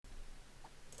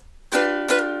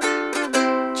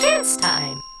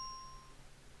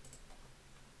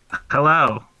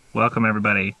Hello, welcome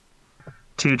everybody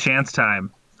to Chance Time,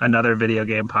 another video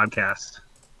game podcast.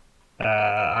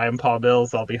 I'm Paul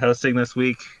Bills. I'll be hosting this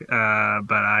week, but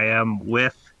I am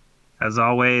with, as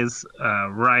always,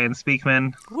 Ryan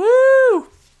Speakman Woo!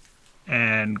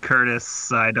 and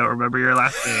Curtis. I don't remember your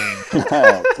last name.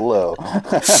 Hello.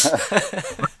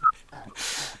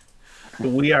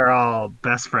 We are all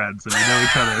best friends and we know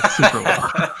each other super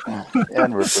well.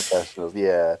 And we're professionals,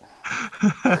 yeah.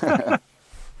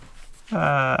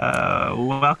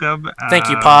 Welcome. Thank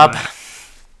you, Bob.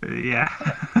 Yeah,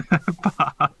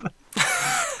 Bob.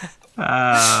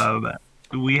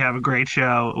 We have a great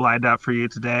show lined up for you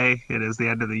today. It is the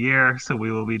end of the year, so we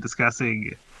will be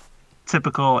discussing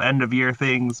typical end of year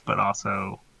things, but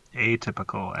also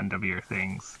atypical end of year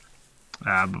things.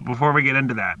 But before we get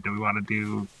into that, do we want to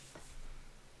do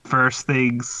first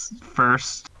things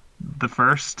first? The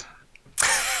first?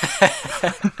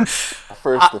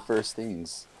 The first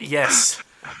things. Yes,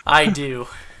 I do.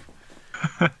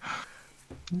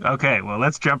 Okay, well,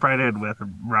 let's jump right in with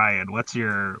Ryan. What's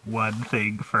your one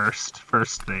thing first?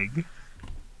 First thing.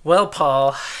 Well,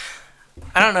 Paul,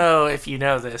 I don't know if you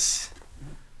know this,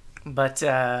 but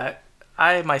I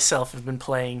myself have been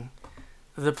playing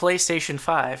the PlayStation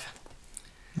 5.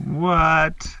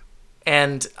 What?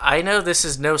 And I know this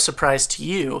is no surprise to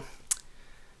you,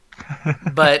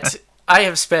 but I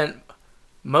have spent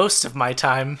most of my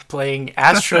time playing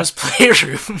Astro's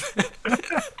Playroom.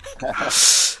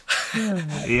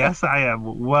 Yes, I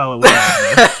am well aware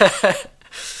of this.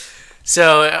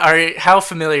 So, how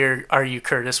familiar are you,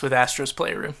 Curtis, with Astro's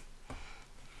Playroom?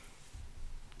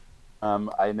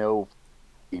 I know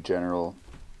generally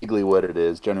what it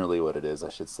is, I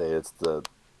should say. It's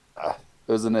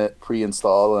isn't it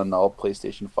pre-install on all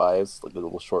PlayStation 5s, like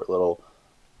a short little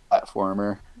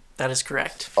platformer? That is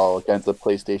correct. All kinds of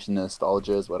PlayStation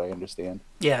nostalgia is what I understand.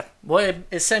 Yeah,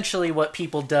 essentially what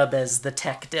people dub as the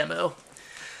tech demo.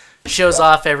 Shows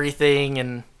off everything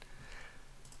and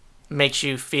makes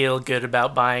you feel good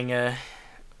about buying a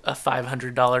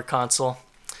 $500 console.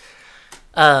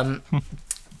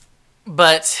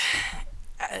 But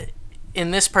in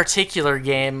this particular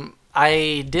game,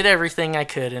 I did everything I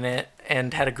could in it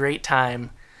and had a great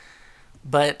time.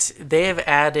 But they have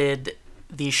added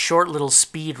these short little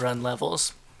speedrun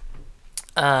levels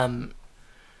that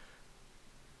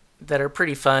are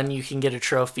pretty fun. You can get a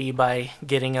trophy by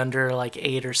getting under like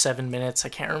 8 or 7 minutes. I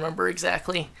can't remember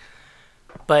exactly.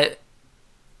 But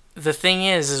the thing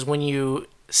is when you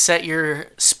set your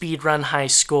speedrun high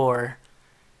score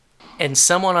and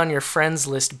someone on your friends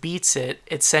list beats it,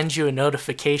 it sends you a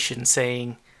notification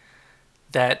saying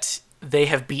that they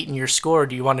have beaten your score.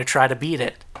 Do you want to try to beat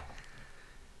it?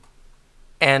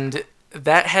 And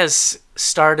that has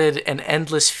started an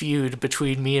endless feud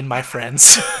between me and my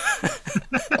friends.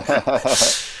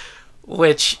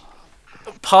 Which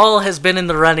Paul has been in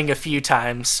the running a few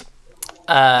times.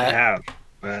 I have,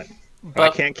 but I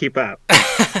can't keep up.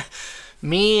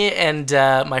 Me and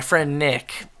my friend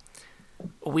Nick,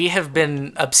 we have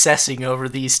been obsessing over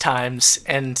these times,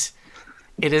 and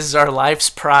it is our life's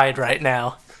pride right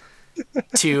now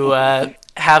to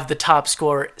have the top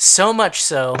score, so much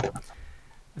so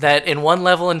that in one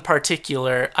level in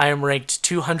particular, I am ranked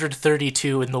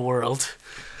 232 in the world.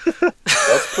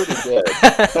 That's pretty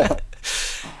good.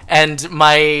 And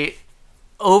my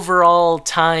overall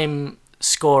time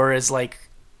score is like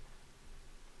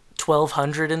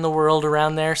 1,200 in the world,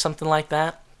 around there, something like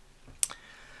that.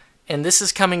 And this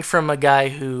is coming from a guy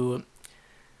who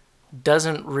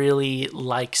doesn't really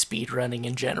like speedrunning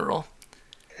in general.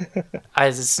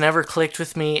 As it's never clicked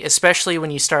with me, especially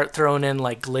when you start throwing in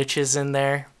like glitches in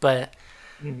there. But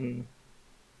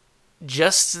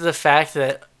just the fact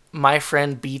that my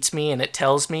friend beats me and it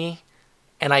tells me,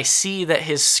 and I see that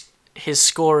his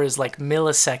score is like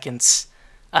milliseconds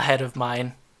ahead of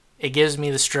mine, it gives me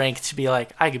the strength to be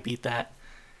like, I could beat that.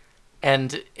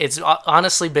 And it's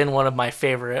honestly been one of my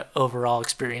favorite overall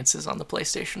experiences on the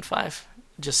PlayStation 5.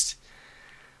 Just,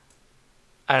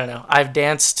 I don't know. I've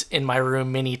danced in my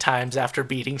room many times after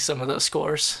beating some of those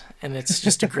scores, and it's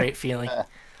just a great feeling.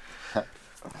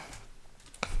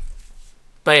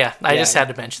 But yeah, I just had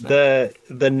to mention that.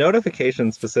 The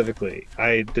notification specifically,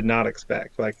 I did not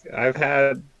expect. Like, I've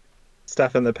had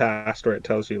stuff in the past where it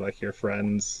tells you like your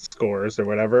friends' scores or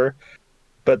whatever,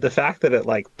 but the fact that it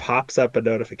like pops up a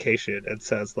notification and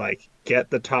says like get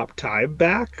the top time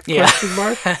back, Yeah. question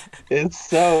mark, it's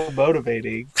so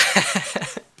motivating.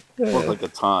 More like a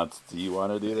taunt. Do you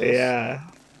want to do this? Yeah.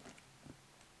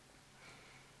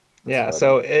 Yeah,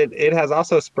 so it has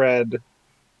also spread.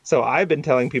 So I've been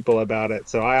telling people about it.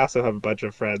 So I also have a bunch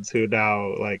of friends who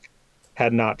now like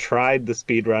had not tried the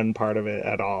speedrun part of it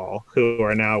at all, who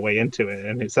are now way into it,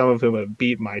 and some of whom have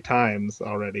beat my times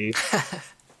already.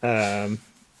 um,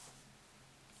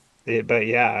 but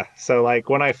yeah, so like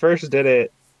when I first did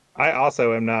it, I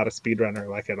also am not a speedrunner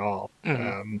like at all.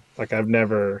 Like I've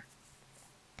never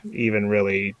even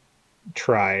really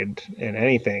tried in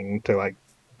anything to like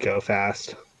go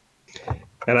fast,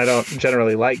 and I don't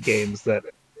generally like games that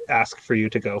ask for you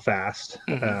to go fast.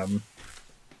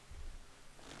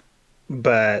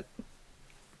 But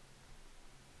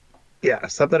yeah,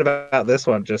 something about this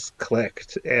one just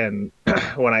clicked. And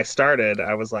when I started,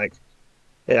 I was like,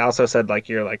 it also said like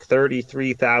you're like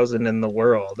 33,000 in the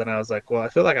world, and I was like, well, I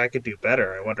feel like I could do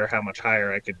better. I wonder how much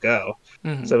higher I could go.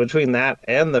 So between that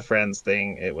and the friends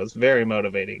thing, it was very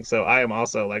motivating. So I am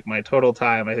also like my total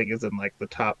time I think is in like the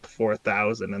top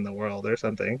 4,000 in the world or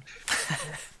something.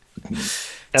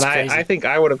 And I think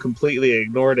I would have completely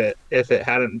ignored it if it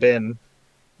hadn't been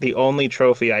the only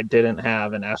trophy I didn't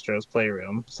have in Astro's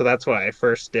Playroom. So that's why I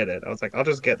first did it. I was like, I'll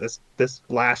just get this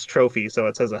last trophy so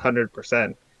it says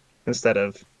 100% instead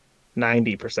of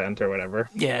 90% or whatever.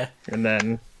 Yeah. And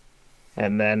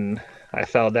then I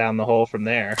fell down the hole from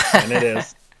there. And it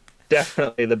is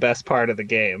definitely the best part of the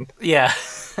game. Yeah.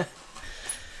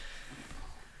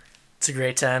 It's a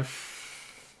great time.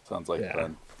 Sounds like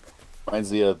fun.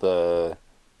 Reminds me of the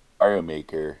Mario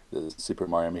Maker. The Super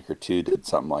Mario Maker 2 did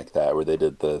something like that, where they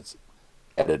did the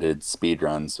edited speed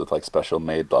runs with like special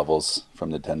made levels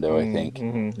from Nintendo, I think.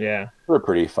 Yeah. They were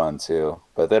pretty fun too,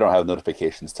 but they don't have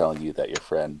notifications telling you that your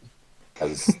friend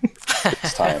has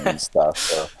this time and stuff.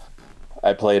 So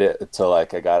I played it until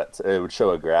like I got it. It would show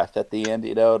a graph at the end,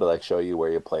 to like show you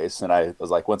where you place. And I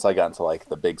was like, once I got into like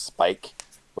the big spike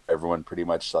where everyone pretty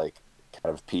much like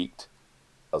kind of peaked,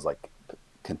 I was like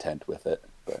content with it.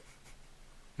 But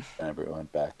I never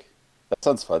went back. That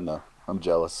sounds fun though. I'm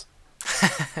jealous.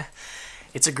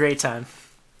 It's a great time.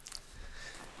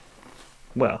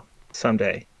 Well,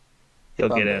 someday you'll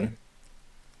get in.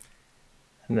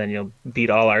 And then you'll beat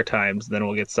all our times, and then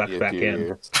we'll get sucked back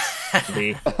in.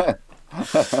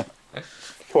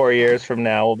 4 years from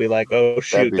now, we'll be like, oh,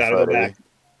 shoot, gotta go back.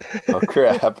 Oh,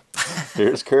 crap.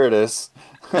 Here's Curtis.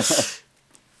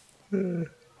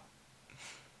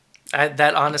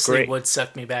 That honestly would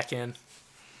suck me back in.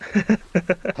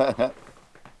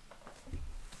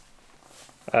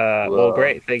 Well,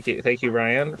 great. Thank you,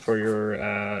 Ryan, for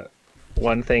your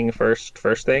one thing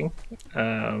first thing.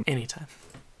 Anytime.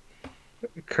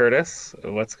 Curtis,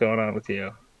 what's going on with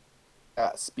you?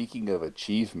 Speaking of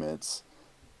achievements,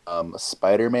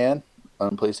 Spider-Man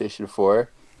on PlayStation 4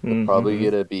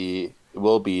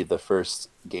 will be the first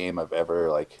game I've ever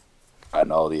like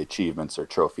gotten all the achievements or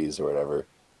trophies or whatever.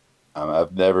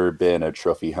 I've never been a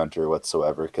trophy hunter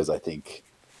whatsoever because I think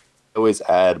I always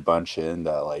add a bunch in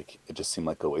that like it just seemed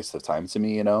like a waste of time to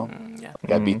me, Yeah.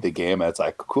 Like, I beat the game and it's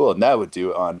like cool, now I would do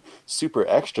it on super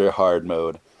extra hard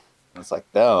mode. And it's like,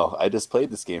 no, I just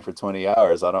played this game for 20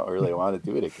 hours. I don't really want to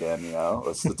do it again,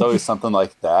 It's always something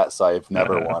like that, so I've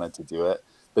never wanted to do it.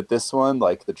 But this one,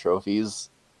 like the trophies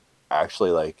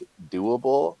actually like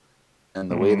doable,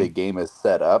 and the way the game is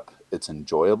set up, it's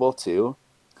enjoyable too.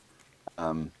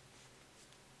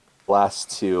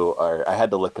 Last two I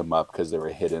had to look them up because they were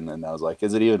hidden, and I was like,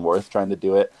 is it even worth trying to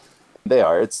do it? They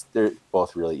are. They're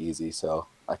both really easy, so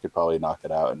I could probably knock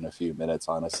it out in a few minutes.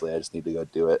 Honestly, I just need to go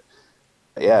do it.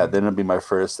 Yeah, then it'd be my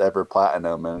first ever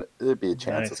platinum, and there'd be a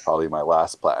chance it's probably my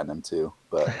last platinum too.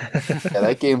 But yeah,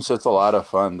 that game's just a lot of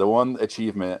fun. The one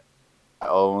achievement I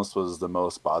almost was the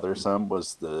most bothersome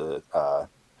was the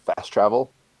fast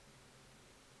travel.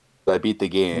 I beat the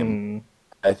game.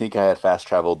 I think I had fast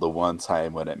traveled the one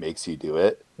time when it makes you do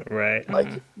it. Right.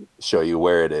 Like, show you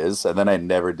where it is. And then I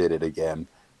never did it again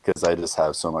because I just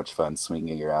have so much fun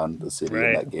swinging around the city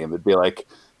in that game. It'd be like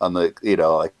on the,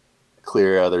 like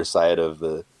clear other side of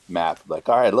the map. Like,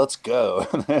 all right, let's go.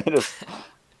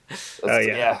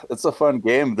 It's a fun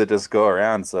game to just go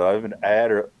around. So I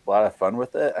had a lot of fun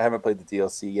with it. I haven't played the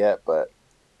DLC yet, but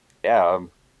yeah, I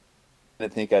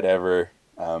didn't think I'd ever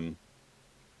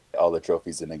all the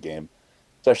trophies in a game.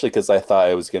 Especially because I thought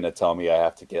it was going to tell me I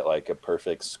have to get like a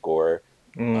perfect score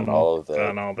on all of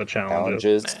the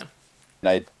challenges. And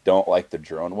I don't like the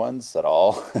drone ones at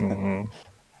all.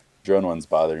 Drone ones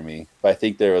bother me. But I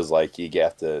think there was like you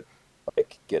have to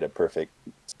like get a perfect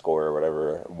score or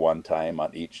whatever one time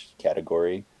on each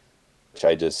category, which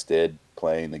I just did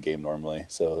playing the game normally.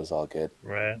 So it was all good.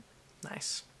 Right.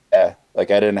 Nice. Yeah,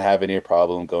 like I didn't have any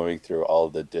problem going through all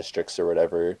the districts or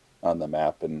whatever on the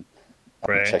map and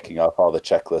checking off all the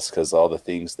checklists because all the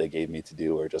things they gave me to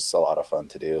do were just a lot of fun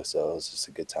to do. So it was just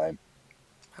a good time.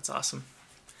 That's awesome.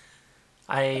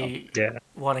 I Yeah.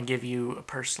 want to give you a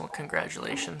personal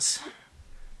congratulations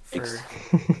for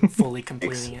Thanks. fully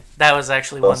completing it. That was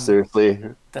actually Well, one seriously,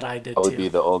 that I that did would too. be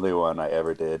the only one I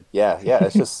ever did. Yeah, yeah.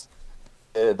 It's just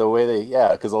the way they,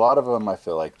 yeah, because a lot of them I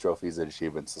feel like trophies and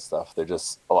achievements and stuff. They're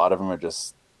just a lot of them are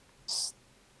just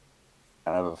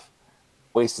kind of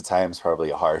waste of time is probably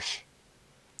a harsh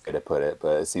way to put it,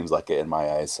 but it seems like it in my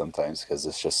eyes sometimes because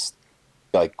it's just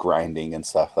like grinding and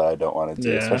stuff that I don't want to do,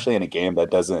 Yeah. especially in a game that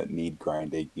doesn't need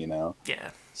grinding.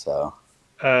 Yeah. So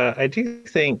I do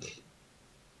think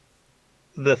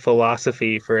the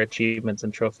philosophy for achievements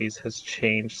and trophies has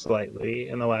changed slightly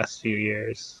in the last few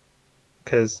years.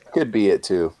 Because, could be it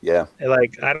too. Yeah.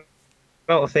 like, I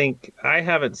don't think I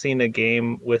haven't seen a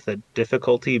game with a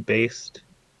difficulty based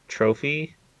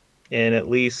trophy in at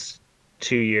least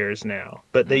 2 years now.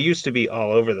 But they Mm. used to be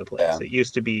all over the place. Yeah. It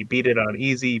used to be beat it on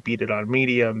easy, beat it on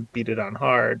medium, beat it on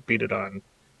hard, beat it on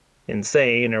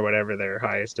insane, or whatever their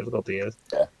highest difficulty is.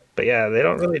 Yeah. But yeah, they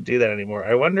don't really do that anymore.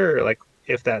 I wonder, like,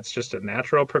 if that's just a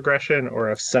natural progression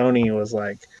or if Sony was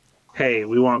like, "Hey,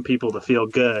 we want people to feel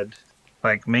good.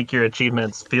 Like, make your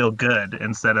achievements feel good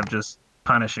instead of just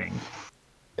punishing."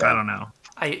 I Yeah. don't know.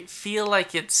 I feel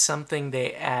like it's something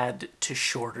they add to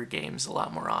shorter games a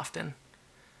lot more often.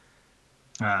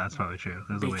 That's probably true.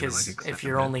 There's a way to like Because extend if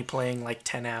you're it. only playing like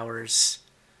 10 hours,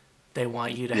 they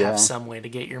want you to Yeah. have some way to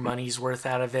get your money's worth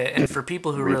out of it. And for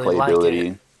people who really like it,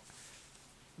 Replayability.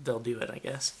 they'll do it, I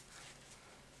guess.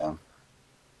 Yeah.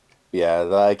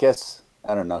 Yeah. I guess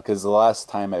I don't know because the last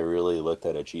time I really looked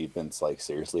at achievements like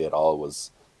seriously at all was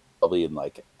probably in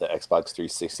like the Xbox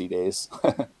 360 days.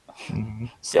 Mhm.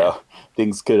 So Yeah.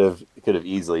 things could have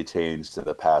easily changed in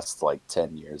the past like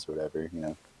 10 years, whatever.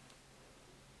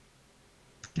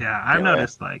 Yeah, I've Anyway,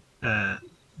 noticed like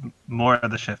more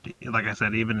of the shift. Like I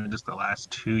said, even in just the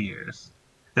last 2 years,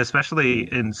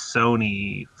 especially in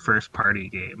Sony first party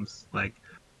games. Like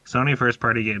Sony first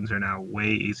party games are now way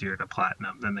easier to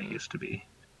platinum than they used to be.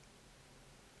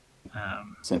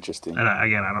 it's interesting. And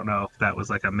again, I don't know if that was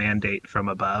like a mandate from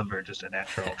above or just a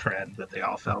natural trend that they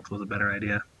all felt was a better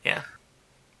idea. Yeah.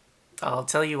 I'll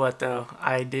tell you what, though.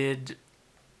 I did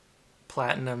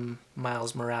platinum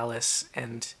Miles Morales,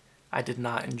 and I did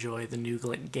not enjoy the New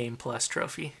Game Plus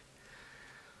trophy,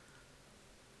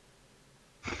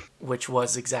 which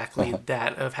was exactly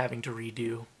that of having to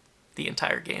redo the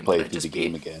entire game Play that I through the just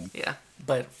game beat. again. Yeah,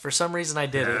 but for some reason I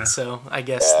did Yeah. it, so I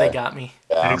guess they Yeah, got me.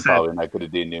 yeah. I'm Except, probably not going to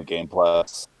do New Game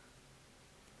Plus.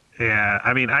 yeah,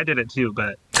 I mean, I did it too,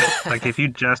 but like if you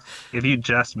just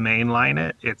mainline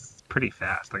it, it's pretty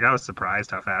fast. Like I was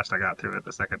surprised how fast I got through it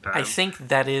the second I time. think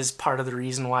that is part of the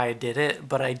reason why I did it,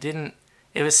 but I didn't.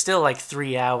 It was still like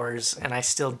 3 hours, and I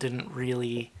still didn't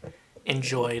really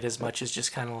enjoy it as much as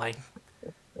just kind of like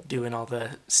doing all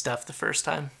the stuff the first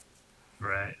time.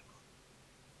 Right.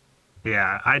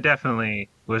 Yeah, I definitely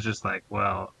was just like,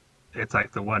 well, it's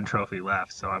like the one trophy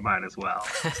left, so I might as well.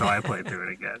 So I played through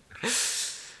it again.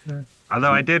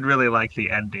 Although I did really like the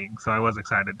ending, so I was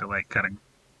excited to like kind of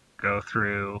go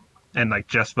through and like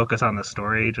just focus on the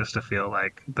story just to feel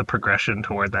like the progression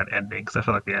toward that ending because I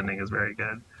feel like the ending is very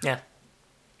good. Yeah,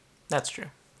 that's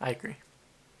true. I agree.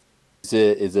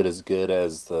 Is it as good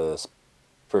as the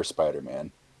first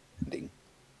Spider-Man ending?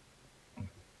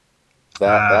 That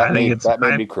I that think made it's that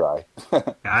made me cry.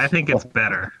 I think it's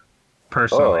better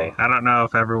personally. Oh, I don't know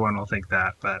if everyone will think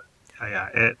that, but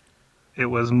yeah, it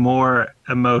was more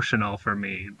emotional for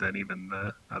me than even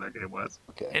the other game was.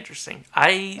 okay. Interesting.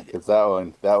 I Because that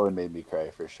one made me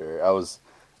cry for sure. I was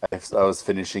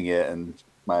finishing it, and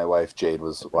my wife Jade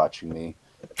was watching me,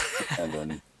 and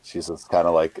then she's just kind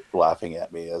of like laughing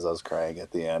at me as I was crying at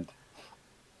the end.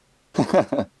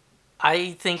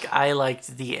 I think I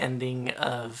liked the ending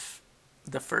of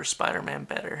the first Spider-Man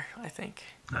better, I think.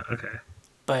 Okay.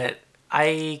 But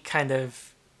I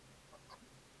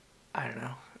don't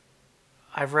know.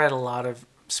 I've read a lot of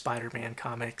Spider-Man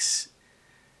comics,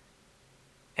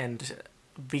 and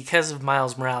because of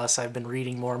Miles Morales, I've been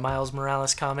reading more Miles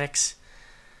Morales comics.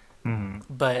 Hmm.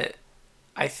 But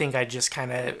I think I just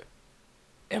kind of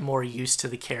am more used to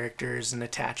the characters and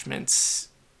attachments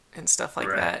and stuff like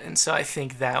Right. that. And so I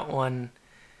think that one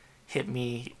hit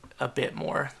me a bit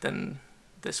more than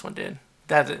this one did.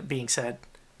 That being said,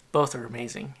 both are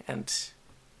amazing, and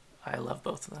I love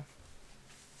both of them.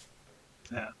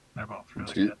 Yeah, they're both really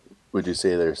Would you, good. would you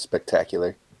say they're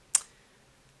spectacular?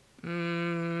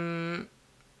 No.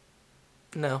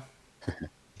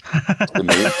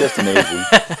 Just amazing.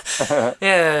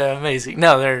 Yeah, amazing.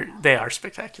 No, they are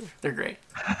spectacular. They're great.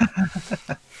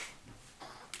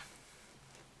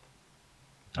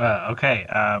 Okay,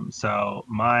 so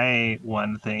my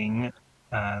one thing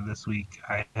this week,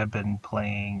 I have been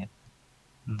playing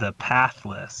The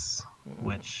Pathless,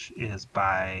 which is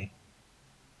by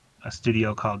a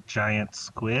studio called Giant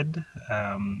Squid.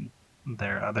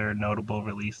 Their other notable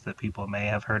release that people may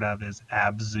have heard of is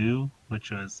Abzu, which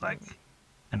was like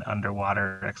an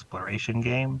underwater exploration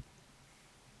game.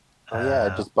 Oh yeah, I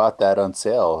Uh, just bought that on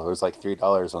sale. It was like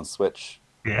 $3 on Switch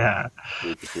yeah. a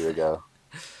week or two ago.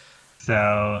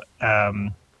 So,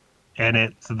 and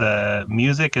it's the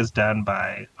music is done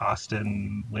by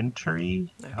Austin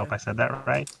Wintory. I Okay. hope I said that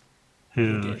right.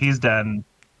 You Who did. he's done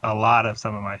a lot of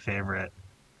some of my favorite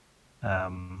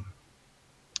um,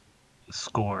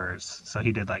 scores. So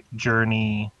he did like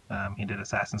Journey. He did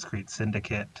Assassin's Creed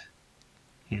Syndicate.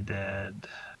 He did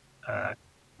uh,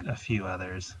 a few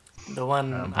others. The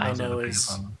one But I those are the know biggest is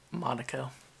ones.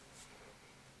 Monaco.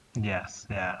 Yes,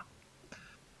 yeah.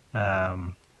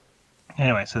 Um,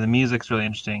 anyway, so the music's really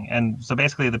interesting, and so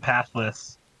basically the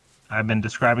Pathless, I've been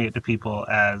describing it to people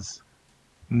as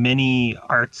mini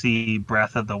artsy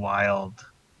Breath of the Wild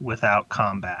without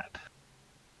combat.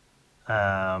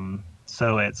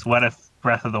 So it's what if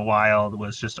Breath of the Wild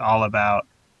was just all about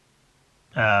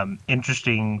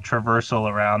interesting traversal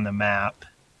around the map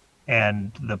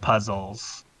and the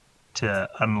puzzles to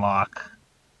unlock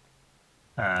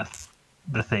uh,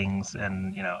 the things,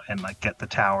 and and like get the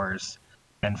towers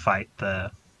and fight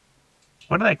the,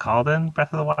 what do they call them?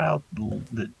 Breath of the Wild,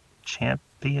 the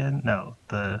champion? No,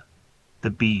 the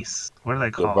beasts. What are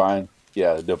they called? Divine,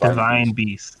 yeah, Divine Divine Beast.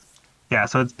 beasts. Yeah,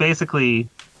 so it's basically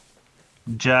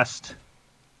just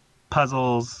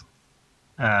puzzles,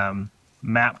 um,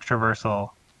 map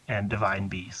traversal, and divine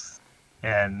beasts.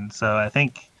 And so I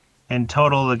think in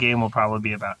total the game will probably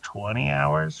be about 20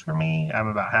 hours for me. I'm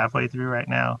about halfway through right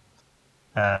now.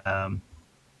 Um,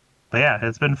 but yeah,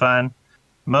 it's been fun.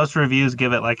 Most reviews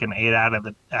give it like an 8 out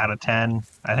of 10.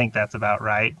 I think that's about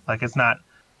right. Like it's not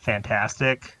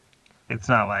fantastic. It's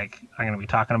not like I'm going to be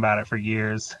talking about it for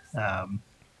years.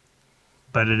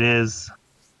 But it is,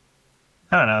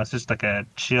 I don't know, it's just like a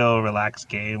chill, relaxed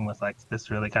game with like this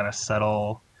really kind of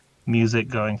subtle music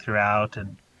going throughout,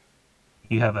 and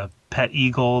you have a pet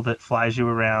eagle that flies you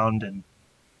around and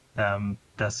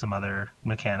does some other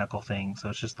mechanical things. So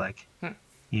it's just like Hmm.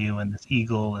 you and this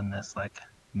eagle in this like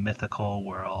mythical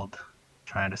world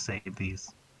trying to save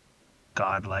these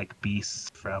godlike beasts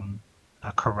from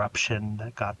a corruption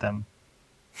that got them.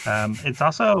 It's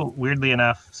also weirdly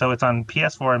enough, so it's on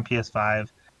PS4 and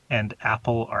PS5 and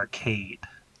Apple Arcade,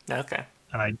 Okay.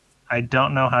 and I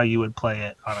don't know how you would play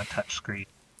it on a touch screen.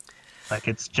 Like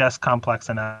it's just complex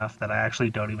enough that I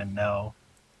actually don't even know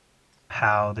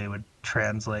how they would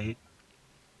translate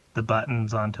the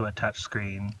buttons onto a touch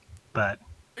screen. But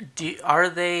Are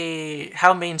they?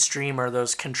 How mainstream are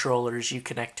those controllers you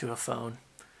connect to a phone?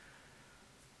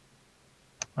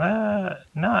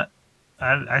 not.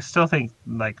 I still think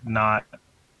like not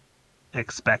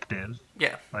expected.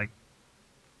 Yeah. Like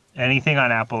anything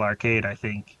on Apple Arcade, I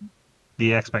think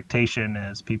the expectation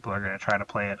is people are going to try to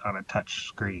play it on a touch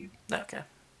screen. Okay.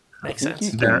 I Makes think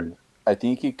you sense. There, can. I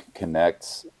think you can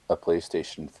connect a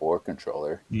PlayStation 4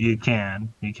 controller, you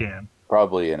can,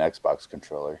 probably an Xbox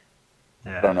controller.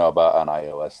 I don't yeah, know about on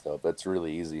iOS though, but it's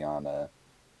really easy on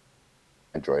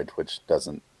Android, which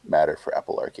doesn't matter for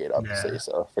Apple Arcade, obviously. yeah.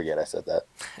 So forget I said that.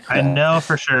 I know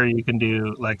for sure you can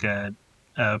do like a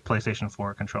PlayStation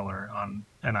 4 controller on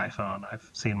an iPhone. I've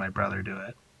seen my brother do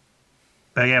it.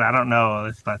 But again, I don't know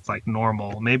if that's like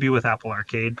normal. Maybe with Apple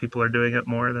Arcade, people are doing it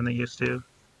more than they used to.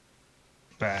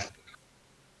 But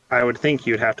I would think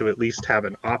you'd have to at least have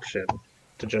an option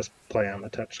to just play on the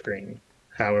touchscreen,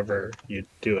 however you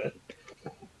do it.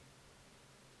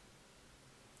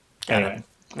 Got it. Anyway,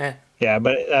 Yeah. yeah,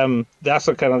 but that's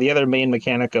what kind of the other main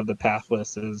mechanic of the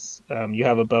Pathless is you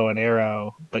have a bow and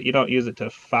arrow, but you don't use it to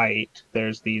fight.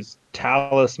 There's these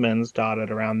talismans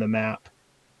dotted around the map,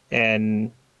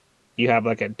 and you have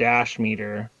like a dash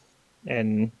meter,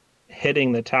 and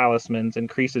hitting the talismans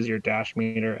increases your dash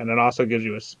meter, and it also gives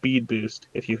you a speed boost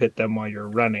if you hit them while you're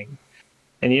running.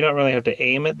 And you don't really have to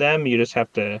aim at them, you just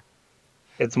have to,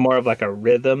 it's more of like a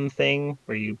rhythm thing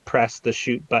where you press the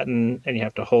shoot button and you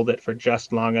have to hold it for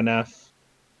just long enough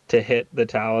to hit the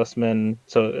talisman.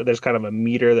 So there's kind of a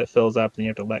meter that fills up and you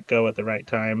have to let go at the right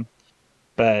time.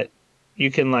 But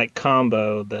you can like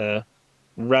combo the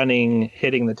running,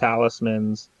 hitting the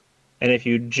talismans, and if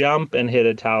you jump and hit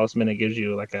a talisman, it gives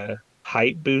you like a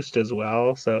height boost as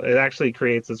well. So it actually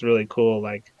creates this really cool,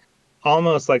 like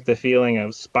almost like the feeling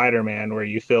of Spider-Man, where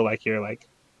you feel like you're like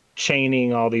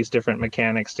chaining all these different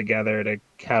mechanics together to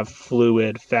have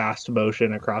fluid, fast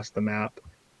motion across the map.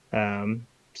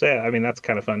 So yeah, I mean that's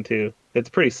kind of fun too. It's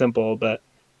pretty simple, but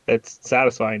it's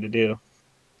satisfying to do.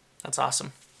 That's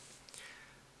awesome.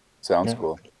 Sounds Yeah.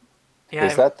 cool. Yeah.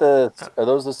 Is that are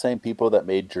those the same people that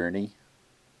made Journey?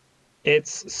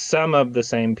 It's some of the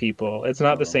same people. It's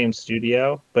not the Oh, same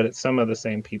studio, but it's some of the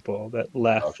same people that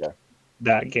left. okay.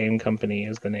 That Game Company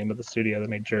is the name of the studio that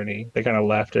made Journey. They kind of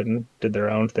left and did their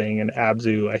own thing. And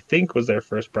Abzu, I think, was their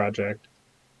first project.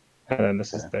 And then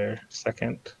this is Okay. their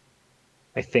second,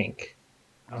 I think.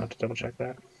 I'll have to double check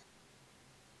that.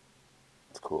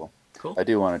 That's cool. Cool. I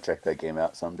do want to check that game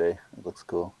out someday. It looks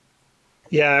cool.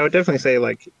 Yeah, I would definitely say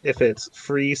like if it's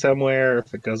free somewhere, or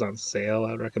if it goes on sale,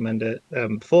 I would recommend it.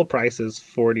 Full price is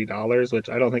 $40, which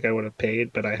I don't think I would have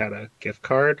paid, but I had a gift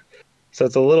card, so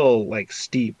it's a little like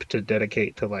steep to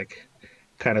dedicate to like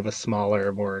kind of a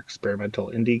smaller, more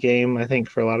experimental indie game. I think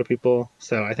for a lot of people,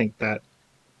 so I think that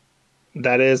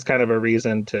is kind of a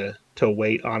reason to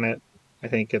wait on it. I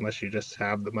think unless you just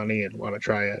have the money and want to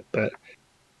try it, but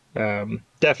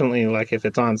definitely like if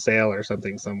it's on sale or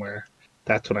something somewhere,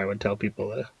 that's when I would tell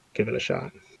people to give it a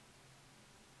shot.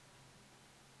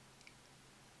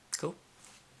 Cool.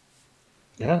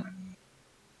 Yeah.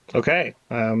 Okay.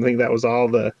 I think that was all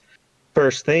the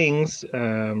first things,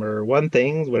 or one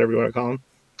things, whatever you want to call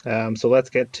them. So let's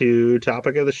get to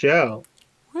topic of the show.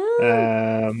 Woo!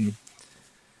 Um,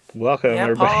 welcome Yeah,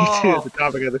 everybody to Paul. the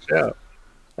topic of the show.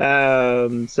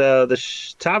 So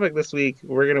the topic this week,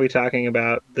 we're going to be talking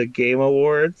about the Game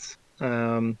Awards.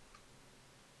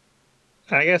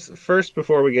 I guess first,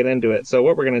 before we get into it, so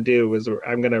what we're going to do is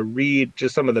I'm going to read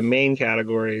just some of the main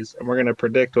categories, and we're going to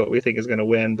predict what we think is going to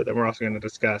win, but then we're also going to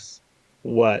discuss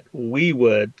what we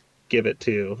would give it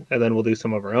to, and then we'll do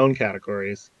some of our own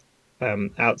categories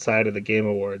outside of the Game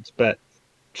Awards. But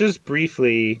just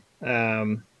briefly,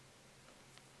 I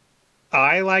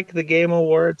like the Game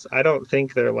Awards. The I don't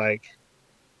think they're like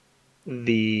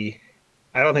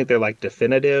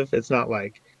definitive. It's not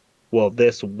like, well,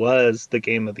 this was the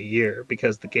game of the year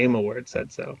because the Game Awards said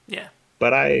so. Yeah.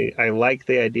 But I like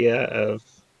the idea of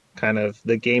kind of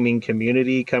the gaming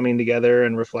community coming together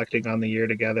and reflecting on the year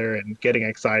together and getting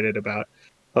excited about,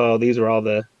 oh, these were all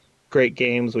the great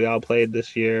games we all played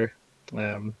this year.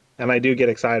 And I do get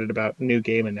excited about new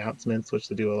game announcements, which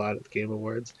they do a lot at the Game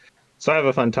Awards. So I have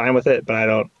a fun time with it, but I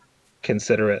don't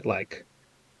consider it like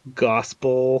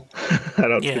gospel. I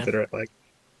don't Yeah. consider it like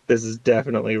this is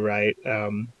definitely right.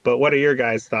 But what are your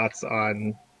guys' thoughts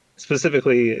on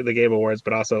specifically the Game Awards,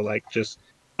 but also like just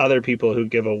other people who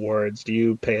give awards? Do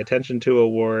you pay attention to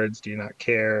awards? Do you not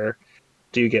care?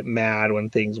 Do you get mad when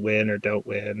things win or don't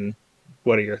win?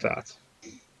 What are your thoughts?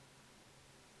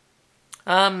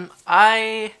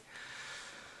 I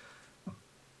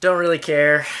don't really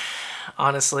care,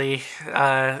 honestly.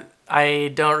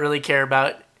 I don't really care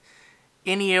about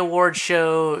any award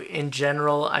show in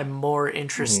general. I'm more Mhm.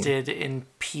 interested in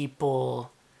people's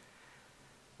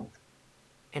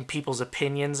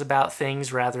opinions about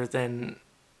things rather than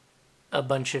a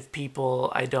bunch of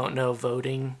people I don't know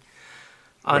voting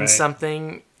on Right.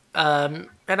 something. And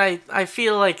I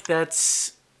feel like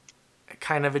that's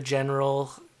kind of a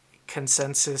general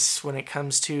consensus when it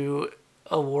comes to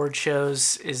award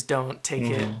shows is don't take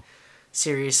it Hmm.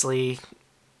 seriously,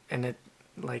 and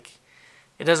like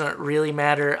it doesn't really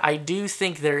matter. I do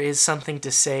think there is something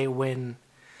to say when,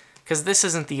 because this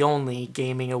isn't the only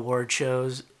gaming award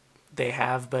shows they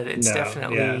have, but it's No, yeah,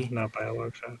 definitely not by a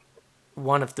long shot.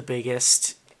 one of the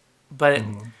biggest. But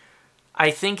Hmm.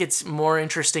 I think it's more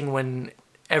interesting when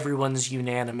everyone's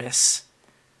unanimous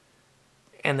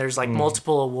and there's like Hmm.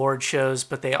 multiple award shows,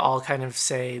 but they all kind of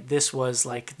say this was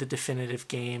like the definitive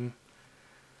game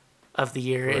of the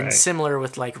year. And Right. similar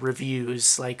with like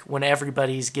reviews, like when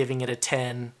everybody's giving it a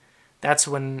 10, that's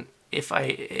when if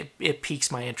it piques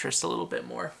my interest a little bit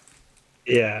more.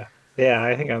 Yeah. Yeah,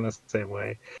 I think I'm the same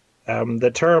way.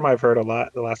 The term I've heard a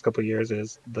lot the last couple of years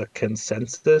is the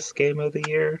consensus game of the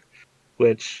year,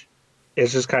 which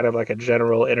is just kind of like a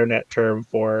general internet term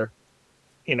for,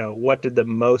 what did the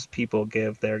most people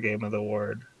give their game of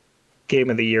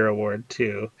the year award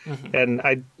to? Hmm. And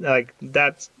I like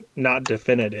that's not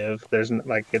definitive.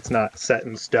 Like it's not set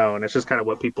in stone. It's just kind of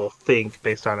what people think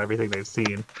based on everything they've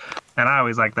seen. And I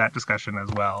always like that discussion as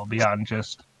well, beyond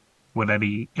just what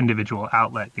any individual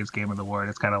outlet gives game of the award.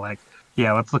 It's kind of like,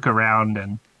 yeah, let's look around,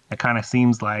 and it kind of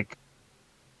seems like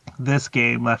this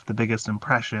game left the biggest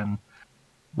impression,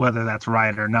 whether that's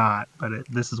right or not. But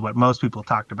this is what most people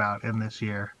talked about in this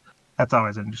year. That's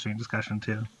always an interesting discussion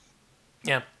too.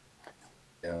 Yeah.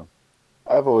 Yeah.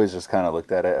 I've always just kind of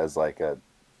looked at it as like a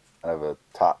kind of a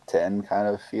top 10 kind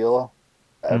of feel.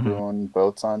 Hmm. Everyone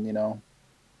votes on,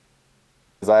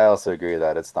 Because I also agree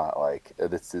that it's not like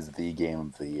this is the game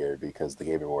of the year because the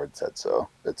Game Award said so.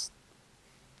 It's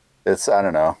I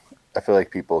don't know. I feel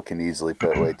like people can easily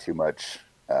put way too much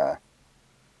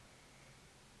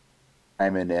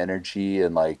time and energy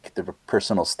and like the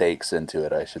personal stakes into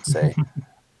it, I should say.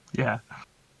 Yeah.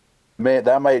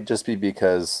 That might just be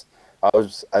because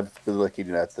I've been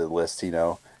looking at the list,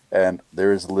 and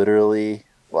there's literally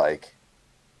like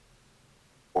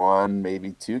one,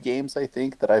 maybe two games I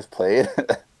think that I've played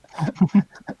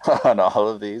on all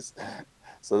of these.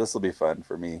 So this will be fun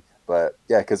for me. But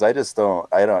yeah, because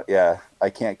I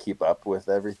can't keep up with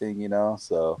everything,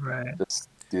 so Right. just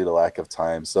due to lack of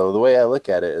time. So the way I look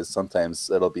at it is sometimes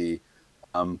it'll be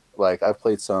like I've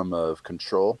played some of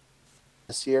Control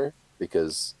this year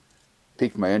because it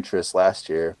piqued my interest last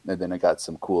year, and then I got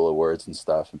some cool awards and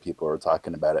stuff, and people were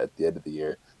talking about it at the end of the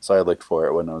year. So I looked for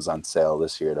it when it was on sale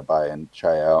this year to buy and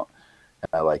try out, and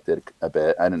I liked it a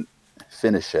bit. I didn't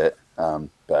finish it,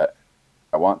 but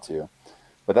I want to.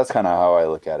 But that's kind of how I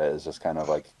look at it, is just kind of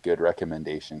like good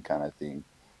recommendation kind of thing.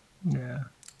 Yeah.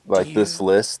 Like this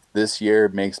list this year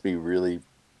makes me really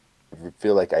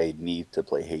feel like I need to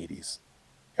play Hades.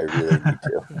 I really need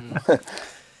to.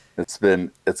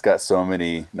 It's got so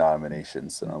many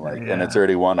nominations, and I'm like, and it's Yeah.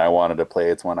 already one I wanted to play.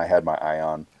 It's one I had my eye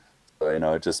on. So,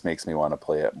 it just makes me want to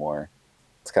play it more.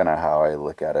 It's kind of how I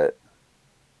look at it.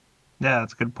 Yeah,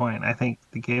 that's a good point. I think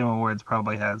the Game Awards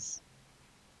probably has.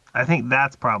 I think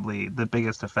that's probably the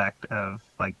biggest effect of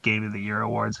like Game of the Year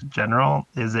awards in general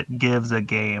is it gives a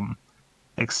game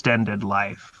extended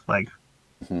life. Like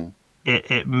Hmm.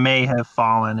 it may have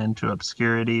fallen into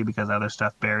obscurity because other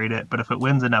stuff buried it, but if it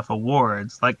wins enough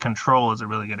awards, like Control is a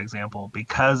really good example,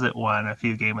 because it won a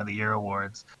few Game of the Year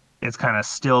awards, it's kind of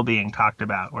still being talked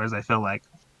about. Whereas I feel like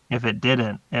if it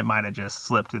didn't, it might have just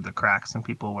slipped through the cracks and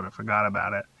people would have forgot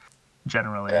about it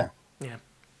generally. Yeah. Yeah.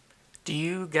 Do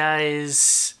you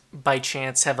guys, by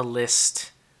chance, have a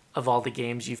list of all the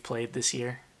games you've played this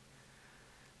year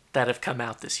that have come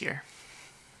out this year?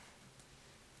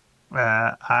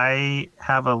 I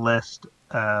have a list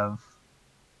of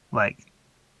like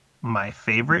my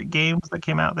favorite games that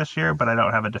came out this year, but I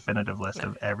don't have a definitive list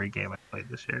of every game I played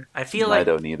this year. I feel I like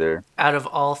don't either. out of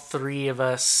all three of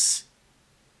us,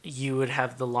 you would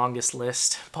have the longest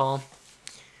list, Paul.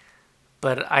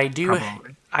 But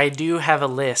Probably. I do have a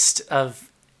list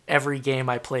of every game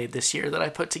I played this year that I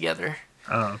put together,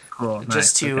 Oh, cool. Nice.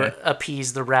 just to Okay.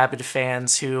 appease the rabid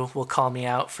fans who will call me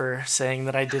out for saying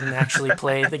that I didn't actually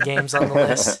play the games on the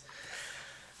list.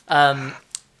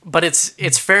 But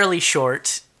it's fairly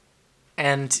short,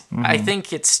 and I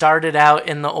think it started out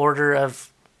in the order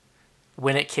of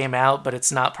when it came out, but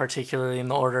it's not particularly in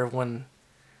the order of when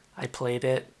I played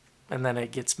it, and then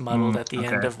it gets muddled at the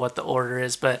end Okay. of what the order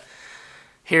is. But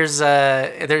there's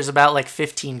about like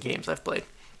 15 games I've played.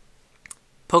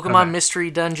 Pokemon Okay.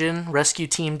 Mystery Dungeon, Rescue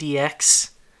Team DX,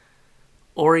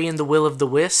 Ori and the Will of the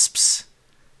Wisps,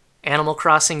 Animal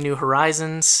Crossing New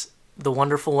Horizons, The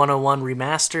Wonderful 101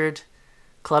 Remastered,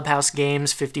 Clubhouse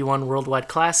Games 51 Worldwide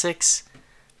Classics,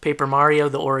 Paper Mario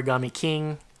The Origami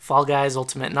King, Fall Guys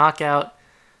Ultimate Knockout,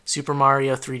 Super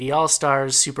Mario 3D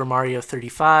All-Stars, Super Mario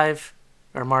 35,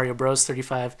 or Mario Bros.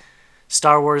 35,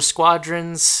 Star Wars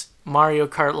Squadrons, Mario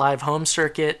Kart Live Home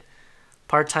Circuit,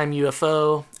 Part-Time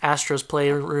UFO, Astro's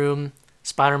Playroom,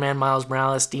 Spider-Man Miles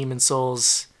Morales, Demon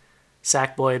Souls,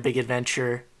 Sackboy Big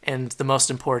Adventure, and the most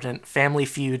important, Family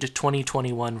Feud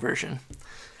 2021 version.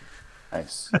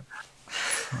 Nice.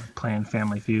 Playing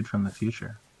Family Feud from the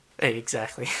future. Hey,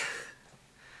 exactly.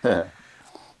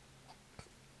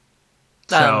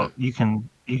 So you can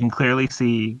clearly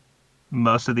see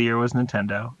most of the year was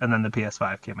Nintendo, and then the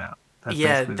PS5 came out. That's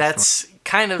Yeah, basically the story. that's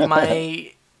kind of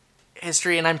my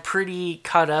history, and I'm pretty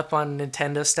caught up on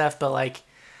Nintendo stuff, but like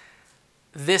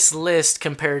this list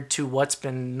compared to what's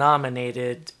been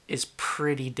nominated is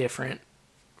pretty different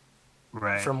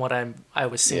Right. from what I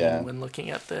was seeing Yeah. when looking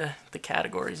at the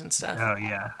categories and stuff. Oh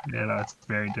yeah, no, it's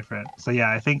very different. So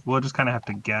yeah, I think we'll just kind of have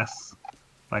to guess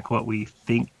like what we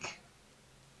think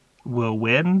will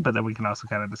win, but then we can also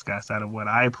kind of discuss out of what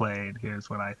I played. Here's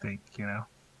what I think.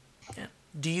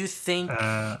 Do you think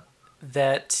Uh,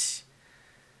 that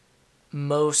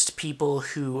most people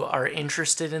who are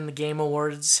interested in the Game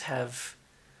Awards have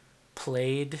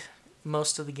played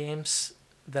most of the games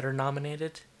that are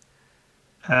nominated?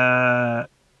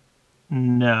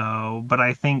 no, but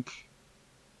I think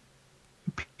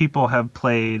people have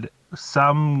played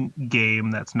some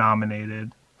game that's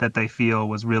nominated that they feel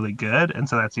was really good, and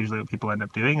so that's usually what people end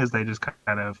up doing is they just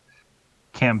kind of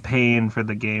campaign for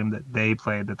the game that they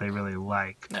played that they really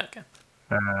like. Okay.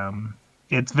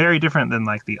 It's very different than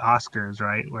like the Oscars,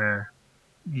 right? Where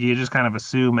you just kind of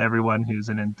assume everyone who's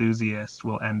an enthusiast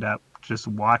will end up just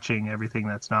watching everything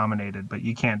that's nominated, but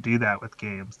you can't do that with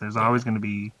games. There's always going to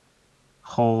be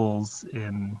holes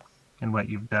in what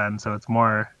you've done. So it's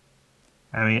more,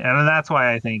 I mean, and that's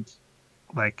why I think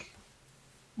like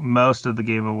most of the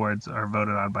game awards are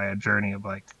voted on by a journey of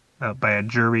like by a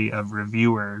jury of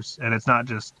reviewers, and it's not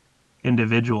just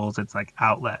individuals, it's like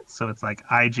outlets. So it's like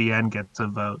IGN gets a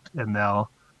vote, and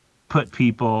they'll put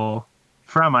people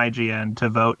from IGN to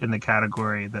vote in the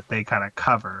category that they kind of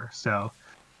cover. So,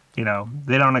 you know,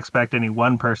 they don't expect any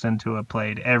one person to have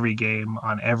played every game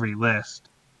on every list,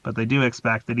 but they do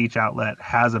expect that each outlet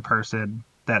has a person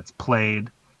that's played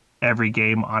every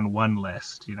game on one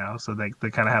list, you know? So they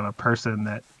kind of have a person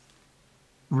that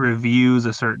reviews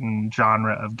a certain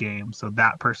genre of game, so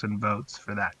that person votes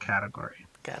for that category.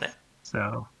 Got it.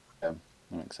 So, Yeah,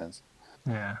 that makes sense.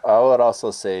 yeah. I would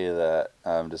also say that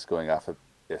just going off of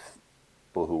if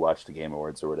people who watch the Game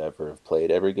Awards or whatever have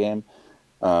played every game,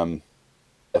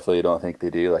 definitely don't think they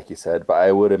do, like you said. But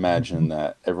I would imagine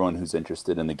that everyone who's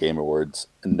interested in the Game Awards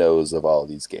knows of all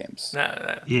these games.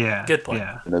 Yeah. Good point.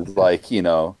 Yeah. And it's like, you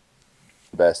know,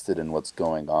 invested in what's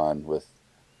going on with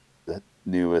the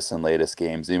newest and latest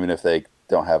games, even if they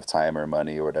don't have time or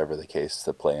money or whatever the case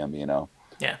to play them, you know.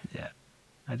 Yeah. Yeah.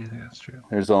 I do think that's true.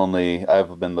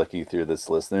 I've been looking through this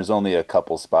list, and there's only a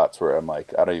couple spots where I'm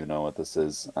like, I don't even know what this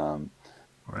is.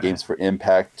 Right. Games for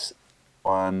Impact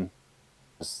one.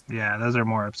 Yeah, those are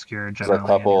more obscure There's generally. a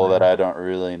couple anyway. that I don't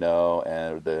really know,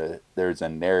 and there's a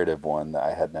narrative one that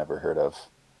I had never heard of.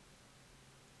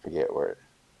 Forget where.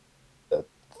 The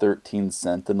 13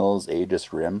 Sentinels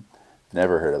Aegis Rim.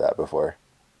 Never heard of that before.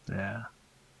 Yeah.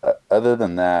 Other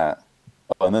than that,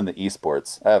 oh, and then the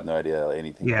esports. I have no idea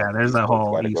anything Yeah, about the there's a esports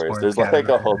whole categories. esports There's like a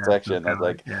category. whole Yeah, section. I was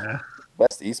like, yeah.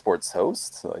 best esports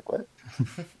host? So like, what?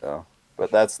 So,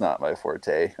 but that's not my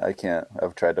forte. I can't.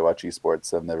 I've tried to watch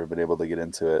esports. I've never been able to get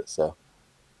into it. So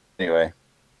anyway,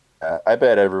 I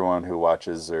bet everyone who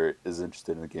watches or is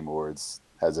interested in the Game Awards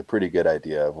has a pretty good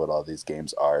idea of what all these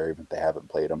games are, even if they haven't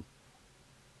played them.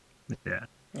 Yeah.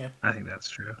 Yeah. I think that's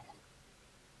true.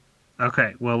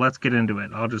 Okay, well, let's get into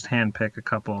it. I'll just handpick a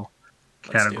couple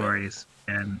categories.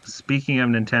 And speaking of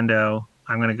Nintendo,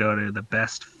 I'm going to go to the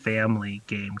best family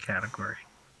game category.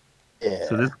 Yeah.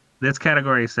 So this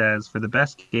category says for the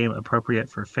best game appropriate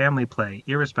for family play,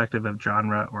 irrespective of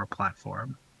genre or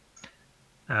platform.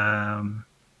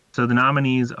 So the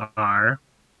nominees are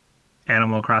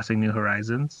Animal Crossing New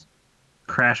Horizons,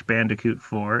 Crash Bandicoot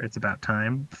 4, It's About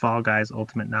Time, Fall Guys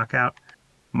Ultimate Knockout,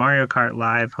 Mario Kart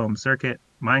Live Home Circuit,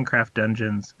 Minecraft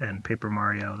Dungeons, and Paper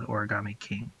Mario The Origami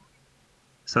King.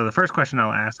 So the first question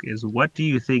I'll ask is, what do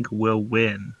you think will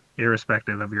win,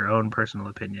 irrespective of your own personal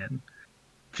opinion?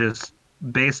 Just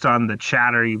based on the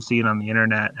chatter you've seen on the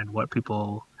internet and what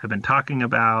people have been talking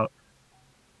about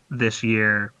this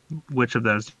year, which of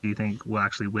those do you think will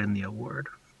actually win the award?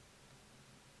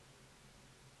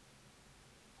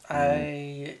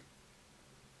 I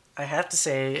have to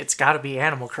say it's got to be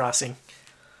Animal Crossing.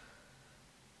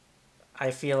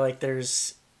 I feel like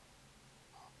there's,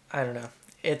 I don't know.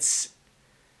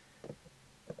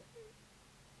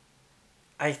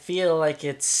 I feel like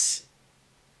it's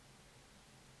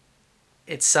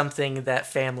something that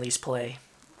families play,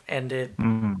 and it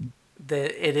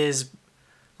is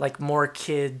like more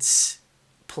kids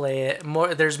play it.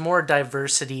 There's more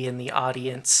diversity in the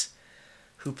audience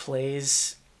who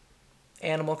plays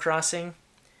Animal Crossing,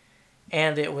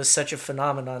 and it was such a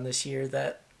phenomenon this year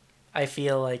that I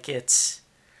feel like it's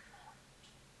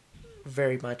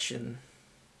very much in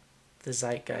the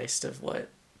zeitgeist of what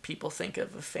people think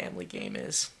of a family game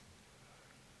is.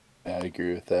 Yeah, I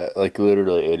agree with that. Like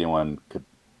literally anyone could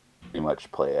pretty much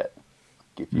play it.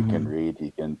 If you can read,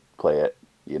 you can play it,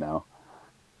 you know.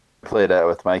 I play that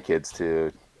with my kids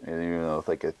too. And even though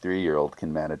like a 3-year-old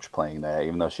can manage playing that,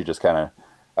 even though she just kind of,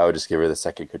 I would just give her the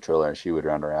second controller and she would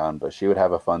run around, but she would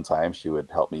have a fun time. She would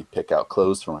help me pick out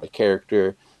clothes for my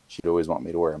character. She'd always want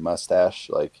me to wear a mustache.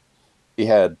 Like he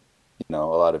had, you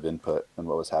know, a lot of input on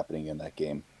what was happening in that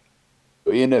game.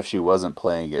 But even if she wasn't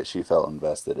playing it, she felt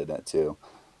invested in it too.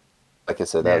 Like I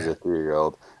said, that was a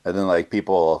 3-year-old. And then like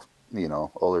people, you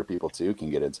know, older people too can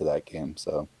get into that game.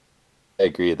 So I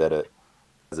agree that it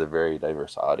has a very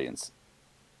diverse audience.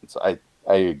 So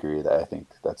I agree that I think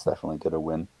that's definitely going to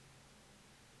win.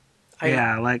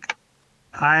 Yeah, like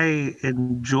I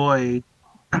enjoy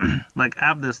like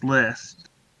out of this list,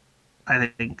 I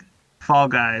think Fall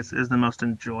Guys is the most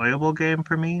enjoyable game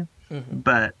for me.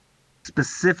 But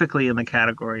specifically in the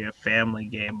category of family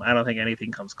game, I don't think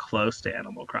anything comes close to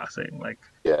Animal Crossing. Like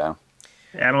Yeah.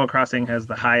 Animal Crossing has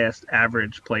the highest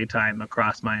average playtime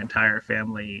across my entire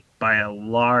family by a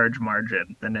large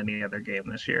margin than any other game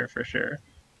this year, for sure.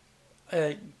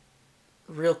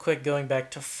 Real quick, going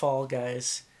back to Fall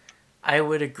Guys, I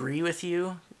would agree with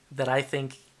you that I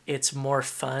think it's more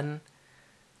fun.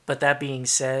 But that being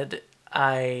said,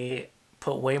 I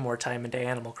put way more time into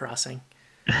Animal Crossing.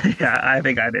 Yeah, I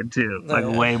think I did too. Like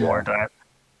Yeah. way more Yeah, time.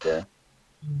 yeah.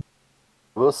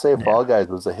 I will say Yeah. Fall Guys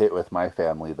was a hit with my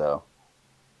family though.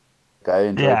 Like, I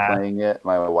enjoyed Yeah. playing it.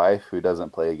 My wife, who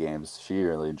doesn't play games, she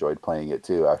really enjoyed playing it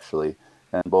too, actually.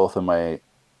 And both of my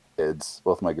kids,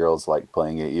 both my girls like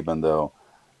playing it, even though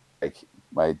like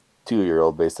my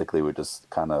 2-year-old basically would just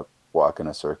kind of walk in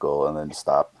a circle and then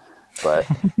stop. But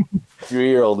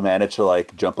 3-year-old managed to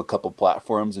like jump a couple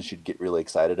platforms and she'd get really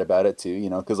excited about it too,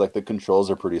 because like the controls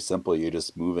are pretty simple. You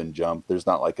just move and jump. There's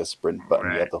not like a sprint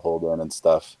button you have Right. to hold in and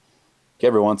stuff. Like,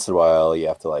 every once in a while you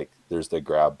have to like there's the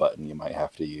grab button you might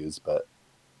have to use, but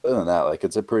other than that, like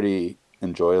it's a pretty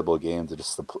enjoyable game to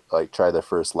just like try the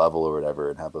first level or whatever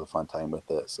and have a fun time with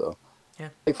it. So Yeah. I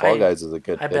think Fall I Guys is a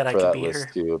good I bet pick I for could that beat list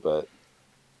her. too, but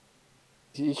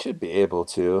you should be able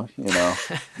to,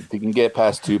 if you can get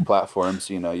past two platforms,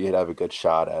 you'd have a good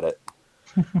shot at it.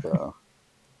 So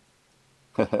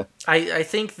I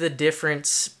think the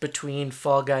difference between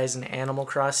Fall Guys and Animal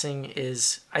Crossing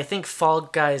is I think Fall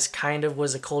Guys kind of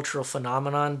was a cultural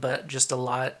phenomenon, but just a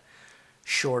lot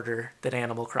shorter than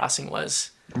Animal Crossing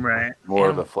was. Right. more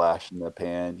of a Animal, flash in the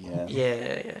pan, yeah. yeah,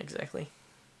 exactly.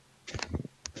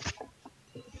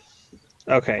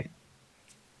 Okay.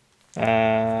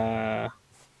 Uh,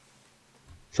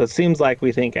 so it seems like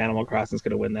we think Animal Crossing's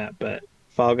going to win that, but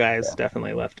Fall Guys Yeah.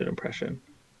 definitely left an impression.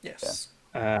 Yeah. Yes.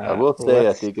 I will say I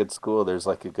Let's. think at school there's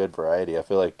like a good variety. I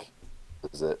feel like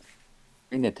is it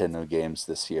 3 Nintendo games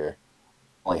this year?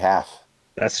 Only half.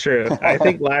 That's true. I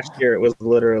think last year it was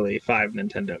literally 5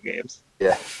 Nintendo games.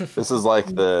 Yeah. This is like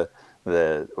the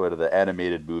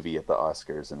animated movie at the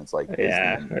Oscars and it's like Disney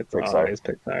Yeah, and it's Pixar. always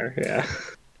Pixar. Yeah.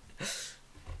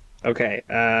 Okay.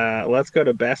 Let's go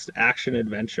to best action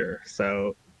adventure.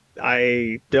 So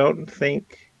I don't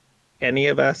think any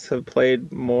of us have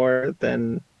played more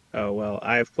than. Oh well,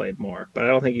 I've played more, but I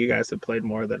don't think you guys have played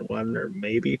more than one or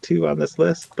maybe two on this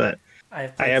list. But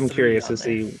I've I played am three curious to on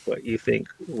there. see what you think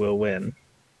will win.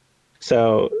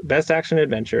 So, best action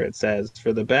adventure, it says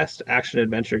for the best action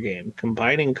adventure game,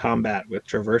 combining combat with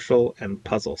traversal and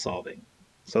puzzle solving.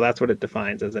 So, that's what it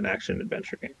defines as an action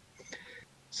adventure game.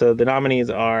 So, the nominees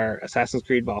are Assassin's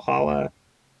Creed Valhalla,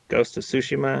 Ghost of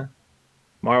Tsushima,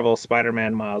 Marvel Spider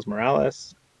Man Miles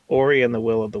Morales, Ori and the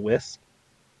Will of the Wisp,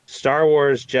 Star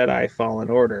Wars Jedi Fallen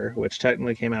Order, which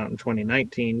technically came out in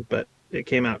 2019, but it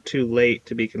came out too late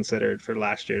to be considered for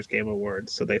last year's Game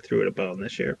Awards, so they threw it a bone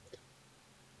this year.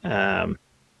 Um,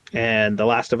 and The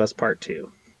Last of Us Part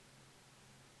 2.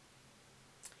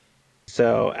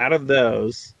 So, out of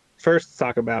those, first let's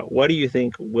talk about what do you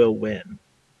think will win?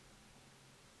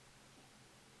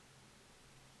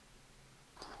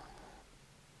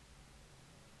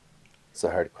 It's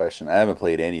a hard question. I haven't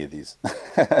played any of these.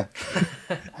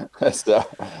 So,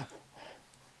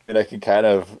 and I can kind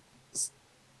of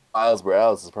Miles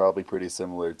Morales is probably pretty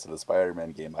similar to the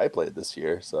Spider-Man game I played this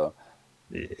year, so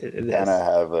It kind is. of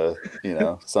have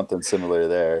a something similar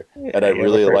there. And Yeah, I you have a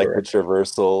really like the favorite.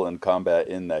 traversal and combat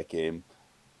in that game,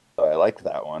 so I liked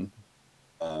that one.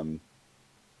 Um,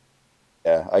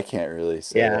 yeah, I can't really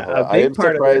say a Yeah, whole a lot. I big am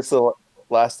part of it. surprised the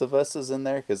Last of Us is in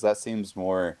there because that seems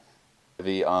more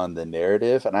heavy on the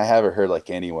narrative, and I haven't heard like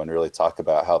anyone really talk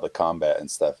about how the combat and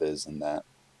stuff is in that.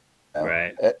 You know,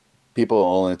 Right. people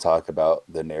only talk about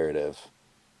the narrative.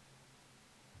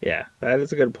 Yeah, that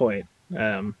is a good point.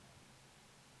 Um,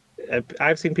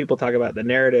 I've seen people talk about the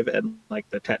narrative and like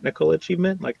the technical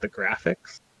achievement, like the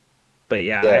graphics. But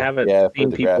yeah, I Yeah, haven't yeah, I've heard seen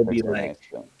the people be graphics are like, nice,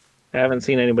 but I haven't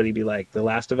seen anybody be like, The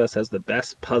Last of Us has the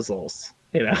best puzzles,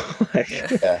 like Yeah.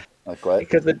 yeah, like what?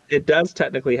 because it does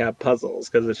technically have puzzles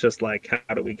because it's just like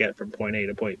how do we get from point A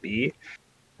to point B,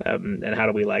 and how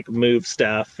do we like move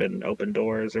stuff and open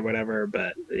doors or whatever.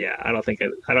 But yeah, I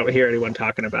don't hear anyone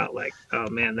talking about like, oh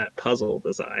man, that puzzle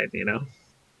design.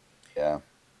 Yeah,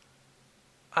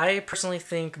 I personally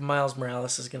think Miles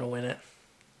Morales is going to win it.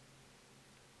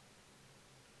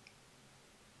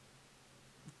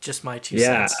 Just my two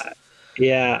Yeah, cents.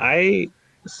 yeah.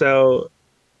 So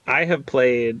I have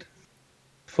played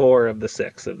 4 of the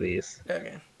 6 of these,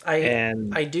 Okay. I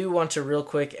and I do want to real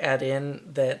quick add in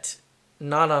that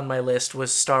not on my list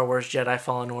was Star Wars Jedi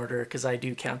Fallen Order because I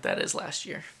do count that as last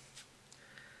year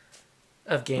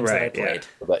of games that I right, yeah, played.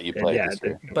 that you and played yeah, this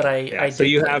year. But yeah. I So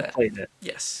did you play have that. played it,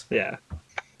 Yes. yeah,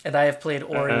 And I have played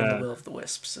Ori and the uh, Will of the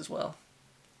Wisps as well.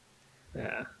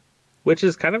 yeah. Which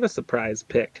is kind of a surprise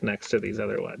pick next to these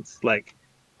other ones. Like,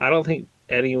 I don't think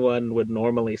anyone would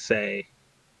normally say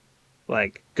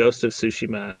like Ghost of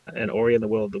Tsushima and Ori and the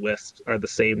Will of the Wisps are the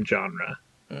same genre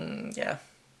Yeah.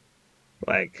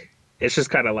 Like, it's just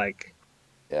kind of like,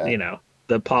 Yeah. you know,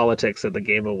 the politics of the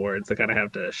Game Awards. They kind of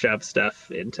have to shove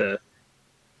stuff into,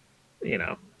 you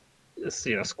know,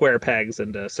 square pegs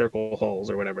into circle holes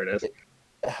or whatever it is.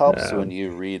 It helps when Um,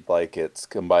 you read like it's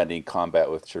combining combat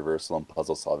with traversal and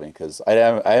puzzle solving because I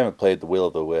haven't played the Will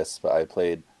of the Wisp, but I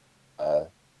played uh,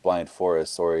 Blind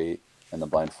Forest, sorry, and the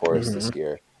Blind Forest this mhm.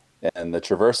 year, and the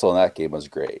traversal in that game was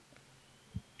great.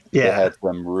 It Yeah, had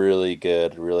some really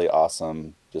good, really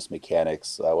awesome just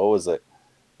mechanics. What was it?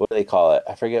 What do they call it?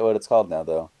 I forget what it's called now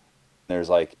though. There's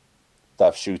like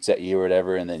stuff shoots at you or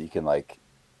whatever, and then you can like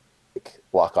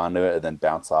lock onto it and then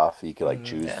bounce off. You can like Yeah.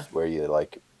 choose where you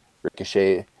like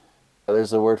ricochet.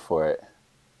 There's a word for it.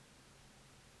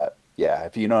 Yeah,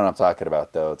 if you know what I'm talking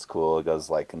about, though, it's cool. It goes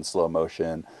like in slow motion,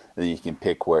 and then you can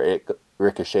pick where it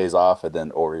ricochets off, and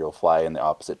then or you'll fly in the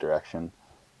opposite direction.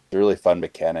 It's a really fun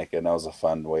mechanic, and that was a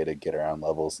fun way to get around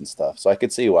levels and stuff. So I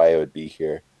could see why it would be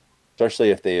here,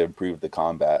 especially if they improved the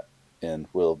combat in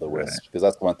Will of the right. Wisp, because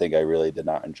that's one thing I really did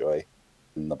not enjoy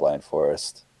in the Blind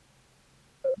Forest.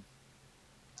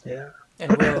 Yeah.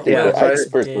 And I Will Yeah, the so I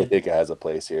Wisp personally think it has a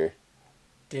place here.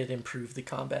 did improve the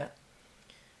combat,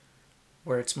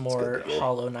 where it's It's good to more hear.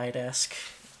 Hollow Knight esque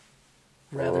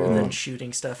rather than mm,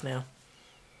 shooting stuff now.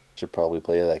 Should probably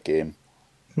play that game.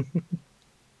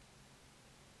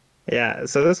 yeah.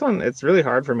 So this one, it's really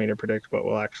hard for me to predict what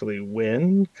will actually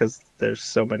win because there's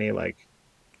so many like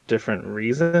different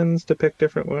reasons to pick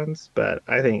different ones. But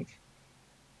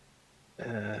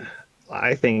uh,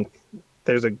 I think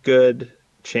there's a good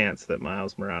chance that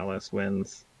Miles Morales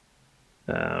wins.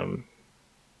 Um,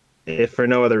 if for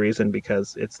no other reason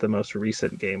because it's the most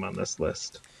recent game on this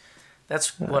list.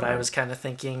 That's what I Um, was kind of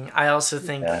thinking. I also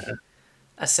Yeah, think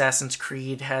Assassin's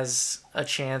Creed has a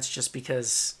chance just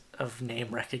because of name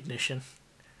recognition.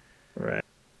 right.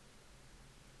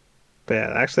 But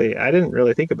yeah, actually, I didn't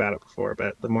really think about it before,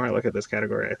 but the more I look at this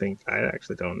category, I think I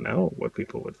actually don't know what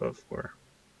people would vote for.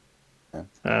 yeah.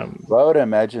 Um, Well, I would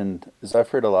imagine, is I've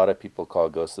heard a lot of people call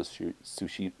Ghost of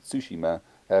Tsushima,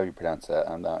 however you pronounce that.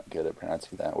 I'm not good at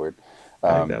pronouncing that word.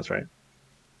 I think that Um, was right.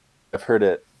 I've heard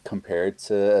it compared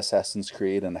to Assassin's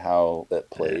Creed and how it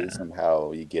plays Yeah. and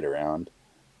how you get around.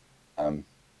 Um,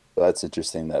 so that's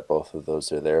interesting that both of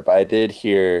those are there. But I did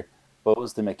hear, what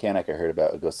was the mechanic I heard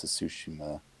about Ghost of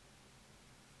Tsushima?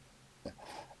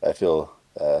 I feel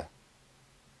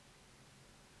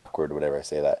awkward whenever I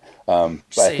say that.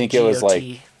 But I Say think it was like,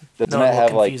 GOT. No doesn't one it will have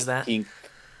confuse like that. pink?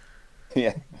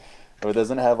 Yeah, or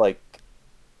doesn't it have like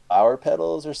flower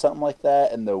petals or something like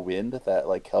that and the wind that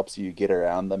like helps you get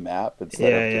around the map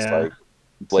instead Yeah, of just yeah. like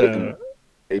So, blatant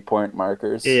waypoint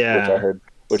markers, which I yeah. heard,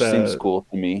 which seems So, cool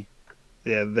to me.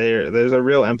 yeah, there's a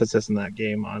real emphasis in that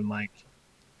game on like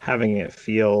having it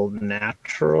feel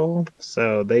natural.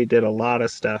 So they did a lot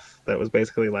of stuff that was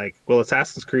basically like, well,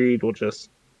 Assassin's Creed will just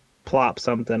plop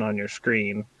something on your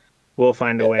screen. We'll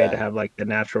find a way to Yeah, have like the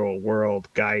natural world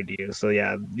guide you. So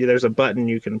yeah, there's a button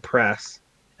you can press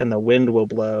and the wind will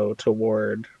blow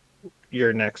toward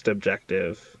your next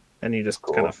objective and you it's just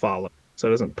kind of cool. follow. So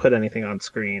it doesn't put anything on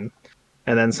screen.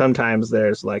 And then sometimes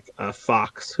there's like a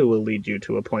fox who will lead you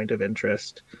to a point of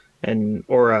interest and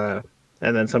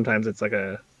then sometimes it's like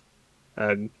a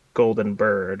golden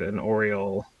bird, an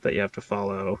oriole that you have to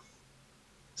follow.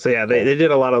 So yeah, Okay. they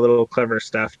did a lot of little clever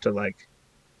stuff to like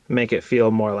make it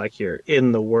feel more like you're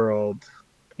in the world,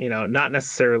 not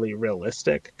necessarily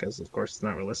realistic, because of course it's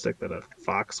not realistic that a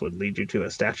fox would lead you to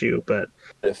a statue, but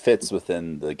It fits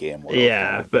within the game world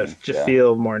kind yeah, of but thing. to Yeah.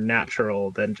 feel more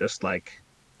natural than just like,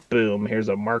 boom, here's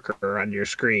a marker on your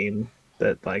screen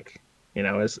that like,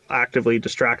 is actively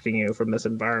distracting you from this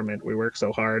environment we work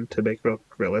so hard to make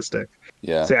realistic.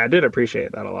 Yeah. So yeah, I did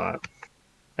appreciate that a lot.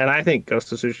 And I think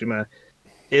Ghost of Tsushima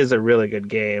is a really good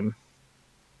game.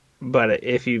 But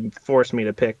if you force me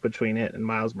to pick between it and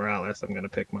Miles Morales, I'm going to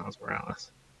pick Miles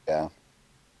Morales. Yeah.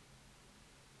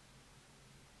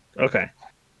 Okay.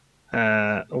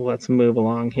 Let's move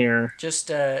along here. Just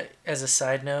as a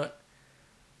side note,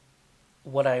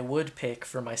 what I would pick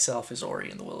for myself is Ori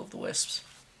and the Will of the Wisps.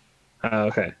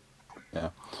 Okay. Yeah.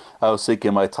 I was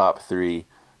thinking my top three,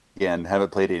 again,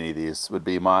 haven't played any of these, would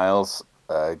be Miles,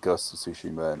 Ghost of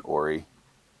Tsushima, and Ori.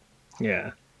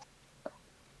 Yeah.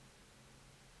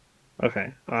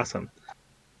 Okay. Awesome.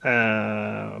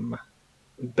 Um,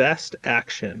 Best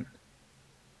action.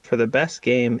 For the best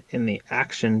game in the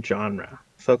action genre,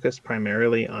 focused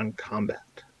primarily on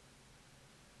combat.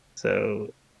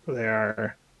 So there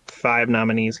are 5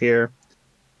 nominees here: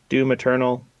 Doom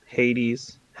Eternal,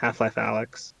 Hades, Half-Life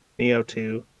Alyx, Neo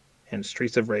 2, and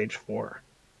Streets of Rage 4.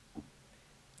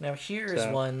 Now here is So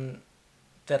one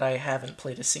that I haven't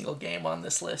played a single game on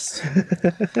this list.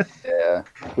 Yeah,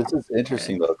 this is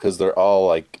interesting though because they're all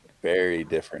like very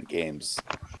different games.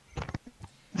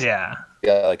 Yeah. You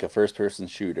got like a first-person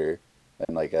shooter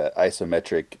and like a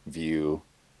isometric view,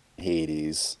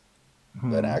 Hades,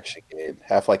 an Hmm. action game.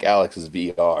 Half like Alex's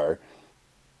VR.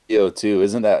 EO2,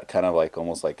 isn't that kind of like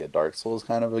almost like a Dark Souls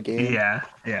kind of a game? Yeah.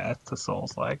 Yeah. It's a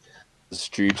Souls like. The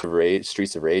Streets of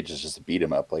Rage is just a beat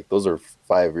 'em up. Like those are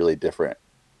five really different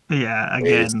Yeah.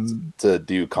 ways Again, to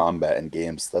do combat in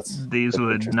games. these That's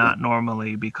would interesting. not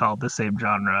normally be called the same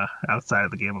genre outside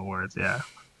of the Game Awards. Yeah.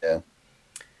 Yeah.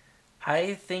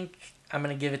 I think I'm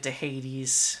going to give it to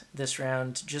Hades this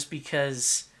round just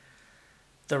because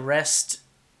the rest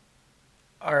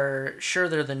are sure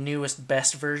they're the newest,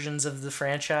 best versions of the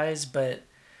franchise, but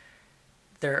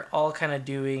they're all kind of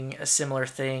doing a similar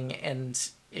thing. And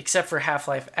except for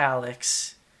Half-Life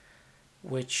Alyx,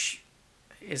 which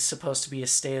is supposed to be a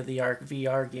state of the art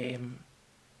VR game,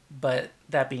 but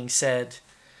that being said,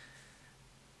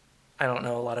 I don't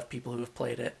know a lot of people who have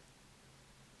played it.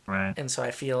 Right. And so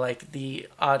I feel like the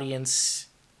audience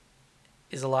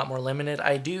is a lot more limited.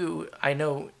 I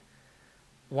know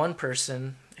one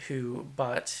person who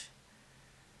bought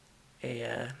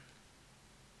a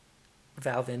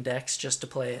Valve Index just to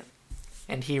play it,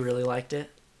 and he really liked it.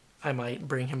 I might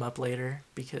bring him up later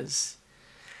because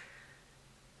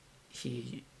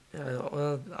he.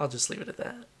 Well, I'll just leave it at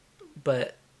that.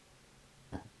 But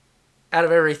out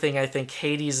of everything, I think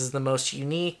Hades is the most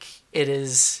unique. It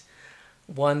is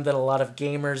one that a lot of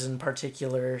gamers in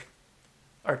particular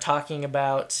are talking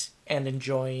about and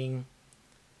enjoying.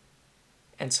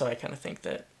 And so I kind of think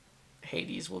that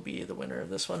Hades will be the winner of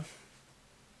this one.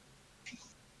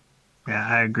 Yeah,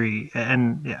 I agree.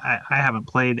 And yeah, I haven't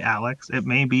played Alex. It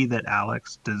may be that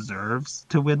Alex deserves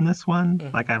to win this one.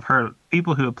 Mm-hmm. Like I've heard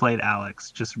people who have played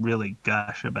Alex just really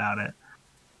gush about it.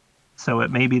 So it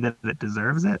may be that it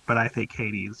deserves it, but I think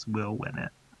Hades will win it.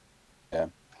 Yeah.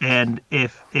 And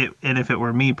if it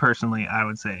were me personally, I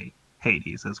would say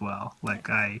Hades as well. Like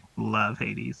I love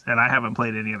Hades, and I haven't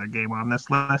played any other game on this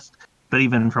list. But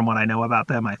even from what I know about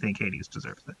them, I think Hades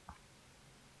deserves it.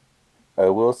 I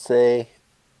will say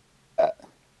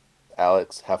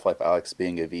Half-Life Alex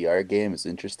being a VR game is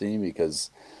interesting because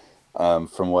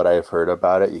from what I've heard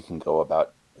about it, you can go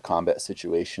about combat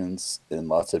situations in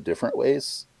lots of different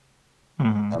ways.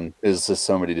 Hmm. There's just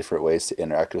so many different ways to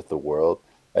interact with the world.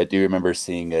 I do remember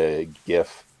seeing a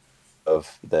GIF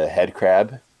of the head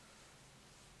crab,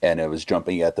 and it was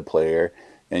jumping at the player.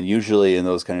 And usually in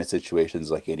those kind of situations,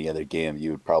 like any other game,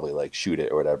 you would probably like shoot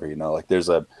it or whatever. Like there's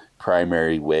a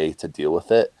primary way to deal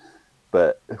with it.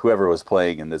 But whoever was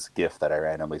playing in this GIF that I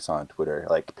randomly saw on Twitter,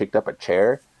 like picked up a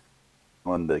chair.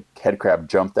 When the head crab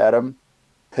jumped at him,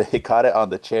 he caught it on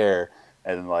the chair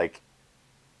and like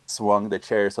swung the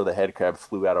chair so the head crab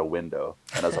flew out a window.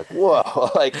 And I was like, whoa,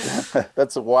 like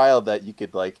that's wild that you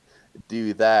could like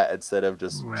do that instead of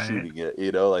just Right. shooting it,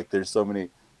 like there's so many.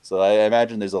 So I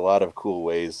imagine there's a lot of cool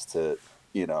ways to,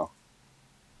 get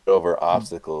over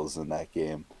obstacles in that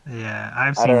game. Yeah,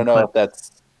 I've I seen don't know if clips.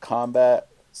 that's combat.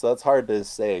 So that's hard to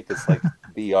say because like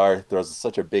VR throws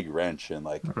such a big wrench in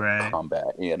like Right. combat.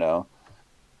 A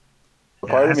Yeah,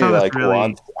 part I of me saw this like really.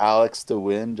 wants Alex to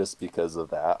win just because of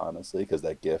that, honestly, because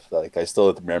that GIF, like I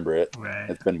still remember it. Right.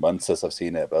 It's been months since I've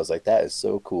seen it, but I was like, that is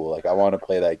so cool. Like I want to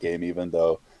play that game, even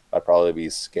though I'd probably be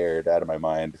scared out of my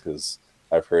mind because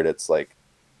I've heard it's like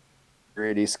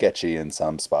pretty sketchy in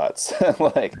some spots,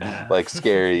 like Yeah. like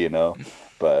scary.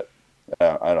 But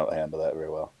I don't handle that very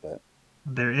well. But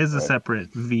There is a right.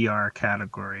 separate VR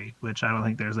category, which I don't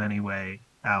think there's any way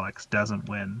Alex doesn't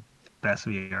win best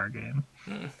VR game.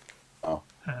 Oh,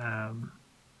 Um,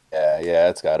 yeah,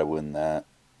 it's got to win that.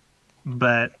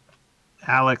 but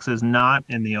Alex is not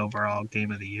in the overall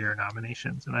Game of the Year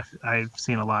nominations, and I've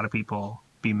seen a lot of people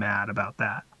be mad about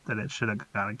that. That it should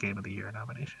have got a Game of the Year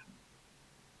nomination.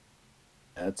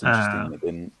 That's interesting. Uh, It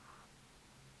didn't.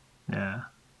 yeah.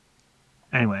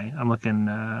 Anyway, I'm looking,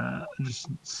 just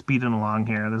speeding along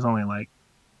here. There's only like,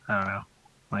 I don't know,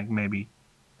 like maybe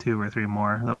two or three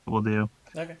more that we'll do.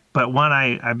 Okay. But one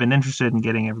I've been interested in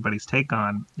getting everybody's take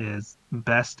on is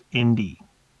Best Indie.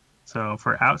 So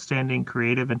for outstanding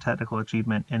creative and technical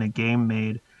achievement in a game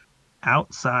made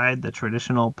outside the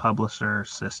traditional publisher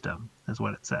system, is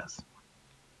what it says.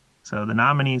 So the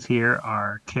nominees here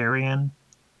are Carrion,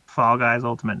 Fall Guys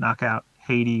Ultimate Knockout,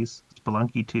 Hades,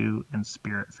 Spelunky 2, and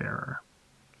Spiritfarer.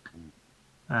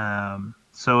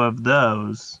 So of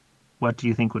those, what do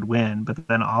you think would win? But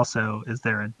then also, is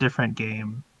there a different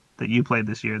game that you played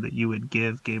this year that you would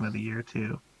give Game of the Year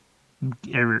to?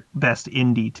 Best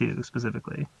Indie to,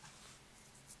 specifically.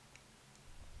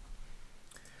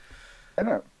 I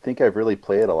don't think I've really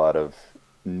played a lot of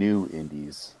new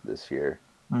indies this year.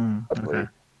 Okay. Oddly,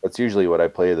 that's usually what I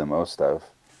play the most of.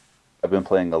 I've been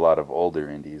playing a lot of older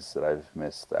indies that I've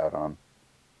missed out on.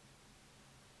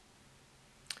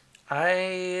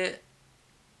 I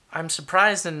I'm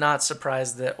surprised and not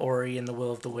surprised that Ori and the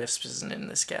Will of the Wisps isn't in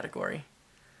this category.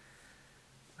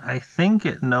 I think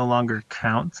it no longer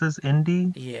counts as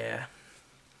indie. Yeah.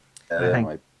 Yeah, I that think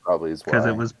might probably is because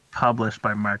it why. was published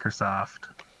by Microsoft.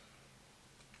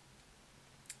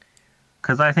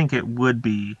 Because I think it would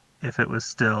be if it was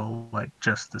still like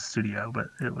just the studio, but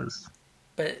it was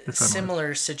But this one was.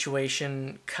 similar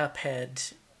situation,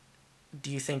 Cuphead.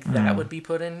 Do you think that would Mm. be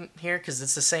put in here? Because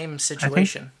it's the same I think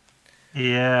situation.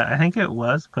 yeah, I think it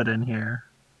was put in here.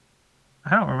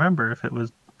 I don't remember if it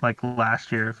was like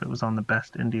last year if it was on the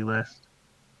best indie list.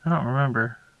 I don't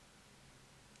remember.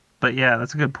 But yeah,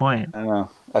 that's a good point. I don't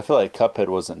know. I feel like Cuphead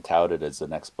wasn't touted as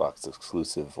an Xbox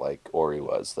exclusive like Ori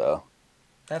was, though,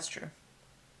 That's true.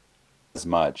 as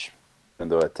much. Even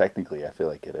though technically I feel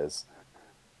like it is.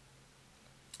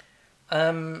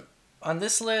 Um, on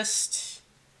this list,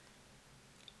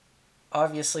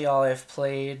 obviously all I've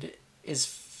played is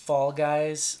Fall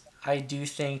Guys. I do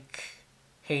think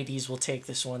Hades will take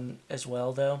this one as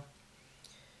well, though.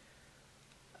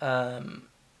 Um,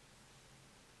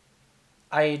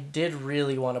 I did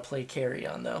really want to play Carry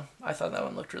On, though. I thought that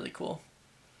one looked really cool.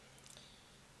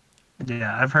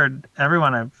 Yeah, I've heard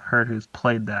everyone I've heard who's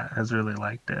played that has really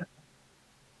liked it.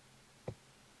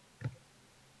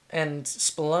 And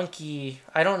Spelunky,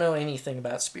 I don't know anything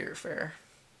about Spiritfarer.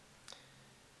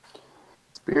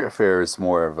 Spiritfarer is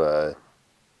more of a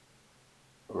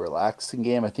relaxing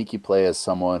game. I think you play as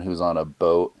someone who's on a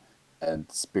boat,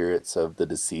 and spirits of the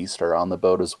deceased are on the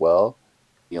boat as well.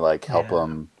 You like help Yeah,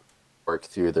 them work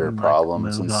through their and like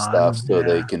problems move and stuff on. so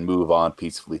they Yeah. can move on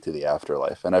peacefully to the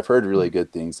afterlife. And I've heard really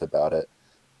good things about it.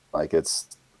 Like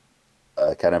it's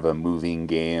kind of a moving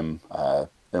game,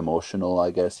 emotional,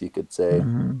 I guess you could say,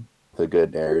 Hmm. with a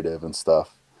good narrative and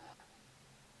stuff.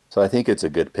 So I think it's a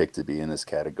good pick to be in this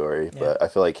category, Yeah, but I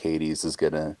feel like Hades is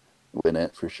gonna win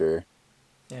it for sure.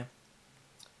 yeah.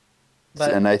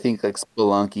 But And I think like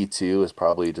Spelunky 2 is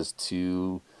probably just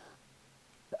too.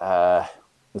 Uh,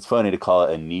 it's funny to call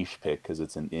it a niche pick because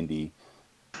it's an indie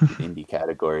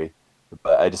category,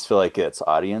 but I just feel like its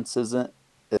audience isn't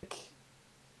like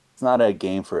it's not a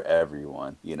game for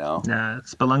everyone, you know? Yeah,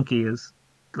 Spelunky is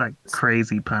like It's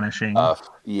crazy punishing. tough.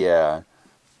 Yeah.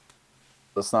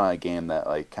 It's not a game that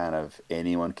like kind of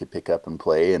anyone could pick up and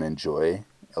play and enjoy.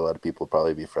 A lot of people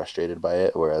probably be frustrated by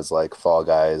it, whereas like Fall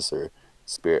Guys or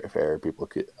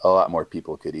Spiritfarer, a lot more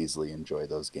people could easily enjoy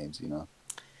those games, you know?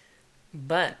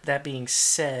 but that being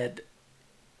said,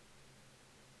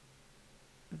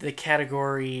 the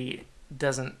category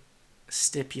doesn't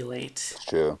stipulate It's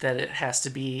true. that it has to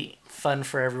be fun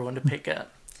for everyone to pick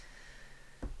up.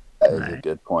 That is a Right.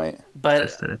 good point.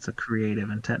 Just But that it's a creative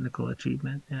and technical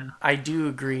achievement. Yeah. I do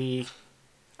agree.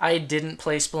 I didn't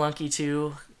play Spelunky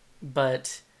 2,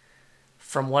 but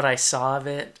from what I saw of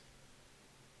it,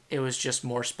 it was just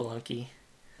more Spelunky.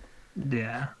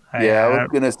 Yeah. Yeah, I was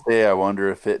gonna say I wonder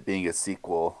if it being a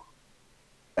sequel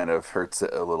kind of hurts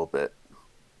it a little bit.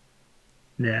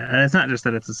 Yeah, and it's not just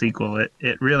that it's a sequel.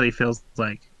 It really feels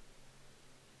like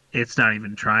it's not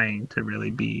even trying to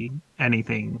really be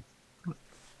anything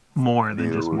more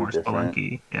than just New or more different.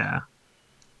 Spelunky. Yeah.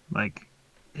 Like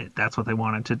that's what they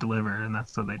wanted to deliver and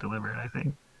that's what they delivered, I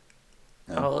think.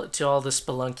 Yeah. To all the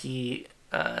Spelunky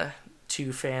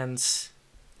 2 fans,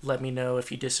 let me know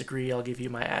if you disagree. I'll give you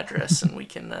my address and we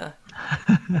can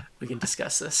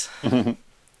discuss this.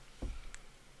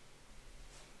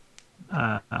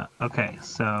 Okay,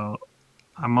 so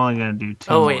I'm only gonna do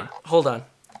two Oh wait, more. hold on.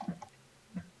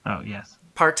 Oh yes.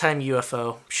 Part-time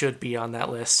UFO should be on that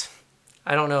list.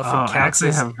 I don't know if Oh, it I counts actually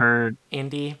as have heard.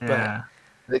 indie, but Yeah.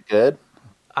 Is it good?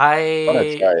 I want to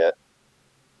I try it.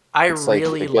 I It's like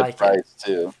really a good like it. price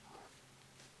too.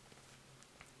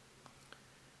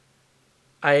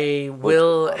 I Looks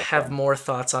like a will lot of have fun. more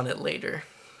thoughts on it later,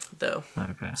 though,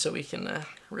 Okay. so we can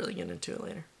really get into it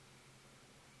later.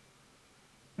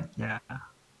 Yeah.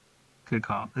 Good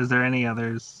call. Is there any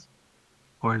others,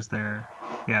 or is there?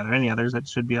 Yeah, are there any others that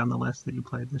should be on the list that you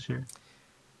played this year?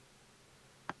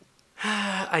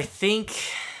 I think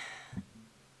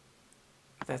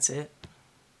that's it.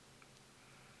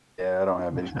 Yeah, I don't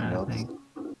have I'm anything trying to else. think.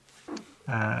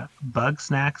 Bug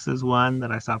Snacks is one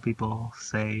that I saw people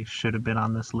say should have been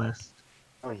on this list.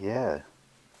 Oh yeah,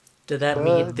 Did that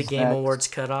meet Bug the Game Snacks. Awards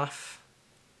cutoff?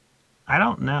 I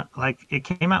don't know. Like, it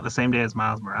came out the same day as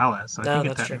Miles Morales, so I No, think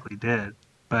it that's true. technically did,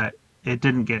 but it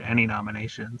didn't get any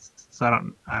nominations. So I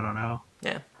don't know.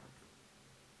 Yeah.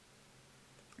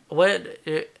 what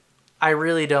I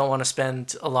really don't want to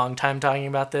spend a long time talking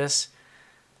about this.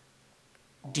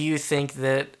 Do you think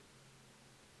that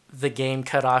the game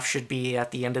cutoff should be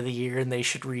at the end of the year and they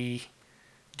should redo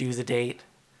the date?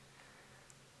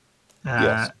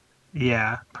 Uh, Yes.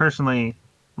 yeah, personally,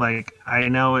 like I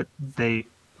know it. They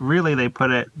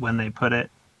put it when they put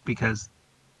it because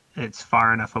it's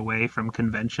far enough away from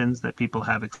conventions that people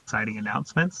have exciting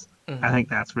announcements. I Mm-hmm. think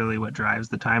that's really what drives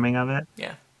the timing of it.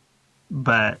 Yeah.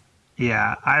 But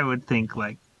yeah, I would think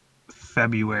like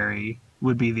February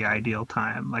would be the ideal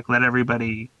time. Like let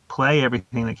everybody play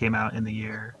everything that came out in the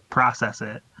year, process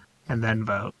it, and then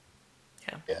vote.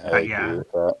 Yeah. Yeah, I agree Yeah,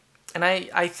 with that. And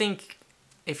I think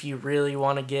if you really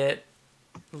want to get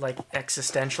like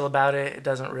existential about it, it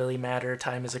doesn't really matter.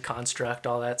 Time is a construct,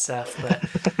 all that stuff. But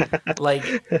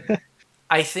like,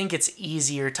 I think it's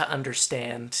easier to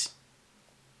understand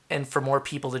and for more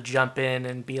people to jump in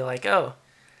and be like, oh,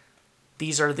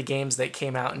 these are the games that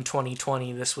came out in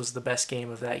 2020. This was the best game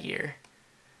of that year.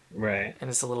 right. And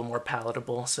it's a little more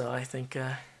palatable. So I think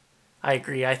I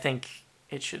agree. I think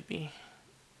it should be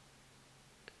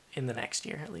in the next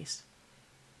year at least.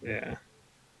 Yeah.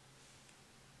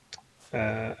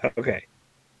 Okay.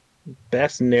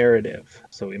 Best narrative.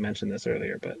 So we mentioned this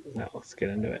earlier, but now let's get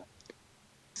into it.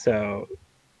 So,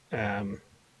 um,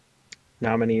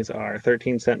 nominees are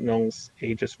 13 Sentinels,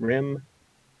 Aegis Rim,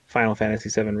 Final Fantasy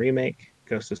VII Remake,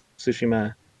 Ghost of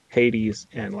Tsushima, Hades,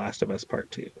 and Last of Us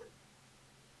Part 2.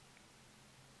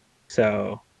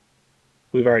 So,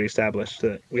 we've already established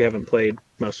that we haven't played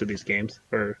most of these games,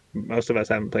 or most of us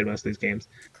haven't played most of these games.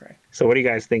 Correct. So, what do you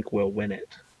guys think will win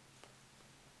it?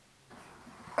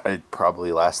 I'd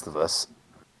probably Last of Us.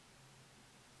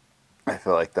 I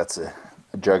feel like that's a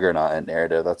juggernaut in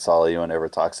narrative. That's all anyone ever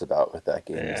talks about with that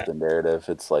game is Yeah. the narrative.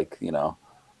 It's like,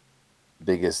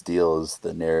 biggest deal is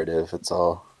the narrative. It's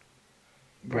all,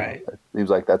 Right. it seems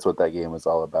like that's what that game was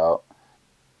all about.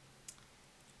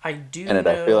 I do And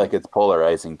I feel know. like it's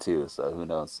polarizing too, so who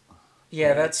knows?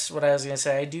 Yeah, Right. that's what I was gonna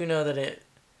say. I do know that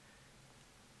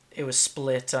it was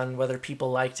split on whether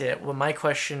people liked it. Well, my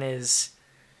question is,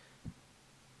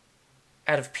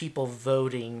 out of people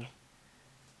voting,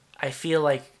 I feel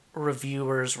like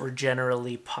reviewers were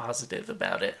generally positive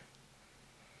about it.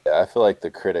 Yeah, I feel like the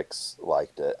critics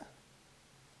liked it.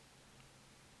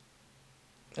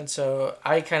 And so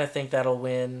I kind of think that'll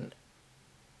win.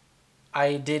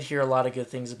 I did hear a lot of good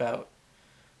things about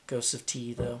Ghosts of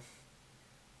T, though.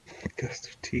 Ghost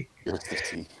of T. Ghost of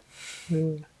T.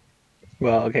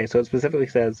 Well, okay, so it specifically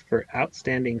says for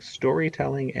outstanding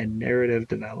storytelling and narrative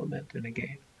development in a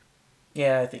game.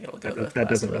 Yeah, I think it'll go to That Last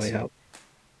doesn't of really Us. help.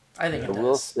 I think I it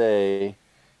will does. say,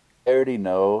 I already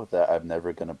know that I'm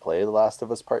never going to play The Last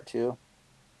of Us Part 2.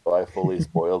 So I fully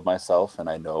spoiled myself and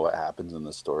I know what happens in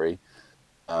the story.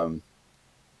 Um,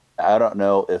 I don't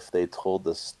know if they told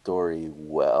the story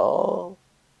well.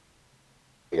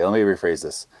 Okay, let me rephrase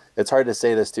this. It's hard to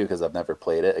say this too because I've never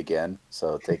played it again.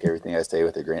 So take everything I say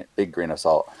with a big grain of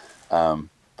salt.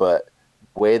 But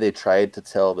the way they tried to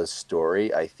tell the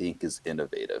story, I think, is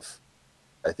innovative.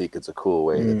 I think it's a cool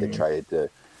way that they Mm, tried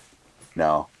to,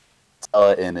 tell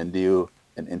it in a new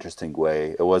and interesting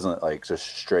way. It wasn't like just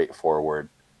straightforward.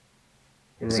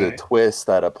 There's a right. twist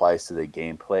that applies to the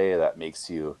gameplay that makes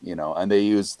and they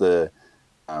use the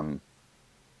um,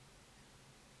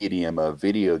 medium of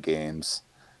video games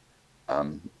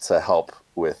to help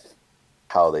with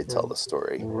how they tell the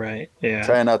story. Right. Yeah.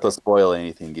 Try not to spoil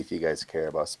anything if you guys care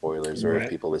about spoilers or if Right.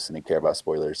 people listening care about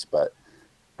spoilers, but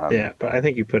Yeah, but I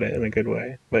think you put it in a good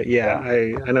way. But yeah,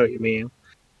 yeah, I know what you mean.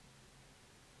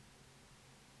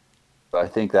 I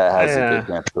think that has a good Yeah.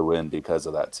 chance to win because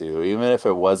of that too. Even if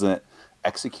it wasn't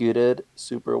executed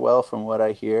super well, from what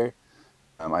I hear,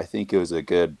 I think it was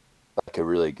like a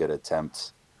really good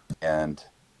attempt. And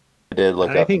I did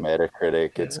look I up the think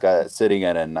Metacritic. It's yeah. got it sitting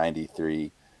at a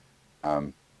 93,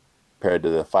 um, compared to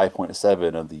the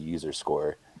 5.7 of the user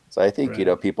score. So I think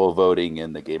Right. people voting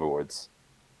in the Game Awards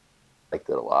liked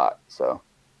it a lot. So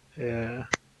Yeah.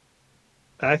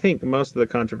 I think most of the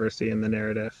controversy in the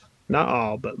narrative, not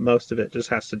all, but most of it just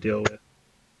has to deal with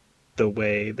the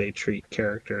way they treat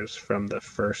characters from the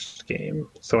first game.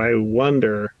 So I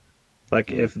wonder,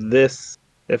 like, mm,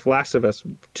 if Last of Us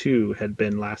 2 had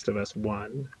been Last of Us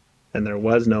 1, and there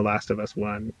was no Last of Us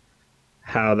 1,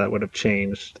 how that would have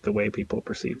changed the way people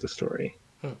perceive the story.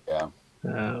 Hmm. yeah,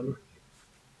 Um,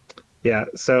 yeah,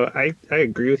 so I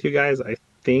agree with you guys. I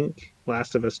think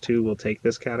Last of Us 2 will take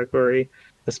this category,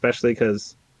 especially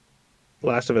because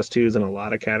Last of Us 2 is in a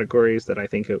lot of categories that I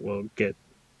think it will get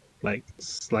like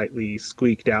slightly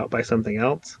squeaked out by something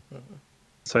else. Mhm.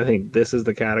 So I think this is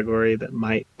the category that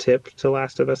might tip to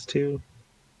Last of Us 2.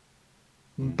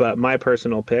 But my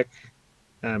personal pick,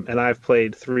 and I've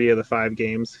played 3 of the 5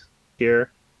 games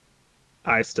here,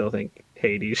 I still think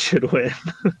Hades should win.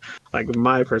 Like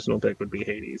my personal pick would be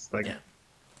Hades. Like Yeah.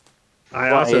 I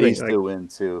I want also think Hades like to win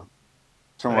too.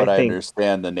 From I what I think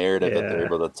understand, the narrative that they're yeah,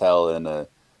 able to tell in a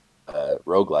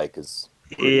roguelike is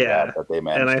pretty rad yeah, that they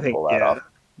and managed I to think pull that yeah, off.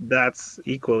 that's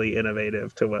equally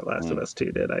innovative to what Last of Mm. Us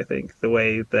 2 did. I think the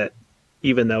way that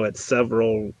even though it's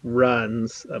several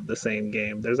runs of the same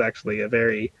game, there's actually a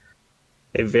very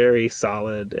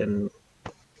solid and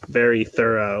very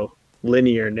thorough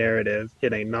linear narrative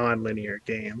in a non-linear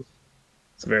game.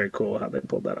 It's very cool how they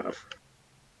pulled that off.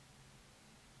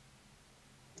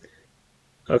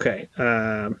 Okay.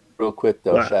 Real quick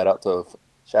though, Well, shout out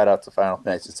to Final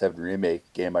Fantasy VII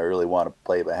Remake, game I really want to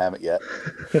play but haven't yet.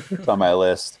 It's on my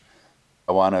list.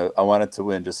 I want it to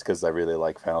win just because I really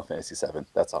like Final Fantasy VII.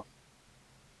 That's all.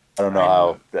 I don't know how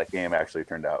I'm that game actually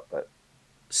turned out, but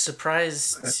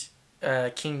surprised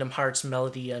Kingdom Hearts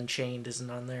Melody Unchained isn't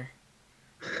on there.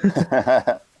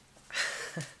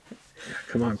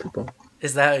 come on, people.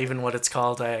 Is that even what it's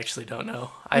called? I actually don't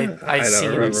know. I I don't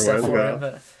seen remember what stuff it's for it, called.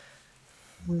 but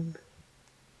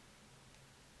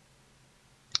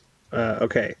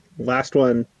Okay, last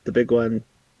one, the big one,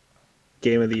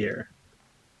 game of the year.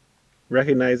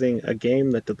 Recognizing a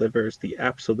game that delivers the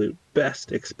absolute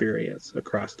best experience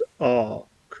across all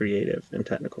creative and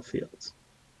technical fields.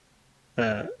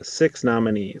 6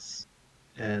 nominees,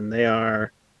 and they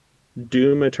are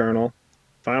Doom Eternal,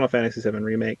 Final Fantasy VII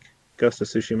Remake, Ghost of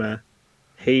Tsushima,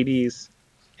 Hades,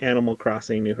 Animal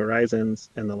Crossing New Horizons,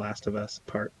 and The Last of Us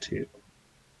Part 2.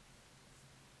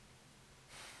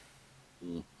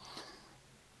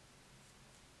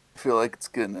 I feel like it's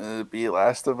gonna be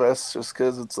Last of Us just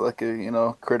because it's like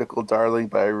a critical darling,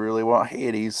 but I really want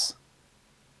Hades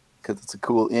because it's a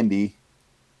cool indie.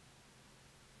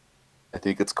 I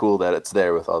think it's cool that it's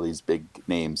there with all these big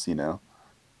names.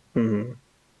 Mm-hmm.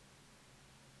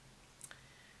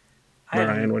 I have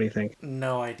Ryan, what do you think?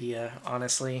 no idea,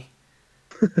 honestly.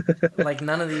 Like,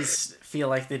 none of these feel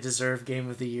like they deserve Game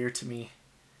of the Year to me.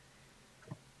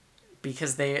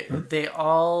 Because they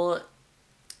all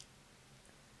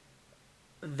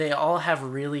have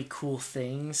really cool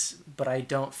things, but I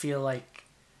don't feel like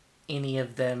any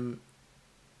of them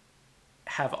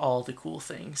have all the cool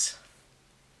things.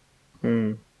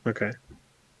 Okay.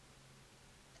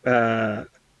 Uh,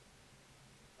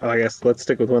 I guess let's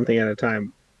stick with one thing at a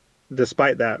time.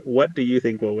 Despite that, what do you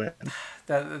think will win?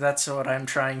 That's what I'm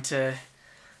trying to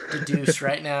deduce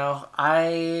right now.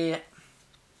 I'm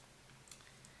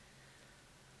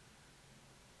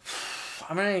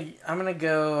gonna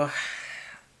go.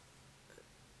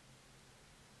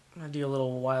 I'm gonna do a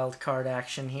little wild card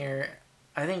action here.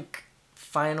 I think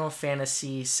Final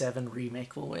Fantasy VII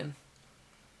Remake will win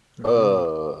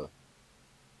Uh,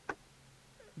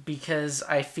 because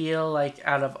I feel like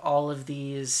out of all of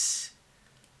these,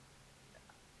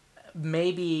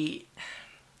 maybe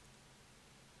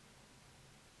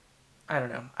I don't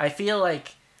know. I feel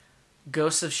like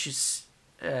Ghost of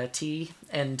T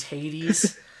and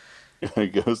Hades.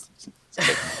 it goes.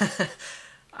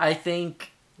 I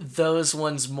think those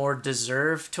ones more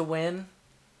deserve to win,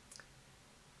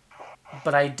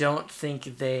 but I don't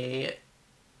think they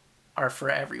are for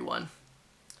everyone.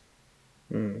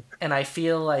 And I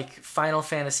feel like Final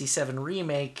Fantasy VII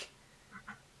Remake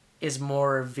is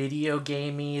more video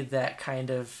gamey, that kind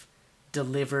of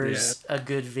delivers a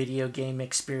good video game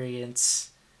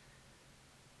experience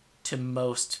to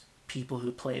most people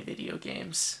who play video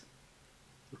games.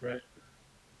 Right.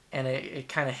 And it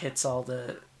kind of hits all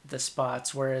the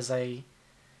spots, whereas I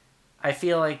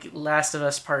feel like Last of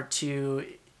Us Part 2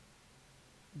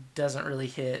 doesn't really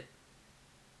hit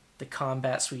the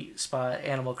combat sweet spot.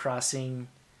 Animal Crossing,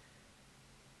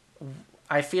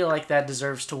 I feel like that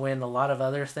deserves to win a lot of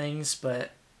other things,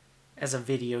 but as a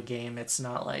video game, it's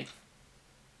not like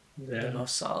the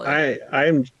most solid.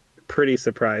 I'm pretty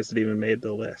surprised it even made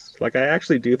the list. Like I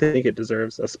actually do think it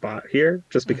deserves a spot here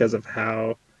just because of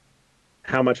how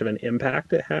much of an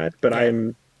impact it had, but Yeah.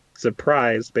 I'm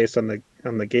surprised based on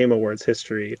the Game Awards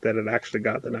history that it actually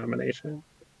got the nomination.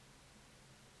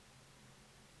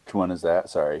 Which one is that?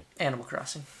 Sorry. Animal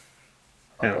Crossing.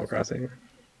 Animal Crossing.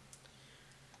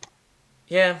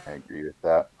 Yeah, I agree with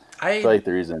that. I feel like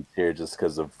the reason it's here just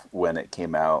because of when it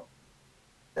came out,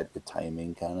 at the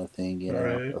timing kind of thing,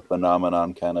 Right. a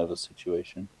phenomenon kind of a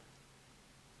situation.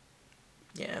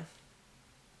 Yeah.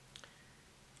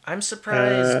 I'm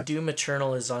surprised Doom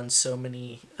Eternal is on so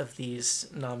many of these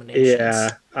nominations. Yeah,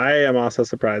 I am also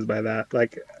surprised by that.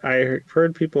 Like I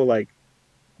heard people like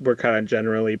were kind of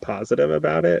generally positive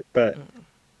about it, but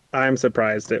I'm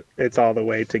surprised it's all the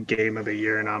way to Game of the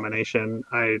Year nomination.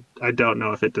 I don't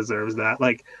know if it deserves that.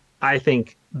 Like, I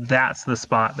think that's the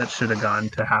spot that should have gone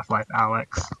to Half-Life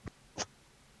Alex.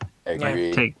 I Yeah.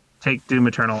 agree. Take Doom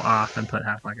Eternal off and put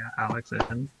Half-Life Alex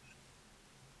in.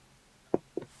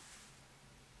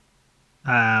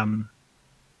 Um,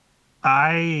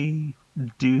 I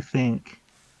do think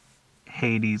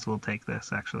Hades will take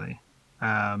this actually.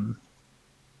 Um,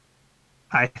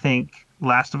 I think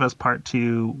Last of Us Part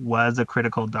 2 was a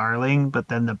critical darling, but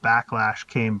then the backlash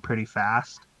came pretty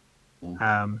fast.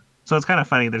 So it's kind of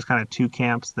funny. There's kind of two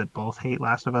camps that both hate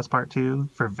Last of Us Part 2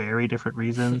 for very different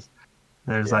reasons.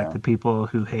 There's like Yeah. the people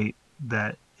who hate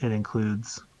that it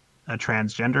includes a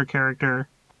transgender character,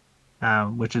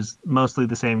 which is mostly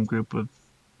the same group of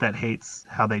that hates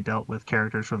how they dealt with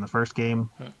characters from the first game.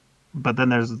 But then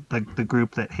there's the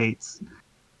group that hates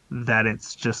that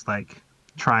it's just like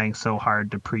trying so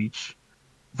hard to preach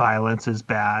violence is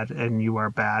bad and you are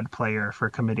a bad player for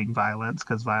committing violence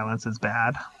because violence is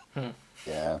bad.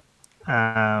 Yeah.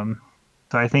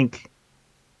 So I think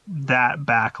that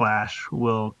backlash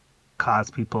will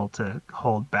cause people to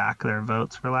hold back their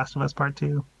votes for Last of Us Part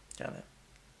 2. Got it.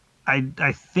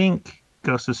 I think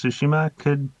Ghost of Tsushima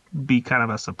could be kind of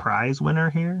a surprise winner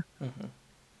here.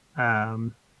 I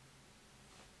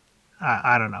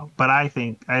don't know, but I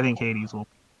think Hades will,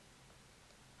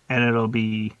 and it'll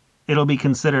be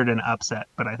considered an upset,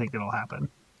 but I think it'll happen.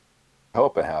 I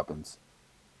hope it happens.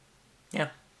 Yeah,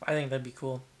 I think that'd be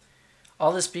cool.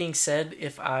 All this being said,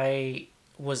 if I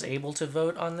was able to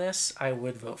vote on this, I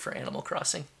would vote for Animal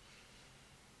Crossing.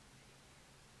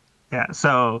 Yeah,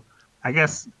 so I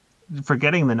guess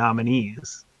forgetting the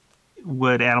nominees,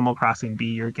 would Animal Crossing be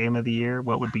your game of the year?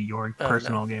 What would be your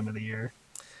personal game of the year?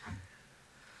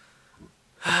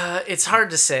 It's hard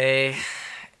to say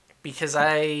because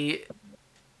I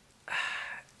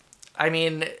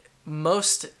mean,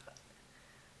 most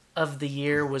of the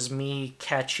year was me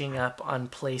catching up on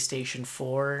PlayStation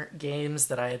 4 games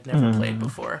that I had never played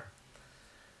before.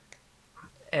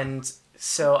 And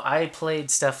so I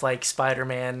played stuff like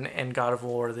Spider-Man and God of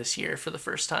War this year for the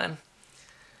first time.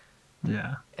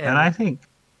 Yeah. And I think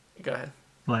Go ahead.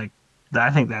 I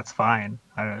think that's fine.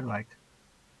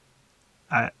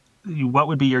 What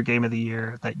would be your game of the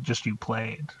year that just you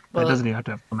played? Well, that doesn't even have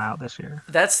to have come out this year.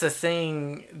 That's the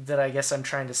thing that I guess I'm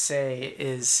trying to say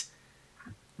is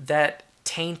that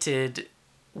tainted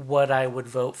what I would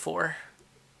vote for.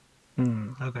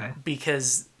 Okay.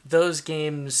 Because those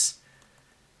games,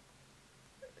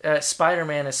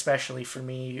 Spider-Man especially for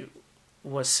me,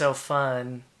 was so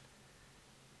fun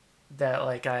that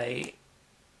like I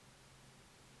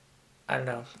don't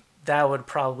know, that would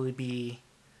probably be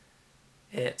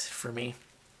it for me.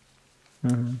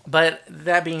 But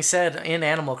that being said, in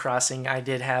Animal Crossing, I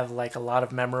did have like a lot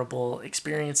of memorable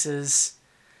experiences.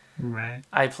 Right.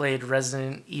 I played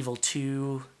Resident Evil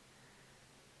 2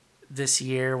 this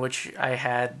year, which I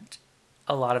had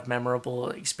a lot of memorable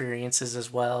experiences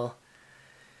as well.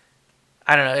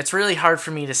 I don't know. It's really hard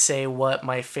for me to say what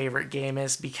my favorite game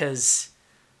is because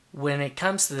when it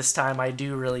comes to this time, I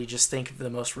do really just think of the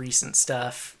most recent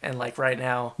stuff. And like right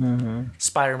now,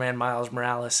 Spider-Man Miles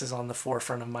Morales is on the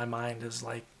forefront of my mind as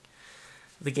like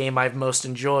the game I've most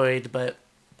enjoyed. But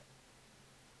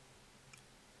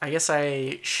I guess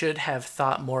I should have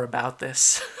thought more about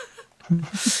this.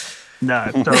 No,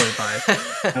 it's totally fine.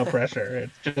 No pressure.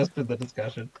 It's just the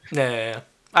discussion. Yeah.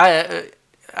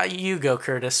 You go,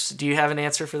 Curtis. Do you have an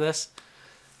answer for this?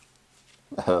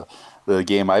 The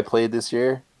game I played this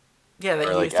year? Yeah, that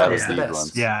Or, you like, thought out was of the these best.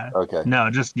 ones? Yeah. Okay.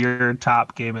 No, just your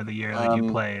top game of the year that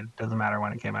you played. Doesn't matter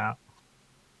when it came out.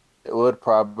 It would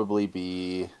probably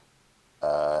be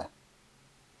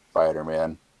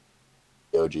Spider-Man,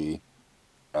 the OG,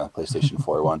 PlayStation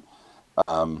 4 one.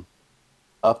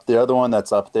 The other one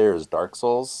that's up there is Dark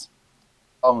Souls.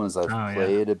 Problem is I've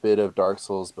played a bit of Dark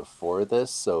Souls before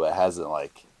this, so it hasn't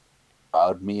like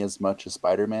wowed me as much as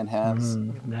Spider-Man has.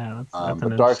 Yeah, that's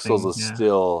but Dark Souls is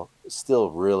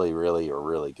still really, really,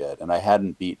 really good. And I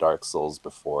hadn't beat Dark Souls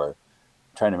before.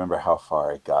 I'm trying to remember how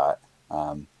far I got.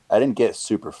 I didn't get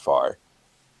super far,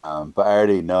 but I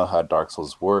already know how Dark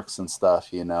Souls works and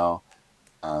stuff, you know.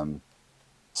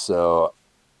 So,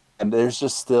 and there's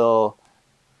just still,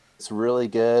 it's really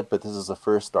good, but this is the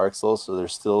first Dark Souls, so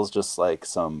there's still just like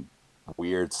some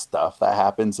weird stuff that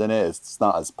happens in it. It's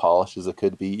not as polished as it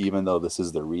could be, even though this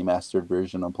is the remastered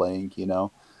version I'm playing, you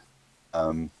know.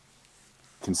 I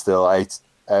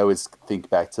always think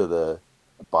back to the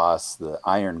boss, the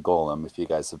Iron Golem, if you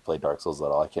guys have played Dark Souls at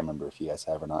all. I can't remember if you guys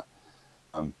have or not.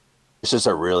 It's just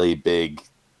a really big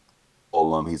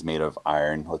golem. He's made of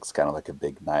iron, looks kind of like a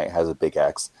big knight, has a big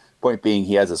axe. Point being,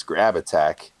 he has this grab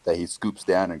attack that he scoops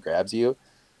down and grabs you.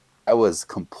 I was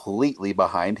completely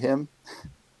behind him,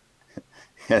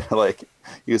 and like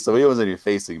so he wasn't even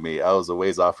facing me. I was a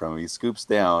ways off from him. He scoops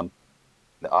down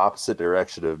the opposite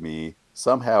direction of me.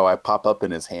 Somehow I pop up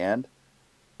in his hand,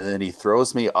 and then he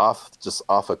throws me off just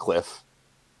off a cliff.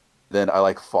 Then I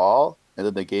like fall, and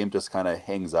then the game just kind of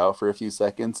hangs out for a few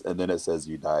seconds, and then it says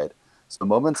you died. So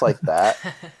moments like that,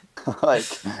 like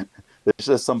there's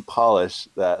just some polish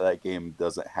that that game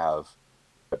doesn't have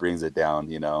that brings it down,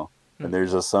 you know. And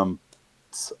there's just some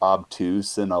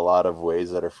obtuse in a lot of ways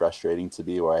that are frustrating to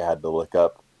me, where I had to look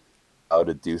up how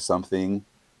to do something,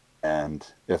 and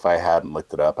if I hadn't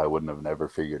looked it up, I wouldn't have never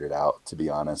figured it out, to be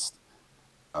honest.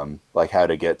 Like how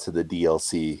to get to the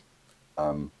DLC.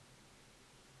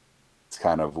 It's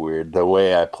kind of weird. The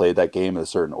way I played that game in a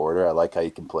certain order, I like how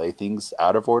you can play things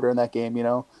out of order in that game, you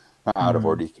know? Not out of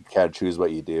order, you can kind of choose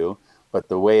what you do. But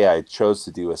the way I chose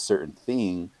to do a certain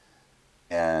thing,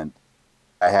 and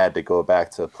I had to go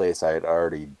back to a place I had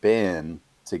already been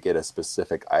to get a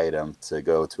specific item to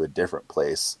go to a different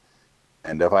place.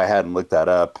 And if I hadn't looked that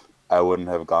up, I wouldn't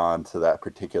have gone to that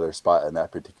particular spot in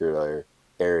that particular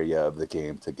area of the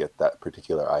game to get that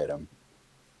particular item.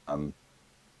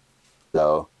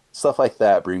 So stuff like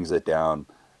that brings it down.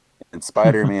 And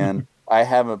Spider-Man, I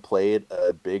haven't played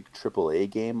a big AAA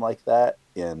game like that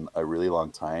in a really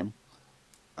long time.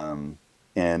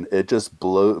 And it just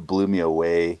blew me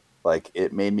away. Like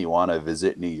it made me want to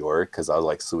visit New York because I was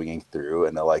like swinging through,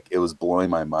 and it was blowing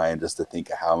my mind just to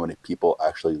think of how many people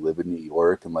actually live in New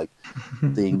York, and like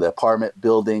seeing the apartment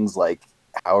buildings like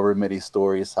however many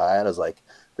stories high. I was like,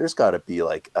 there's got to be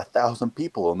like 1,000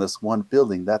 people in this one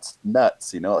building. That's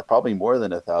nuts, you know, like probably more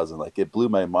than 1,000. Like it blew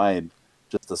my mind,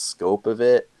 just the scope of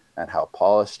it and how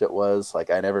polished it was. Like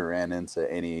I never ran into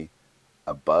any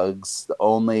bugs. The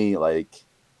only like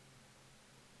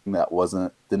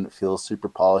that didn't feel super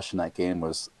polished in that game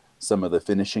was some of the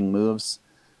finishing moves.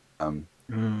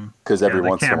 Because every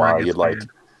once in a while you'd like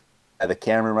the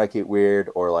camera might get weird,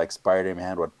 or like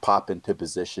Spider-Man would pop into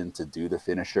position to do the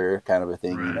finisher kind of a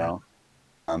thing, you know.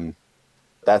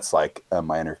 That's like a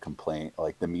minor complaint.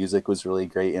 Like the music was really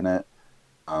great in it.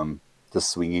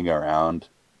 Just swinging around,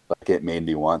 like it made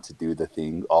me want to do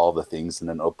all the things in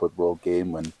an open world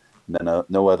game when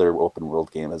no other open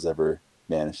world game has ever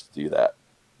managed to do that.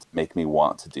 Make me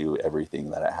want to do everything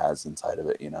that it has inside of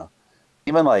it, you know.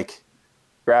 Even like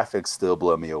graphics still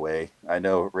blow me away. I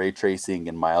know ray tracing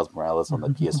in Miles Morales on the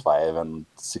PS5 and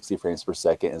 60 frames per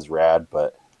second is rad,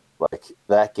 but like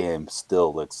that game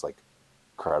still looks like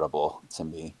incredible to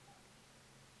me.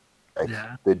 Like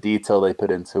the detail they put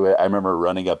into it. I remember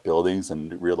running up buildings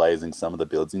and realizing some of the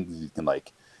buildings you can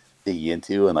like dig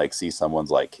into and like see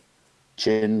someone's like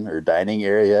kitchen or dining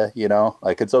area, you know,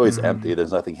 like it's always empty.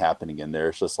 There's nothing happening in there.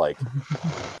 It's just like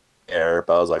air.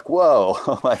 But I was like,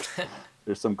 whoa, like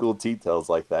there's some cool details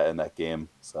like that in that game.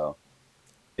 So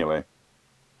anyway,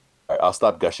 all right, I'll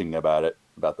stop gushing about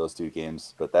those two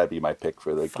games, but that'd be my pick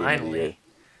for the game of the year.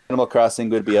 Animal Crossing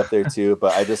would be up there too,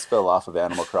 but I just fell off of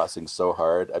Animal Crossing so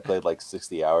hard. I played like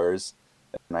 60 hours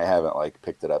and I haven't like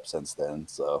picked it up since then.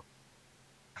 So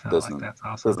doesn't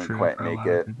quite make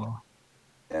it.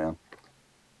 Yeah.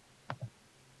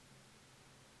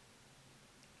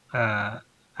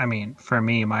 I mean, for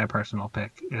me, my personal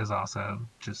pick is also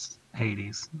just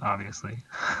Hades, obviously.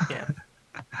 Yeah.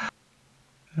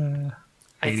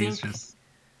 Hades just.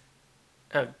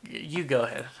 Oh, you go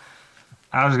ahead.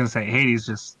 I was gonna say Hades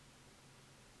just.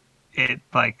 It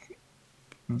like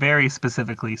very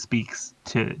specifically speaks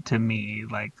to me,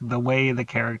 like the way the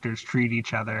characters treat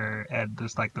each other and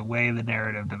just like the way the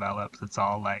narrative develops. It's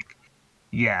all like,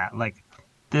 yeah, like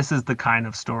this is the kind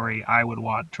of story I would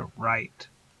want to write.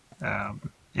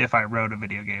 If I wrote a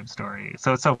video game story.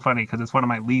 So it's so funny because it's one of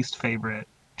my least favorite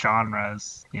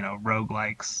genres, you know,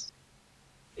 roguelikes.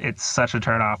 It's such a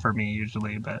turnoff for me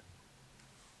usually, but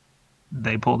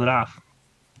they pulled it off.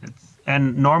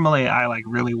 And normally I like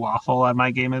really waffle on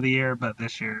my game of the year, but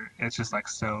this year it's just like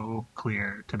so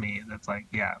clear to me that's like,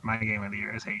 yeah, my game of the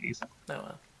year is Hades. Oh,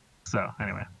 well. So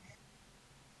anyway.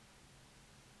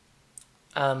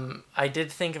 I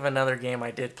did think of another game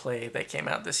I did play that came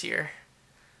out this year.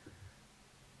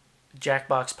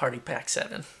 Jackbox Party Pack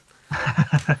 7.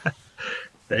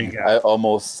 There you go. I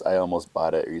almost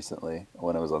bought it recently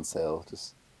when it was on sale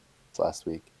just last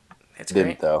week. It's great.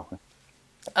 Didn't though.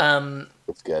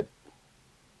 It's good.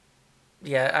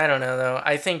 Yeah, I don't know though.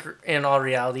 I think in all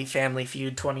reality, Family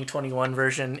Feud 2021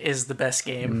 version is the best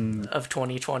game of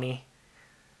 2020.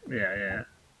 Yeah.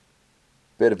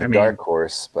 Bit of a dark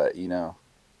horse, but you know,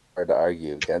 hard to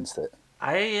argue against it.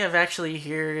 I have actually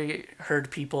heard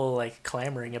people like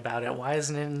clamoring about it. Why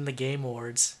isn't it in the Game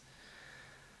Awards?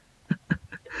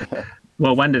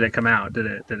 Well, when did it come out? Did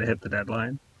it hit the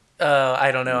deadline?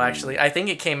 I don't know actually. I think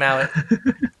it came out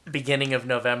beginning of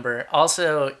November.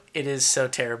 Also, it is so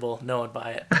terrible. No one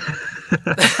buy it.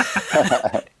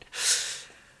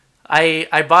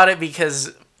 I bought it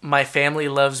because my family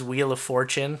loves Wheel of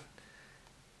Fortune,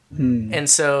 and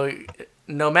so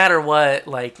no matter what,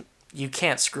 like you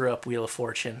can't screw up Wheel of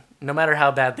Fortune, no matter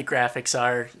how bad the graphics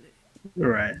are.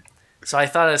 Right. So I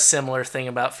thought a similar thing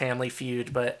about Family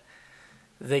Feud, but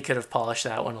they could have polished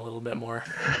that one a little bit more.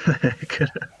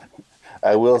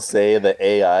 I will say the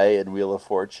AI in Wheel of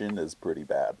Fortune is pretty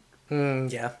bad.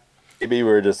 Yeah. Maybe we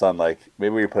were just on maybe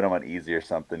we put them on easy or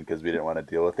something because we didn't want to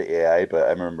deal with the AI. But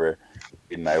I remember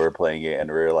Pete and I were playing it and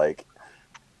we were like,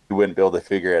 we wouldn't be able to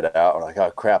figure it out. We're like, oh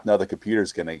crap, now the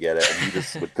computer's gonna get it, and he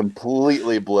just would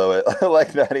completely blow it,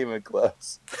 like not even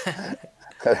close. I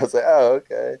was like, oh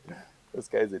okay, this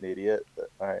guy's an idiot. But,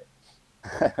 all right.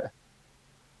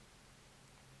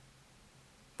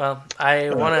 Well, I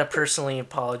want to personally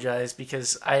apologize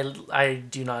because I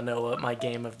do not know what my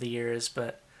game of the year is,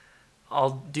 but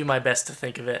I'll do my best to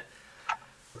think of it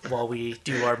while we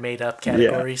do our made up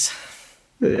categories.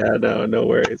 Yeah, no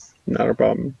worries. Not a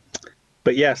problem.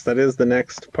 But yes, that is the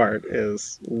next part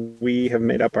is we have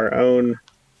made up our own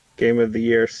Game of the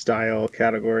Year style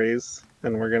categories,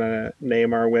 and we're going to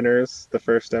name our winners, the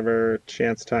first ever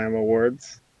Chance Time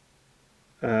Awards.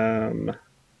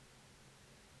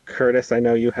 Curtis, I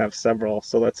know you have several,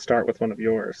 so let's start with one of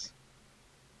yours.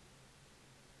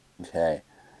 Okay.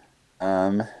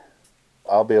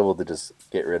 I'll be able to just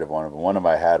get rid of one of them. One of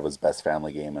them I had was Best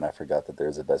Family Game, and I forgot that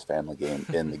there's a Best Family Game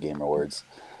in the Game Awards.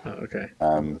 Oh, okay.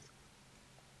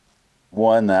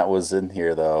 One that was in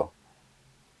here, though,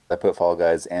 I put Fall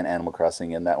Guys and Animal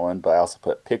Crossing in that one, but I also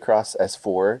put Picross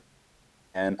S4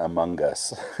 and Among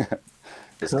Us.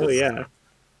 Oh, yeah.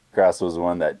 Picross was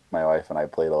one that my wife and I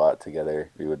played a lot together.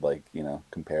 We would,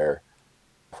 compare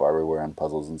how far we were on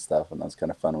puzzles and stuff, and that was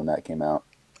kind of fun when that came out.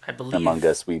 I believe Among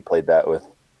Us, we played that with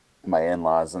my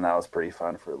in-laws, and that was pretty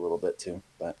fun for a little bit, too.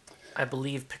 But I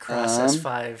believe Picross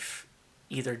S5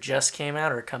 either just came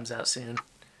out or comes out soon.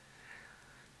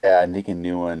 yeah, I think a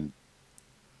new one.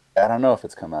 I don't know if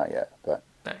it's come out yet, but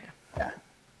yeah,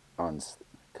 one's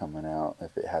coming out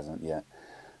if it hasn't yet.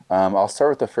 I'll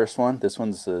start with the first one. This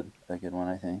one's a good one,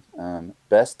 I think.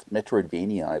 Best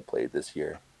Metroidvania I played this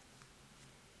year.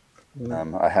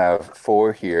 I have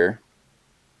 4 here.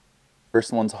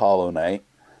 First one's Hollow Knight.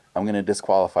 I'm going to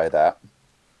disqualify that.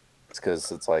 It's because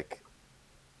it's like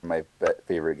my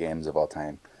favorite games of all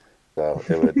time. So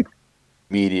it would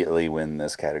immediately win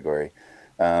this category.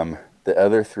 The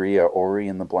other 3 are Ori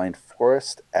and the Blind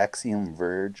Forest, Axiom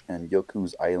Verge, and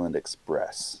Yoku's Island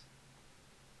Express.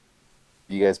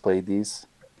 You guys played these?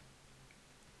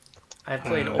 I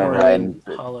played Ori Ryan,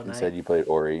 and Hollow Knight. You said you played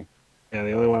Ori. Yeah,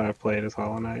 the only one I've played is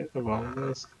Hollow Knight of all of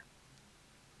those.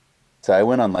 So I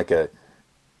went on like a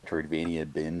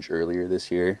Metroidvania binge earlier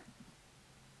this year.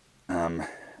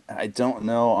 I don't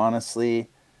know, honestly.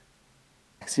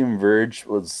 Axiom Verge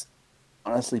was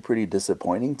honestly pretty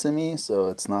disappointing to me, so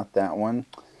it's not that one.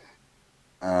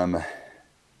 I'd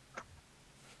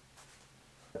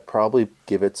probably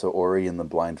give it to Ori and the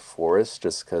Blind Forest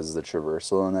just because the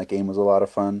traversal in that game was a lot of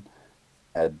fun.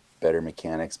 Had better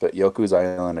mechanics, but Yoku's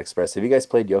Island Express. Have you guys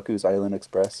played Yoku's Island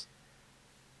Express?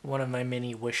 One of my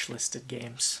many wish-listed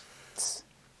games. It's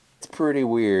pretty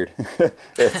weird.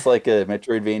 It's like a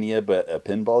Metroidvania, but a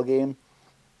pinball game.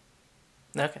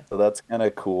 Okay. So that's kind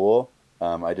of cool.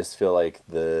 I just feel like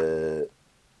that's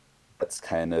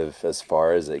kind of as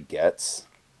far as it gets.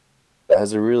 It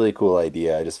has a really cool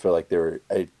idea. I just feel like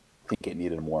I think it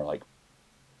needed more like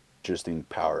interesting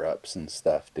power-ups and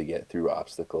stuff to get through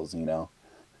obstacles, like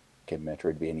a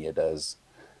Metroidvania does.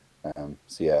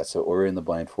 So Ori and the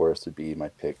Blind Forest would be my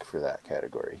pick for that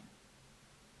category.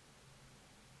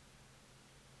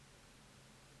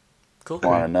 Cool.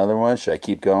 Want another one? Should I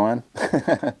keep going?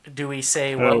 Do we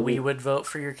say what we would vote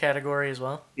for your category as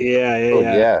well? Yeah. I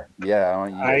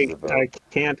want you guys to vote. I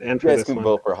can't enter You guys this can one.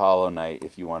 vote for Hollow Knight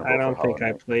if you want to vote I don't for Hollow think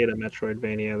I Knight. played a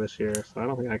Metroidvania this year, so I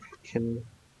don't think I can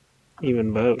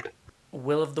even vote.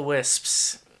 Will of the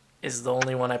Wisps is the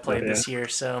only one I played this year,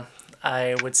 so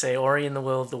I would say Ori and the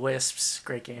Will of the Wisps.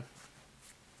 Great game.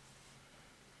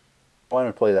 I want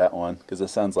to play that one because it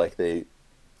sounds like they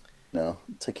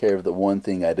took care of the one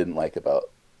thing I didn't like about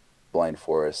Blind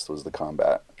Forest was the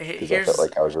combat. Because I felt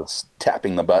like I was just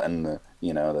tapping the button,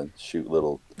 then shoot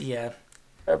little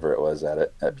whatever it was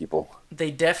at people. They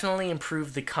definitely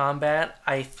improved the combat.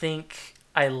 I think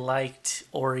I liked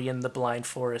Ori and the Blind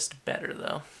Forest better,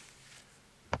 though.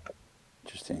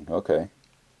 Interesting. Okay.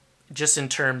 Just in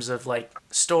terms of like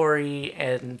story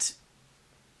and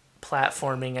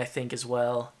platforming, I think as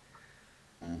well.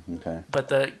 Okay. But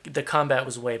the combat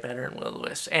was way better in Will of the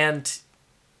Wisps, and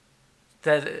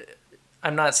that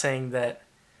I'm not saying that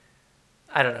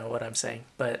I don't know what I'm saying,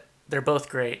 but they're both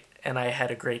great, and I had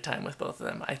a great time with both of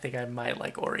them. I think I might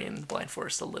like Ori and the Blind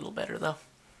Forest a little better though.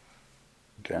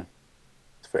 Okay.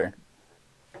 It's fair.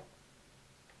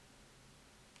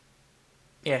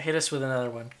 Yeah, hit us with another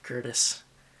one, Curtis.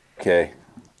 Okay.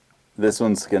 This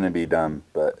one's going to be dumb,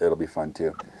 but it'll be fun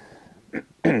too.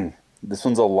 This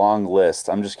one's a long list.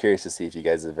 I'm just curious to see if you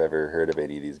guys have ever heard of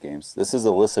any of these games. This is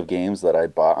a list of games that I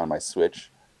bought on my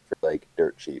Switch for like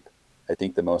dirt cheap. I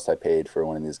think the most I paid for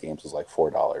one of these games was like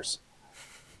 $4.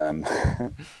 Um,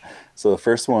 so the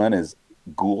first one is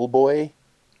Ghoul Boy.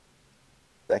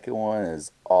 Second one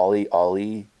is Ollie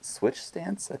Ollie Switch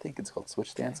Stance. I think it's called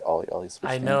Switch Stance. Ollie Ollie Switch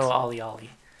I Stance. know Ollie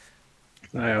Ollie.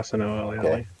 I also know Ollie Okay.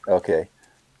 Ollie. Okay.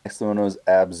 Next one was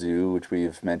Abzu, which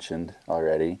we've mentioned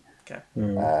already.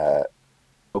 Okay.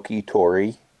 Oki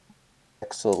Tori,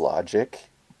 Exologic,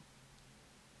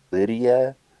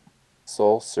 Lydia,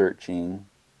 Soul Searching,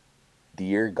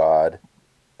 Dear God,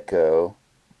 Echo.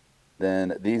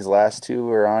 Then these last two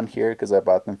are on here because I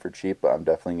bought them for cheap, but I'm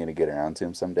definitely going to get around to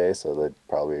them someday, so they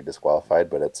probably are disqualified.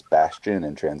 But it's Bastion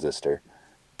and Transistor.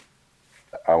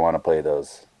 I want to play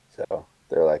those, so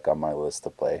they're like on my list to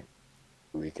play.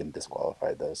 We can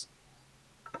disqualify those.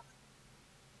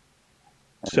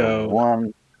 And So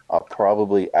one I'll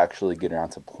probably actually get around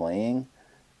to playing,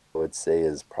 I would say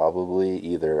is probably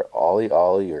either Ollie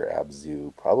Ollie or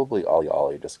Abzu. Probably Ollie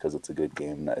Ollie, just because it's a good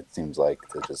game. It seems like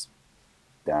to just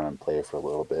down and play for a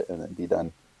little bit and then be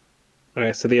done.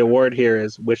 okay, so the award here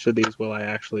is which of these will I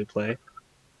actually play?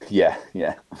 Yeah.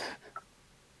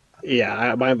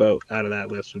 Yeah, my vote out of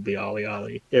that list would be Ollie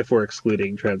Ollie if we're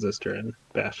excluding Transistor and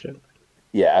Bastion.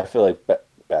 Yeah, I feel like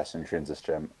Bastion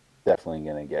Transistor I'm definitely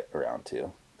going to get around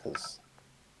to because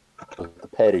the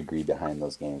pedigree behind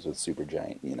those games with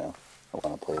Supergiant, I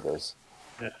want to play those.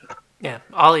 Yeah,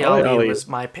 Ollie Ollie Ollie Ollie- was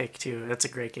my pick too. That's a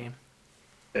great game.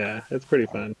 Yeah, it's pretty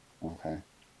fun. Okay.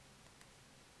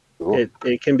 Cool.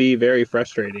 It can be very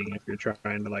frustrating if you're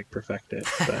trying to like perfect it,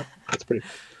 but it's pretty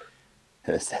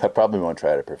fun. I probably won't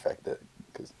try to perfect it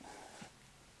because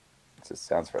it just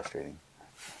sounds frustrating.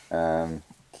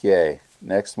 Okay,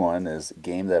 next one is a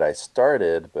game that I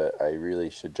started, but I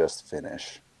really should just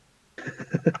finish.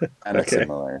 Kind of Okay.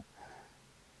 similar.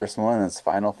 First one is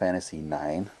Final Fantasy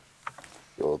IX,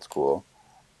 the old school.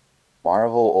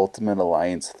 Marvel Ultimate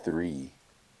Alliance 3.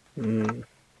 Mm.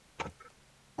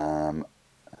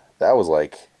 That was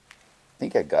like, I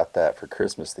think I got that for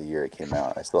Christmas the year it came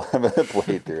out. I still haven't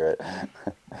played through it.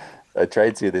 I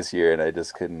tried to this year and I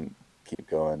just couldn't keep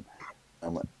going.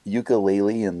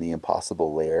 Yooka-Laylee and the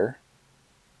Impossible Lair.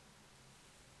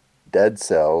 Dead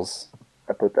Cells.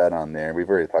 I put that on there. We've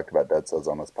already talked about Dead Cells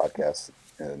on this podcast,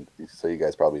 and so you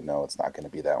guys probably know it's not going to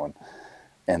be that one.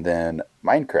 And then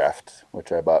Minecraft,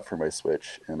 which I bought for my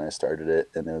Switch, and I started it,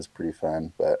 and it was pretty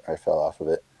fun, but I fell off of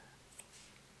it.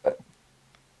 But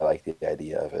I like the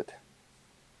idea of it.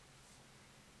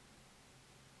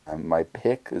 My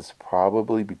pick is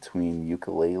probably between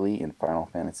Yooka-Laylee and Final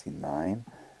Fantasy IX.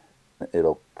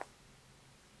 It'll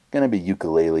gonna be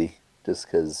Yooka-Laylee just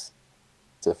because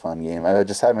it's a fun game. I'm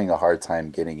just having a hard time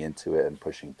getting into it and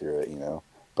pushing through it,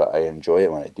 But I enjoy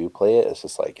it when I do play it. It's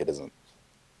just like it doesn't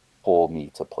pull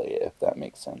me to play it, if that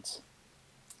makes sense.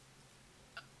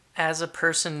 As a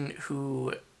person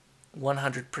who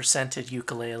 100%ed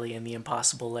Yooka-Laylee in the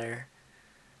Impossible Lair,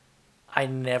 I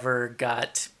never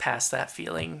got past that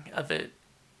feeling of it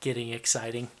getting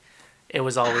exciting. It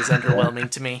was always underwhelming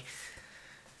to me.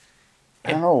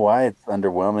 I don't know why it's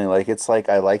underwhelming. It's like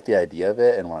I like the idea of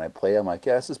it, and when I play, I'm like,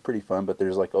 yeah, this is pretty fun. But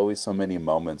there's like always so many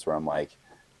moments where I'm like,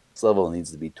 this level needs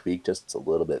to be tweaked just a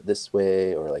little bit this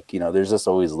way, or there's just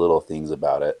always little things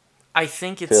about it. I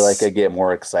think I it's... feel like I get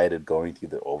more excited going through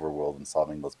the overworld and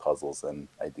solving those puzzles than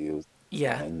I do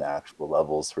playing the actual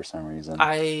levels for some reason,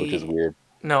 which is weird.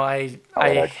 No, I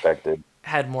expected.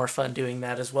 Had more fun doing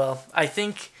that as well. I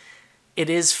think it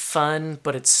is fun,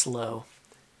 but it's slow.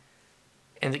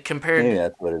 And Maybe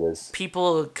that's what it is.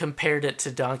 People compared it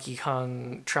to Donkey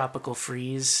Kong Tropical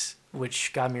Freeze,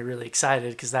 which got me really excited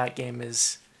because that game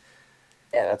is...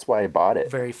 Yeah, that's why I bought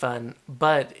it. Very fun,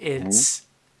 but it's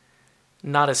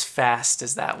not as fast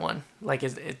as that one. Like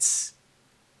it's...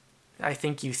 I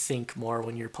think you think more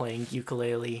when you're playing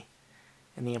Yooka-Laylee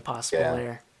in the Impossible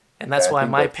Lair. And that's why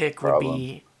my pick would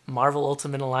be Marvel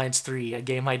Ultimate Alliance 3, a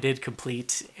game I did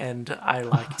complete and I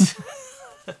liked.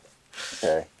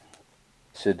 Okay.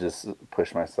 Should just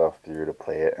push myself through to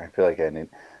play it. I feel like I need.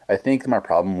 I think my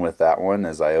problem with that one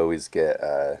is I always get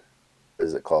what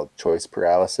is it called, choice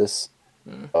paralysis?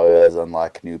 Mm. I always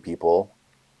unlock new people.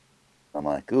 I'm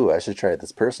like, ooh, I should try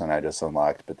this person I just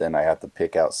unlocked, but then I have to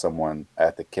pick out someone. I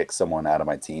have to kick someone out of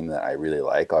my team that I really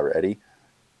like already.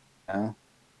 Uh,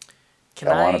 Can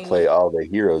I want to play I? all the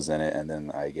heroes in it, and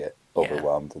then I get Yeah.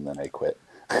 overwhelmed, and then I quit.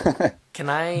 Can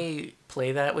I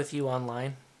play that with you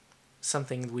online?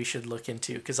 Something we should look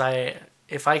into because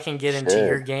if I can get into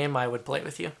your Should game, I would play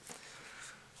with you.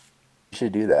 you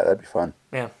should do that. That'd be fun.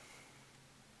 Yeah.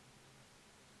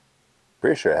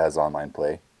 Pretty sure it has online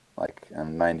play. Like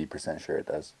I'm 90% sure it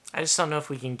does. I just don't know if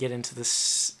we can get into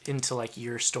this into like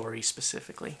your story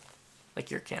specifically, like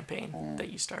your campaign Mm, that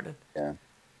you started. yeah.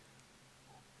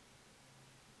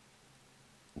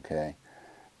 Okay.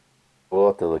 We'll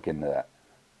have to look into that.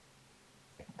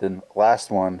 Then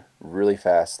last one, really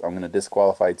fast. I'm gonna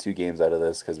disqualify two games out of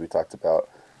this because we talked about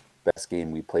best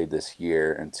game we played this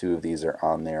year, and two of these are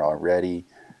on there already.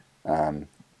 Um,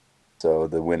 so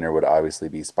the winner would obviously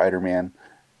be Spider-Man,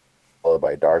 followed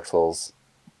by Dark Souls.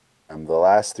 The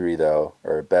last three though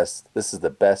are best. This is the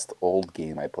best old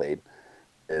game I played.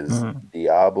 Is Mm.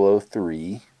 Diablo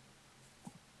 3,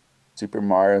 Super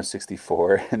Mario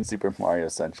 64, and Super Mario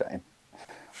Sunshine.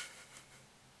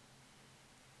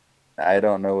 I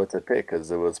don't know what to pick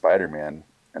because it was Spider-Man,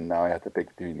 and now I have to pick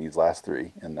between these last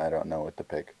three, and I don't know what to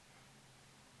pick.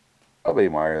 Probably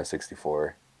Mario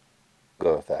 64.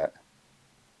 Go with that.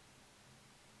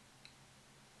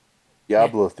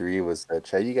 Yeah. Diablo 3 was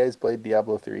such. Have you guys played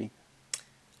Diablo 3?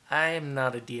 I am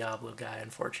not a Diablo guy,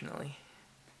 unfortunately.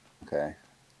 Okay.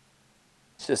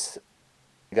 It's just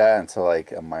I got into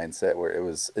like a mindset where it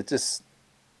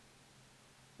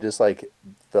just like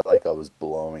felt like I was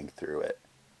blowing through it.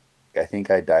 I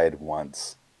think I died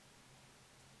once.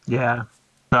 Yeah.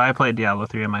 So I played Diablo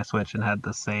 3 on my Switch and had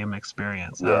the same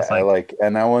experience. I Yeah, was like,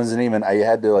 and I wasn't even, I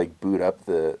had to like boot up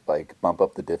like bump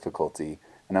up the difficulty.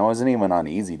 And I wasn't even on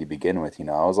easy to begin with,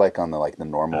 I was like on the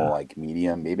normal, uh, like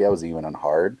medium. Maybe I was even on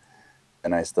hard,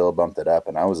 and I still bumped it up,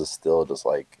 and I was still just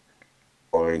like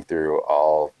going through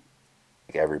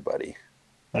like everybody.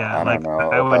 yeah, I don't like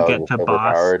know I if would I get was to just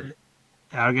boss overpowered.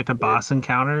 I would get to Weird. boss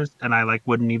encounters and I like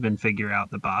wouldn't even figure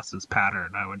out the boss's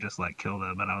pattern. I would just like kill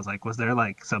them and I was like, was there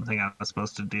like something I was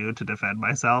supposed to do to defend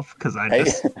myself? Because I I,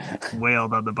 just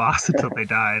wailed on the boss until they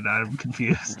died. I'm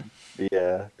confused.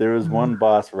 yeah, there was one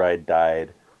boss where I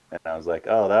died, and I was like,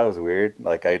 "Oh, that was weird."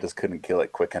 Like I just couldn't kill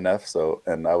it quick enough. So,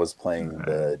 and I was playing Okay.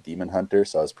 the Demon Hunter,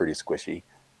 so I was pretty squishy.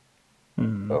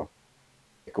 Hmm. So,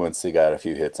 like, once he got a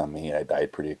few hits on me, I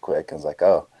died pretty quick. I was like,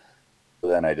 "Oh." But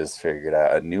then I just figured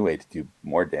out a new way to do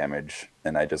more damage,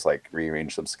 and I just like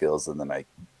rearranged some skills, and then I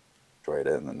destroyed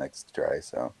it in the next try.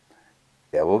 So,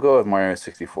 yeah, we'll go with Mario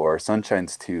 64.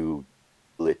 Sunshine's too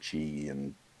glitchy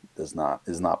and does not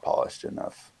is not polished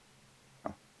enough.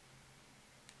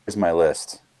 Here's my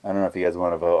list. I don't know if you guys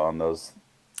want to vote on those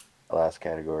last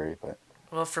category, but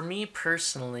Well, for me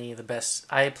personally, the best.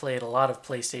 I played a lot of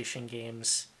PlayStation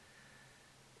games,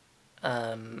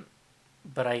 um,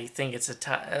 but I think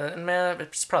man,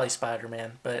 it's probably Spider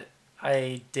Man. But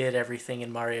I did everything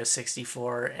in Mario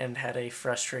 64 and had a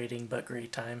frustrating but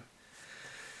great time.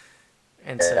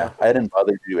 And yeah, so, I didn't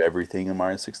bother to do everything in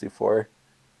Mario 64,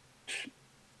 which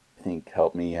I think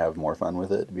helped me have more fun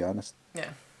with it, to be honest.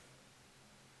 yeah,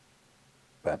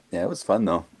 But yeah, it was fun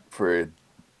though. For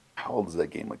how old is that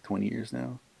game? Like 20 years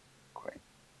now? Quite.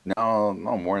 No,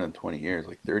 no more than 20 years,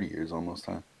 like 30 years almost,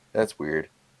 huh? That's weird.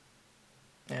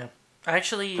 yeah.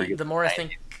 Actually, Forget the the more I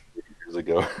think, 90s, 30 years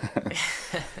ago.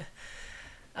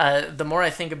 the more I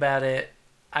think about it,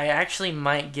 I actually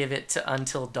might give it to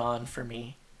Until Dawn for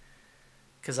me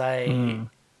because I Hmm.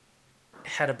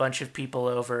 had a bunch of people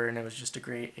over and it was just a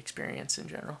great experience in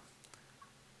general.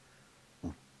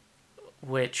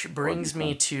 Which That would be brings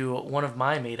me fun. to one of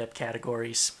my made up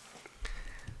categories,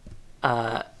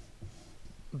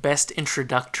 best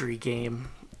introductory game,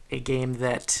 a game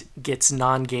that gets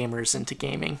non gamers into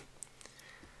gaming.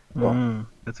 Oh, Hmm.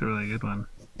 That's a really good one.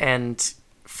 And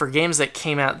for games that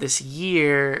came out this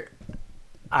year,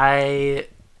 I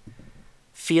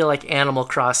feel like Animal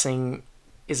Crossing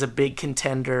is a big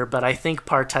contender, but I think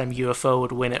Part Time UFO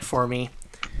would win it for me.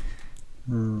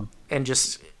 Hmm. And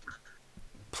just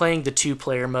playing the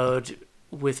two-player mode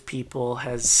with people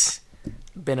has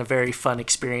been a very fun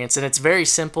experience, and it's very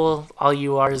simple. All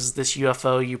you are is this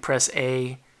UFO. You press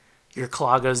A, your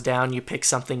claw goes down, you pick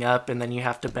something up, and then you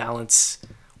have to balance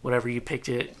whatever you picked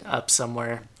it up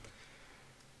somewhere,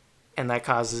 and that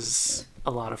causes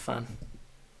a lot of fun.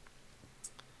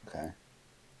 okay.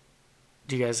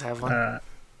 Do you guys have one? Uh,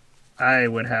 I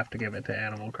would have to give it to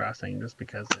Animal Crossing just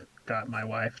because it got my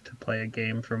wife to play a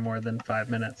game for more than 5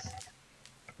 minutes,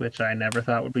 which I never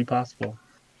thought would be possible.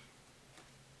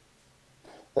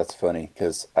 That's funny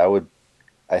because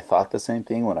I thought the same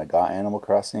thing when I got Animal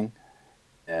Crossing,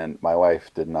 and my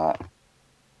wife did not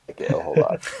like it a whole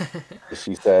lot.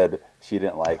 She said she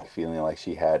didn't like feeling like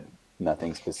she had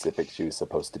nothing specific she was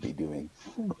supposed to be doing.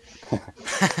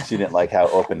 She didn't like how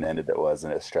open ended it was,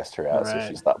 and it stressed her out, so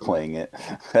she Right. stopped playing it.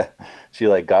 She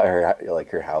like got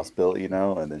her house built,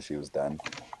 and then she was done.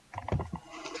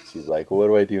 She's like, well, "What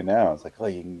do I do now?" I was like, "Oh,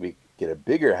 you can get a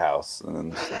bigger house," and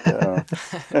then she's like, "Oh,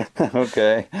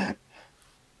 okay."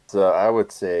 So I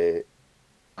would say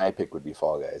my pick would be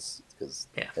Fall Guys because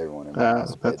Yeah. everyone in my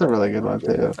house played That's a that really game good and one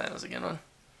enjoyed too. it. That was a good one.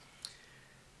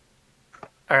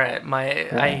 All right,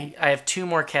 I have two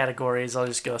more categories. I'll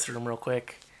just go through them real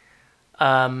quick.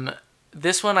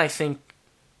 This one I think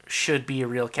should be a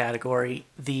real category.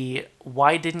 The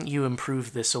 "Why didn't you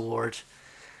improve this" award.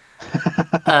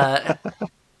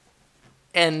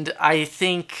 And I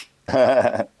think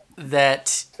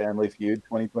that Family Feud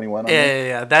 2021 on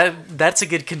yeah, that's a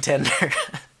good contender.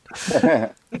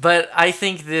 there. But I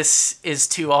think this is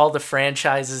to all the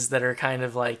franchises that are kind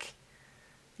of like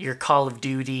your Call of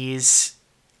Duties.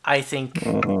 I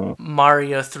think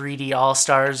Mario 3D All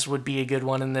Stars would be a good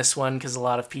one in this one because a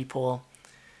lot of people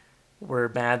were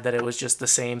mad that it was just the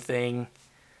same thing.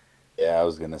 Yeah, I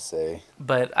was gonna say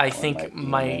But I that one think might be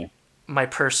in my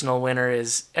personal winner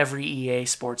is every EA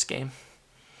sports game.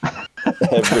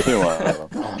 there. Every one of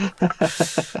them.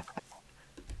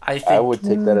 I I think would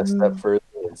take that a step further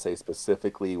and say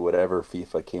specifically whatever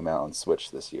FIFA came out on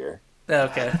Switch this year.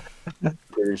 okay.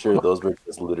 Pretty sure those were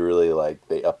just literally like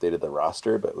they updated the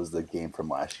roster, but it was the game from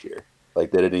last year.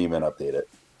 Like they didn't even update it.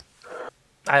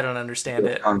 I don't understand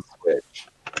It's it. on Switch.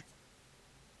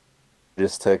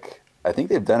 Just took. I think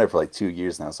they've done it for like 2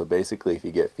 years now. So basically, if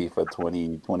you get FIFA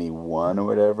 2021 or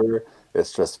whatever,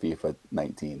 it's just FIFA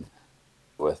 19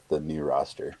 with the new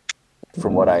roster.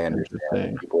 From what I understand,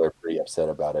 Interesting. people are pretty upset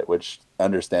about it, which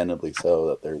understandably so.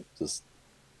 That they're just.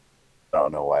 I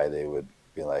don't know why they would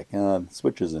be like,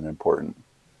 Switch isn't important.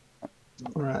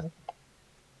 Right.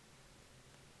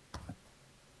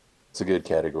 It's a good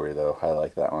category though. I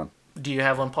like that one. Do you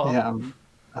have one, Paul? Yeah,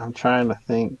 I'm trying to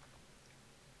think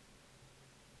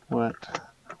what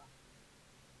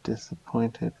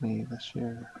disappointed me this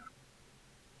year.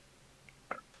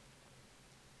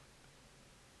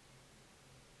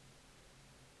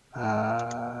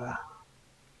 Oh,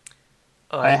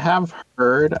 I have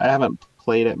heard, I haven't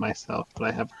played it myself, but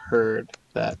I have heard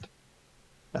that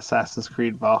Assassin's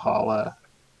Creed Valhalla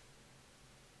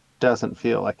doesn't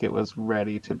feel like it was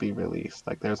ready to be released.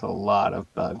 Like there's a lot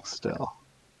of bugs still.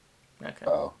 okay.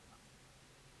 Oh,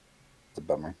 it's a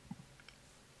bummer.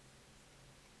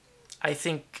 I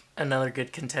think another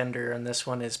good contender on this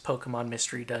one is Pokemon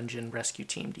Mystery Dungeon Rescue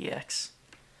Team DX.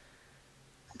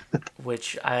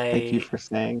 Which Thank you for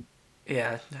saying.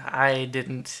 yeah, I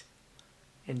didn't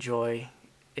enjoy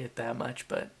it that much,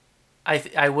 but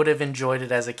I would have enjoyed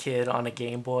it as a kid on a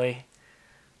Game Boy,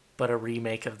 but a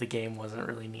remake of the game wasn't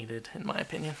really needed in my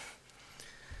opinion.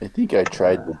 I think I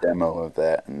tried the demo of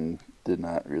that and did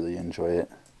not really enjoy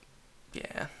it.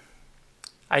 Yeah.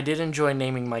 I did enjoy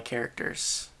naming my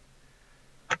characters.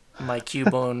 My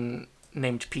Cubone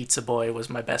named Pizza Boy was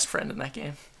my best friend in that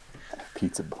game.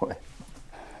 Pizza Boy.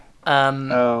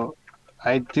 Oh,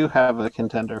 I do have a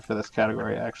contender for this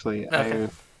category actually. Okay.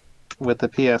 With the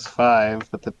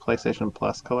PS5, with the PlayStation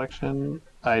Plus collection,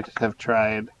 I have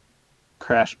tried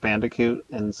Crash Bandicoot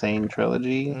Insane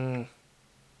Trilogy.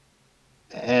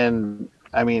 And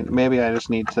I mean, maybe I just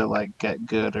need to like get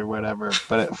good or whatever,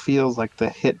 but it feels like the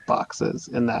hitboxes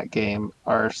in that game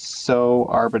are so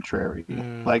arbitrary.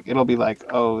 Like it'll be like,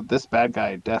 "Oh, this bad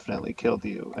guy definitely killed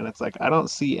you." And it's like, "I don't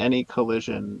see any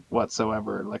collision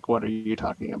whatsoever. Like what are you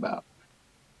talking about?"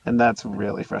 And that's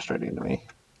really frustrating to me.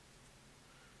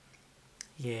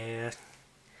 Yeah.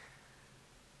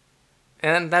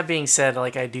 And that being said,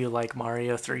 like I do like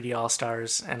Mario 3D All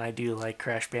Stars and I do like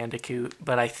Crash Bandicoot,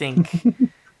 but I think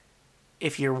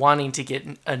if you're wanting to get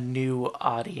a new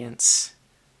audience,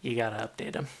 you gotta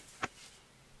update them.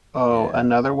 Oh, Yeah.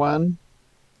 another one.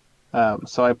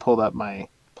 So I pulled up my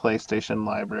PlayStation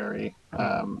library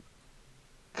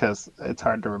because it's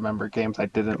hard to remember games I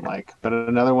didn't like. But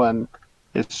another one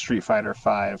is Street Fighter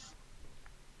V.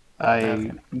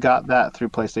 I got that through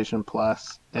PlayStation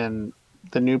Plus, and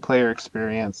the new player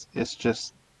experience is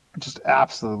just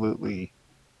absolutely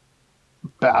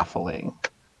baffling.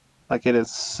 Like it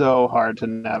is so hard to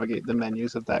navigate the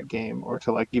menus of that game, or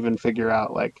to like even figure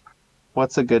out like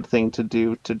what's a good thing to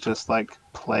do to just like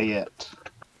play it.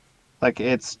 Like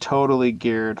it's totally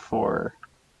geared for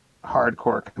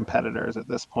hardcore competitors at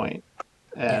this point,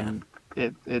 and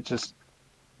it just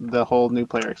the whole new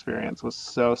player experience was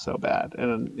so bad.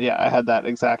 And yeah, I had that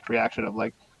exact reaction of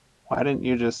like, why didn't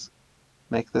you just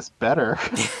make this better?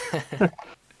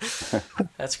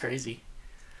 That's crazy.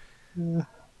 All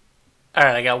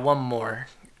right, I got one more.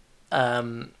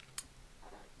 Um,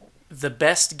 the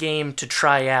best game to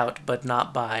try out but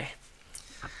not buy.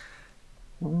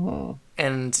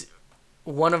 And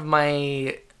one of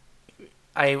my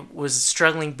I was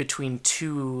struggling between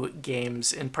two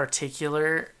games in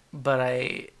particular, but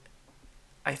I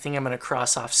think I'm gonna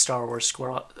cross off Star Wars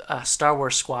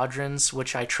Squadrons,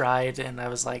 which I tried, and I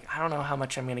was like, I don't know how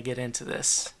much I'm gonna get into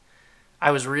this.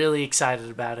 I was really excited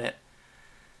about it,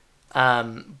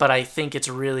 but I think it's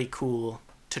really cool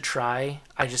to try.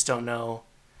 I just don't know,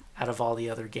 out of all the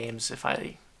other games, if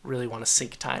I really want to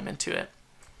sink time into it.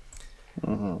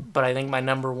 But I think my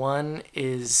number one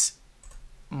is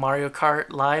Mario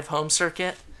Kart Live Home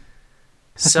Circuit.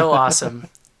 So awesome.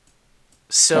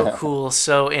 So cool,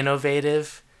 so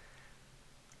innovative,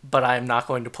 but I'm not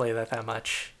going to play that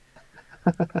much.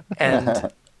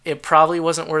 And it probably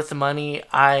wasn't worth the money.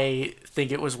 I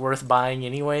think it was worth buying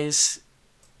anyways.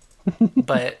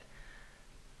 But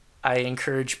I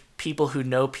encourage people who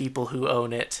know people who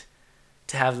own it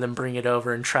to have them bring it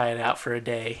over and try it out for a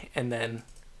day. And then,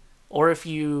 or if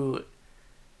you,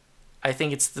 I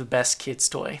think it's the best kid's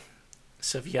toy.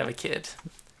 So if you have a kid,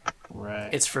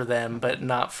 Right. it's for them, but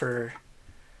not for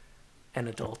an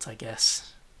adult, I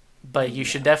guess. But you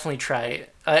should definitely try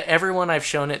it. Everyone I've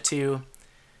shown it to,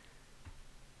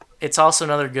 it's also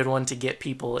another good one to get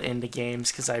people into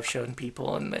games, because I've shown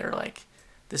people and they're like,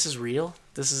 this is real?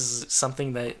 This is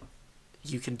something that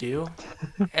you can do?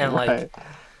 And like, Right.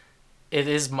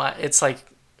 it's like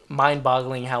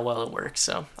mind-boggling how well it works.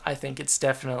 So I think it's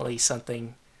definitely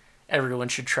something everyone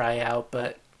should try out,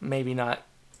 but maybe not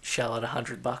shell out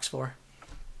 $100 for.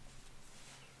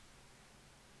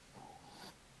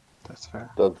 That's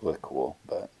fair. Does look cool,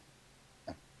 but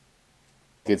I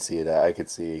could see that. I could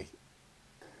see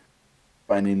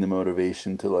finding the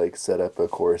motivation to like set up a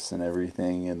course and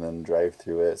everything, and then drive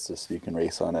through it so you can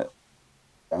race on it.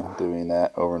 Doing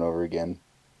that over and over again.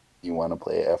 You want to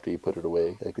play it after you put it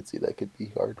away. I could see that could be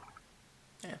hard.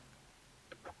 Yeah.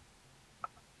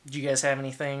 Do you guys have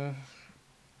anything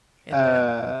in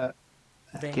that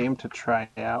vein? Game to try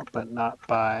out but not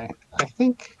buy. I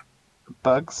think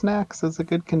Bug Snacks is a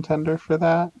good contender for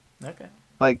that. Okay.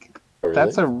 Like Oh,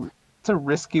 really? it's a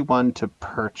risky one to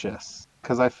purchase,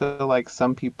 because I feel like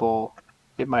some people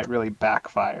it might really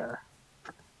backfire.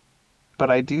 But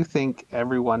I do think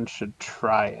everyone should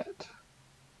try it.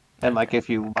 And like if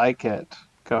you like it,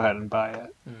 go ahead and buy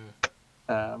it.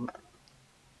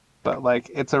 But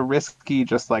like it's a risky,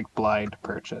 just like blind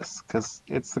purchase, because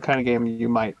it's the kind of game you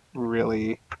might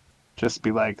really just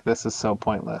be like, this is so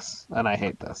pointless and I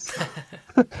hate this.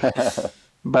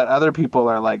 But other people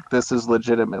are like, this is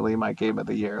legitimately my game of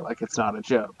the year. Like it's not a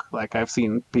joke. Like I've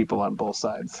seen people on both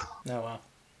sides. Oh, wow.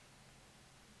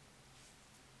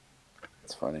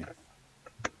 It's funny.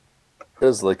 It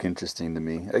does look interesting to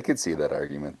me. I could see that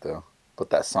argument though. But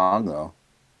that song though.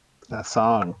 That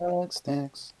song, Bug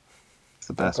Snacks. it's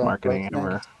the best marketing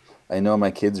ever. I know my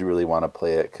kids really want to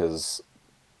play it because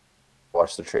I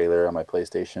watched the trailer on my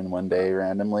PlayStation one day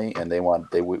randomly, and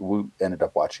we ended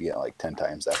up watching it like 10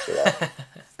 times after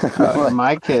that.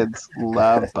 My kids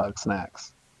love Bug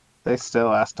Snacks. They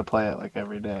still ask to play it like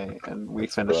every day, and we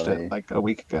That's finished funny. it like a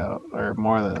week ago, or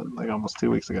more than like almost 2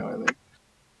 weeks ago, I think.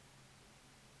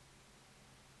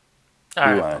 All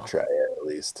We right. want Paul. to try it at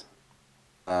least.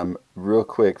 Real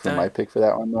quick for my pick for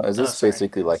that one though, is this sorry.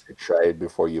 basically like a try it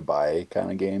before you buy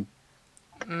kind of game?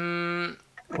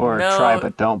 Or No. try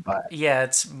but don't buy. Yeah,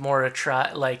 it's more a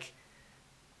try, like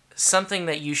something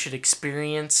that you should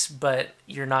experience, but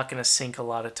you're not going to sink a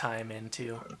lot of time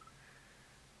into.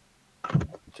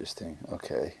 Interesting.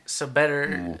 Okay. So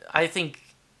better, I think,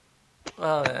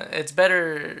 well, it's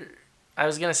better. I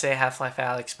was going to say Half-Life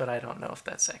Alyx, but I don't know if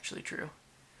that's actually true.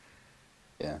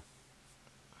 Yeah.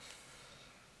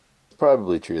 It's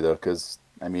probably true though, because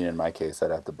I mean, in my case,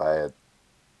 I'd have to buy a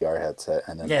VR headset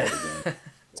and then Yeah. play the game.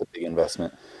 It's a big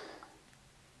investment.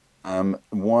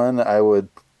 One I would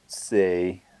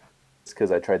say, it's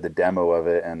because I tried the demo of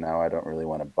it and now I don't really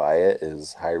want to buy it,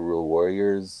 is Hyrule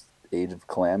Warriors Age of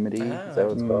Calamity. Is that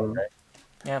what it's called, right?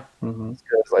 Yeah. Mm-hmm.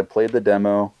 Because I played the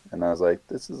demo and I was like,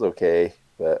 this is okay,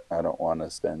 but I don't want to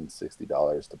spend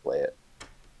 $60 to play it.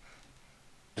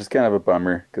 Which is kind of a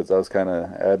bummer because I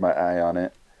had my eye on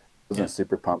it. Wasn't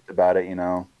super pumped about it, you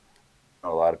know. A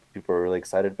lot of people are really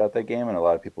excited about that game, and a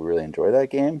lot of people really enjoy that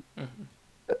game.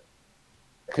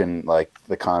 couldn't like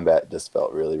the combat just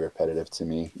felt really repetitive to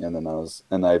me. And then what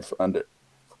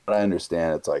I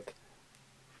understand, it's like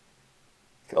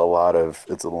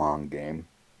it's a long game,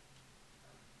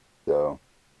 so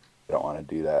I don't want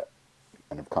to do that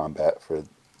kind of combat for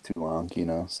too long,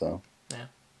 So Yeah.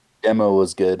 demo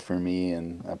was good for me,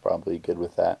 and I'm probably good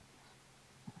with that.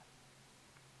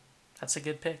 That's a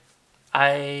good pick.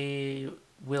 I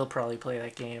will probably play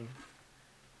that game,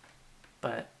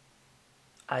 but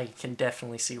I can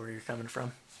definitely see where you're coming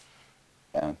from.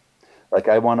 Yeah, like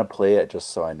I want to play it just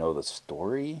so I know the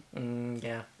story,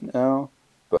 Yeah.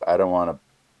 But I don't want to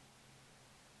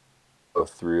go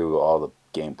through all the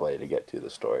gameplay to get to the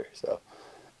story. So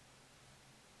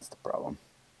that's the problem.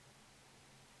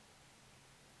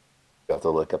 You have to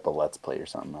look up a let's play or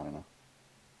something. I don't know.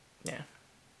 Yeah.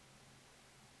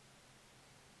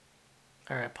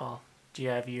 All right, Paul. Do you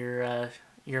have your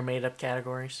made up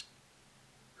categories?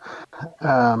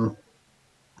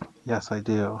 Yes, I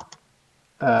do.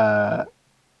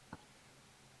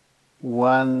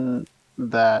 One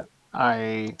that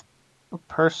I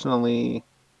personally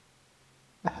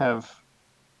have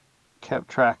kept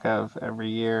track of every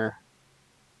year,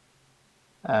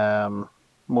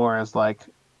 more as like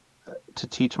to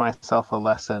teach myself a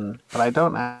lesson, but I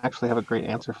don't actually have a great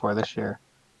answer for this year.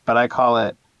 But I call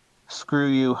it Screw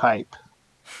You Hype.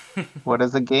 What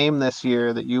is a game this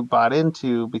year that you bought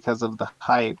into because of the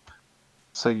hype?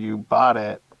 So you bought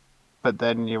it, but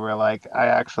then you were like, I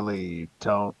actually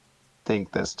don't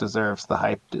think this deserves the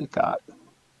hype it got.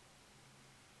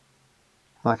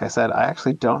 Like I said, I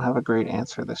actually don't have a great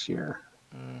answer this year.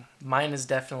 Mine is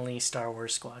definitely Star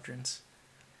Wars Squadrons.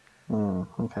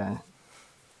 Okay.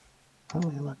 Let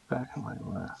me look back at my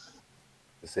list.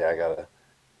 See, I gotta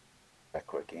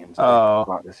check what games I Oh,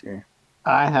 bought this year.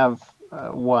 I have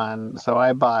one. So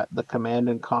I bought the Command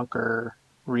and Conquer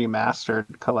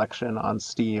remastered collection on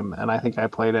Steam, and I think I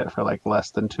played it for like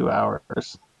less than 2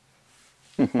 hours.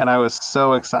 And I was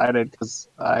so excited because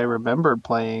I remembered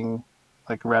playing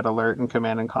like Red Alert and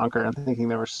Command and Conquer and thinking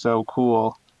they were so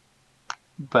cool.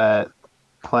 But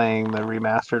playing the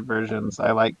remastered versions,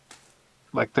 I like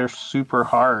they're super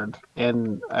hard,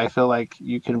 and I feel like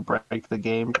you can break the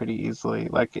game pretty easily.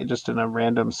 Like just in a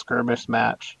random skirmish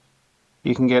match,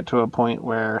 you can get to a point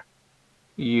where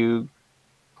you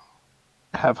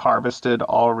have harvested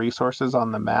all resources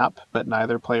on the map, but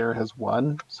neither player has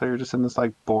won. So you're just in this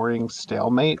like boring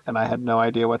stalemate, and I had no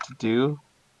idea what to do.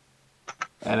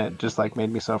 And it just like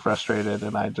made me so frustrated,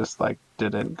 and I just like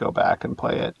didn't go back and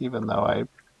play it, even though I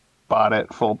bought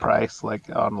it full price like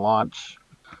on launch.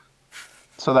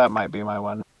 So that might be my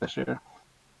one this year.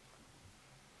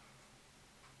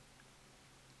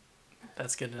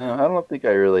 That's good to I know. don't think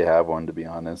I really have one, to be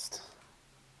honest.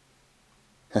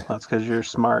 That's because you're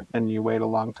smart and you wait a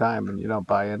long time and you don't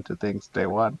buy into things day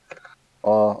one.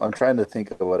 Well, I'm trying to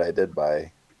think of what I did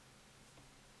buy.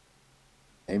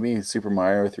 Maybe Super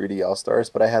Mario 3D All Stars,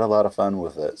 but I had a lot of fun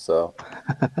with it. So,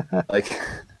 like,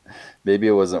 maybe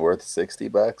it wasn't worth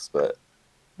 $60, but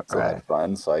I still Right. had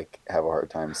fun. So I have a hard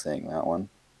time saying that one.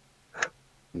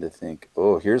 And to think,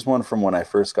 oh, here's one from when I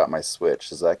first got my Switch.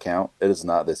 Does that count? It is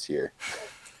not this year.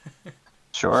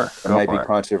 Sure. It Go might be for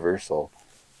it. controversial.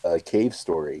 Cave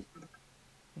Story.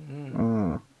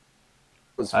 Mm.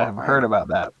 It was I have fine. heard about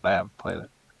that, but I haven't played it.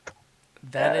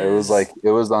 That It was is like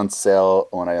it was on sale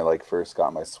when I like first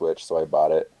got my Switch, so I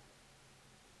bought it.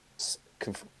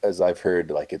 As I've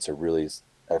heard, like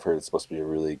I've heard it's supposed to be a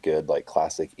really good like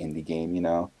classic indie game.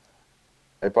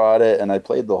 I bought it and I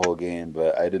played the whole game,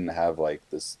 but I didn't have like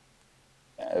this.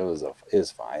 It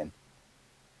was fine.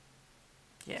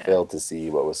 yeah. Failed to see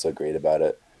what was so great about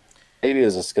it. Maybe it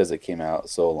was just because it came out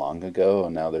so long ago,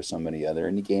 and now there's so many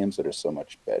other indie games that are so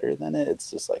much better than it. It's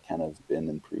just like kind of been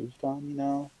improved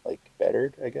on, like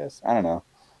bettered, I guess. I don't know.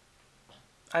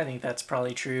 I think that's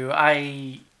probably true.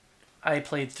 I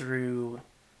played through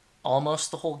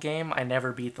almost the whole game. I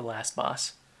never beat the last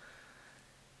boss.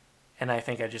 And I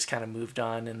think I just kind of moved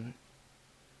on and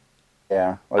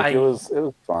Yeah, like it I was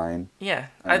fine. yeah,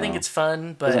 I I don't think know. it's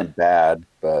fun, It but wasn't bad,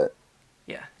 but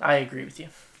yeah, I agree with you.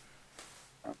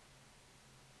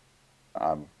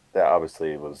 that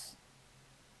obviously was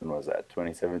when was that?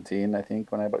 2017, I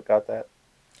think, when I got that.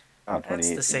 Oh,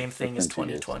 That's the 2018. same It's thing been as 2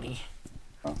 years. 2020.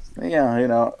 Oh,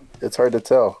 yeah, it's hard to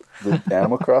tell. Did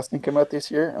Animal Crossing come out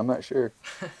this year? I'm not sure.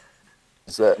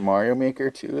 Is that Mario Maker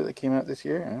 2 that came out this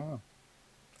year? I don't know.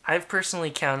 I've personally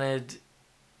counted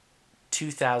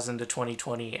 2000 to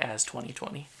 2020 as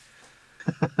 2020.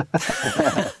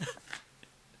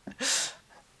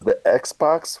 The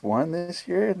Xbox One this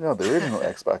year? No, the original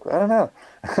Xbox. I don't know.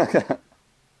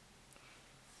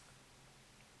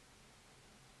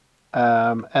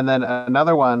 And then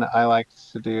another one I like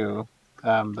to do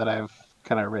that I've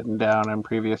kind of written down in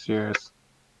previous years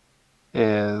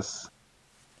is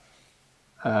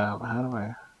how do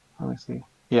I let me see.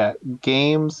 Yeah,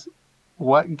 games.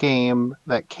 What game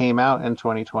that came out in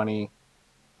 2020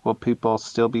 will people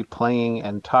still be playing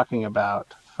and talking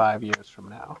about 5 years from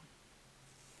now?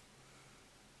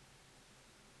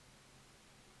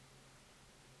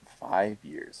 5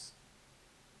 years.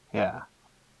 Yeah.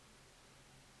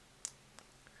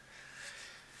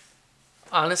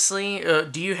 Honestly,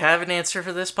 do you have an answer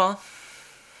for this, Paul?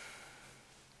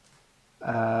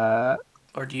 Uh,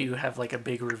 Or do you have like a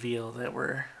big reveal that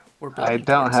we're I building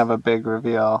don't towards? have a big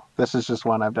reveal. This is just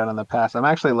one I've done in the past. I'm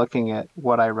actually looking at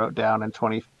what I wrote down in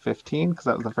 2015 because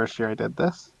that was the first year I did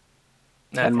this.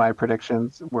 And Okay, my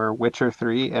predictions were Witcher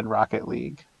 3 and Rocket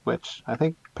League, which I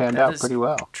think panned that out is pretty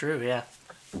well. true. Yeah,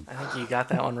 I think you got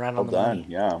that one right Well on the done. money.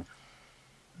 Yeah.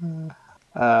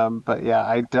 But yeah,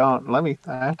 I don't.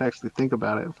 I have to actually think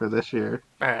about it for this year.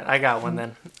 All right, I got one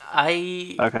then.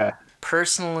 I Okay.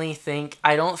 personally think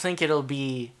I don't think it'll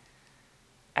be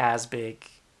as big,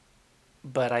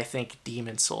 but I think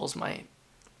Demon Souls might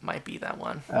be that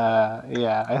one.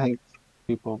 Yeah, I think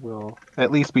people will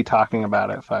at least be talking about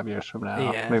it 5 years from now.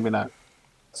 Yeah, Maybe not.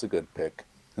 It's a good pick.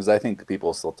 Because I think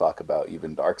people still talk about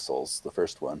even Dark Souls, the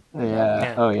first one, from that was Yeah.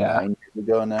 yeah. Oh, yeah. 9 years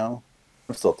ago now.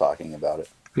 I'm still talking about it.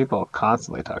 People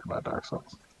constantly talk about Dark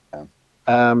Souls. Yeah.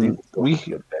 Um, Demon Souls we is a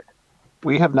good pick.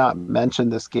 we have not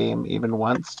mentioned this game even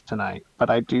once tonight, but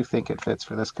I do think it fits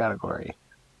for this category.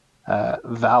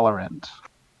 Valorant,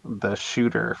 the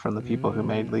shooter from the people who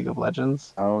made League of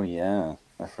Legends. Oh, yeah.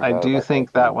 I I forgot do about that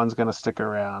think that game. one's going to stick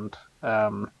around.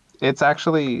 It's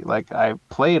actually like I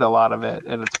played a lot of it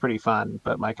and it's pretty fun,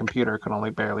 but my computer can only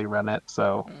barely run it,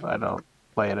 so I don't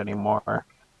play it anymore.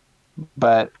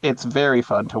 But it's very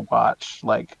fun to watch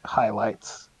like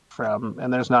highlights from,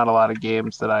 and there's not a lot of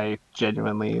games that I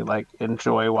genuinely like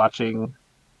enjoy watching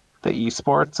the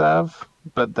esports of,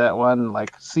 but that one,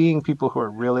 like seeing people who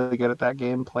are really good at that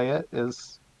game play it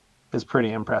is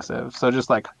pretty impressive. So just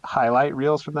like highlight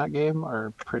reels from that game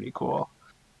are pretty cool.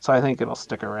 So I think it'll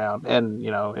stick around. And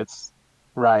it's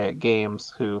Riot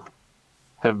Games who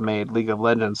have made League of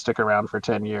Legends stick around for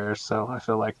 10 years, so I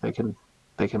feel like they can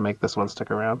make this one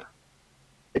stick around.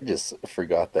 I just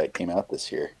forgot that came out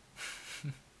this year.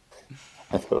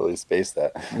 I totally spaced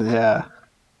that. Yeah.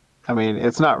 I mean,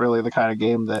 it's not really the kind of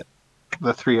game that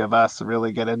the three of us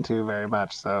really get into very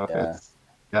much, so Yeah.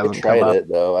 it I hasn't come tried up. it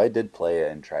though. I did play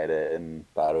it and tried it and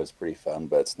thought it was pretty fun,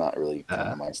 but it's not really kind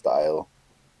Uh, of my style.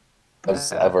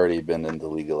 I've uh, already been into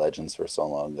League of Legends for so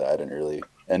long that I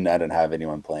didn't have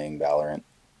anyone playing Valorant,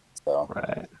 so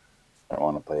right. I don't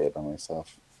want to play it by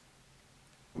myself.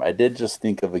 I did just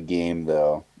think of a game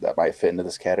though that might fit into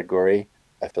this category.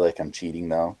 I feel like I'm cheating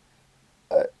though.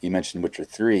 You mentioned Witcher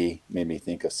 3, made me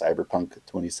think of Cyberpunk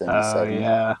Oh 2077.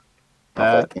 yeah. I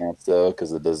don't know if That that counts though,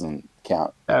 because it doesn't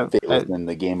fit it, within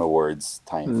the Game Awards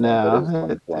time frame, but it was no,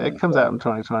 it 2020, comes out so in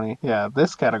 2020. Yeah,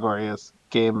 this category is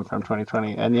game from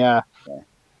 2020, and yeah, yeah.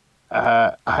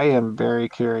 I am very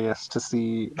curious to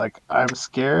see. Like, I'm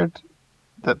scared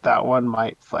that one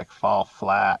might like fall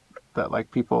flat. That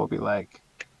like people will be like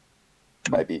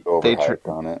Might be they tr- overhyped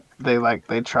on it.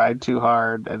 they tried too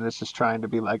hard, and it's just trying to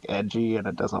be like edgy, and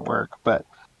it doesn't work. But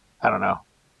I don't know.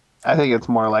 I think it's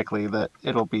more likely that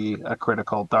it'll be a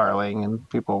critical darling, and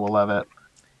people will love it.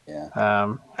 Yeah.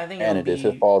 I think it'll And if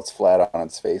it be falls flat on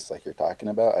its face like you're talking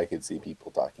about, I could see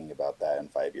people talking about that in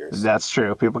 5 years. That's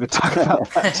true. People could talk about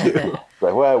that too.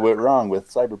 Like, what went wrong with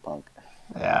Cyberpunk?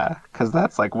 Yeah, because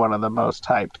that's like one of the most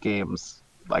hyped games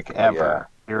like Oh, yeah. ever.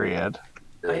 Period.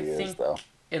 It I really is, think though.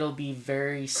 it'll be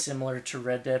very similar to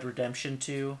Red Dead Redemption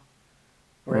 2,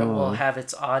 where it will Mm, have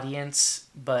its audience,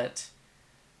 but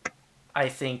I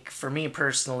think for me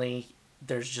personally,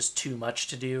 there's just too much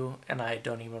to do, and I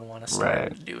don't even want to start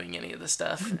right. doing any of the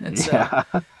stuff. And so, Yeah.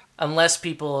 unless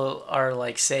people are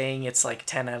like saying it's like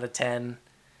 10 out of 10,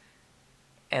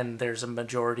 and there's a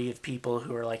majority of people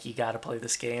who are like, you got to play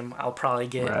this game, I'll probably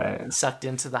get Right. sucked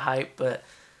into the hype. But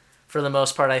for the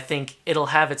most part, I think it'll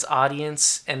have its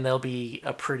audience, and there'll be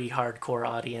a pretty hardcore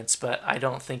audience, but I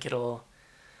don't think it'll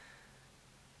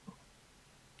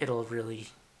really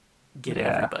get Yeah.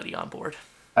 everybody on board.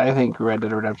 I think Red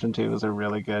Dead Redemption 2 is a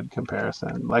really good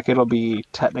comparison. Like it'll be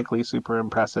technically super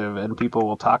impressive and people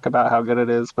will talk about how good it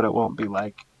is, but it won't be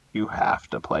like you have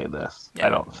to play this. Yeah. I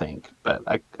don't think. But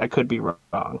I could be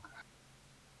wrong.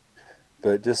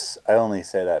 But I only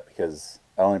say that because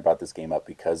I only brought this game up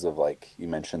because of, like, you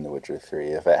mentioned The Witcher 3.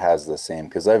 If it has the same,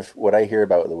 because what I hear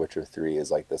about The Witcher 3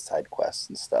 is like the side quests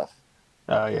and stuff.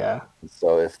 Oh yeah,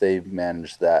 So if they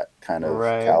manage that kind of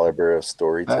right. caliber of That's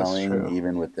storytelling, true.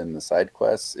 even within the side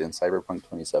quests in Cyberpunk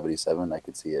 2077, I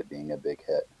could see it being a big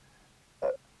hit.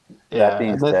 That Yeah,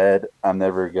 being and that said, I'm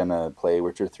never gonna play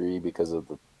Witcher 3 because of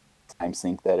the time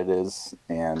sink that it is,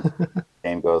 and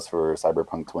same goes for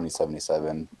Cyberpunk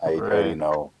 2077. I already right.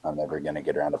 know I'm never gonna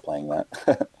get around to playing that.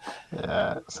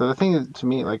 Yeah. So the thing is, to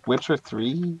me, like Witcher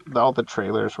 3, all the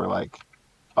trailers were like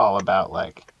all about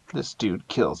like this dude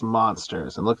kills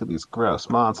monsters and look at these gross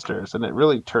monsters, and it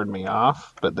really turned me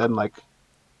off. But then like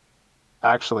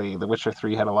actually The Witcher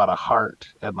 3 had a lot of heart,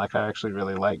 and like I actually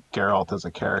really like Geralt as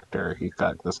a character. He's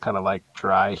got this kind of like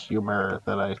dry humor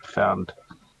that I found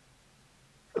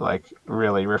like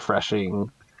really refreshing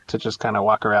to just kind of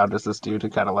walk around as this dude who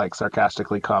kind of like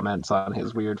sarcastically comments on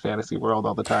his weird fantasy world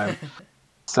all the time.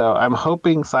 So I'm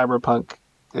hoping Cyberpunk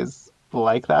is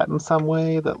like that in some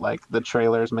way, that like the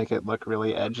trailers make it look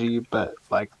really edgy, but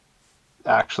like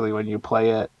actually when you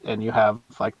play it and you have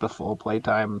like the full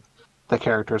playtime, the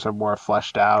characters are more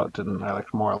fleshed out and are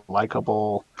like more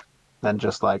likable than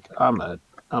just like I'm a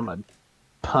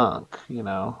punk, you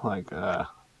know, like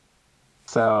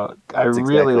so I That's really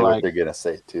exactly what like they're gonna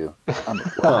say too. I'm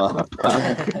a I'm a punk.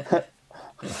 punk.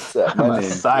 What's that? I'm My a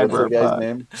name's what's that guy's cyberpunk.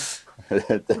 name?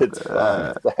 It's fine.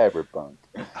 Uh, Cyberpunk.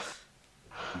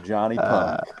 Johnny uh,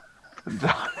 Punk.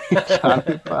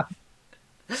 Johnny Punk.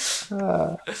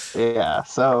 Uh, yeah,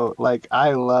 so like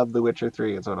I love The Witcher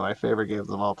 3. It's one of my favorite games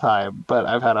of all time, but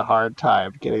I've had a hard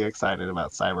time getting excited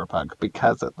about Cyberpunk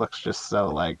because it looks just so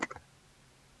like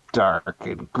dark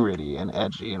and gritty and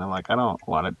edgy, and I'm like, I don't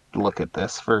want to look at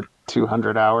this for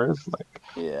 200 hours. Like,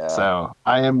 Yeah. so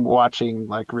I am watching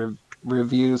like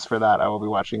reviews for that. I will be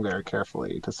watching very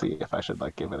carefully to see if I should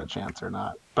like give it a chance or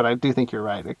not. But I do think you're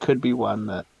right. It could be one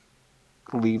that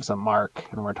leaves a mark,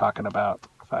 and we're talking about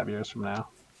 5 years from now.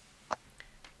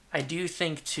 I do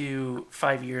think too,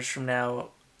 5 years from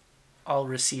now, I'll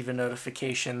receive a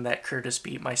notification that Curtis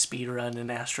beat my speed run in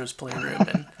Astro's Playroom,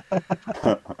 and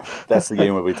That's the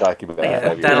game we'll be talking about in yeah,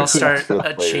 five that'll years. start Astro's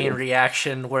a chain Playroom.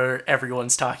 reaction where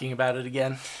everyone's talking about it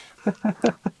again.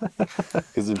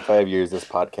 Because in 5 years, this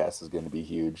podcast is going to be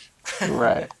huge.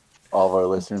 Right. All of our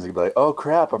listeners are going to be like, oh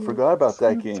crap, I forgot about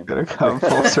that It's game. gonna come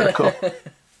full circle.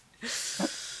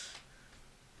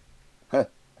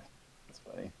 That's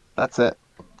funny. That's it.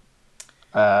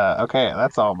 Okay,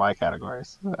 that's all my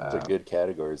categories. Those are good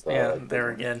categories, though. I Yeah, like they those were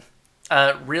ones.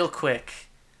 good. Real quick,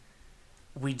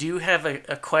 we do have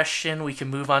a question. We can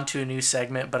move on to a new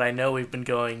segment, but I know we've been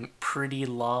going pretty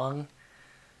long.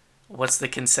 What's the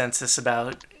consensus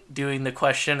about doing the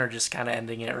question or just kind of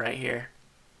ending it right here?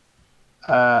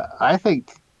 I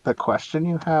think the question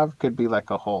you have could be like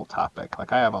a whole topic.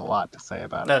 Like I have a lot to say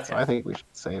about it, so Okay. I think we should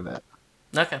save it.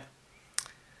 Okay.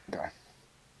 Okay.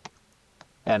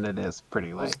 And it is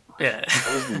pretty late. Yeah.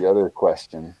 What was the other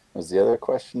question? Was the other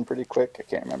question pretty quick? I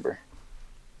can't remember.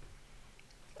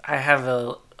 I have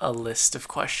a list of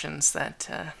questions that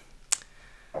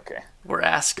Okay. were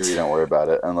asked. We don't worry about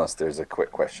it unless there's a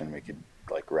quick question we could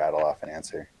like rattle off and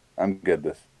answer. I'm good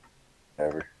with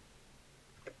whatever.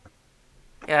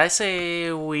 Yeah, I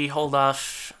say we hold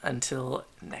off until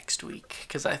next week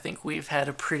because I think we've had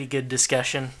a pretty good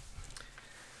discussion.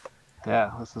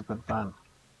 Yeah, this has been fun.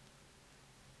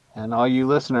 And all you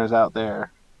listeners out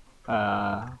there,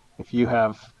 if you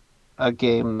have a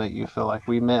game that you feel like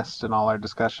we missed in all our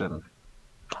discussion,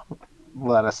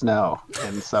 let us know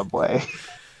in Subway.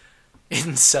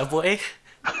 In Subway?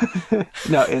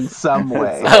 No, in some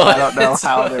way. Oh, I don't know it's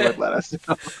how fine. they would let us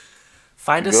know.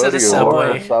 Find us Go at to a your local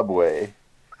Subway. Subway.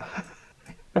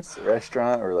 It's a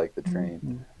restaurant or like the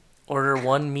train. Order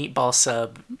one meatball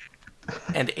sub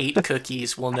and 8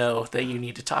 cookies. We'll know that you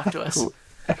need to talk to us.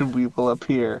 And we will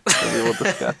appear and we will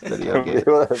discuss video games.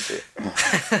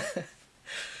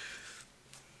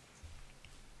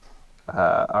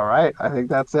 All right, I think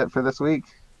that's it for this week.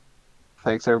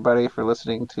 Thanks everybody for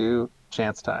listening to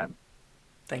Chance Time.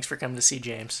 Thanks for coming to see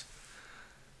James.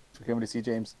 For coming to see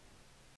James.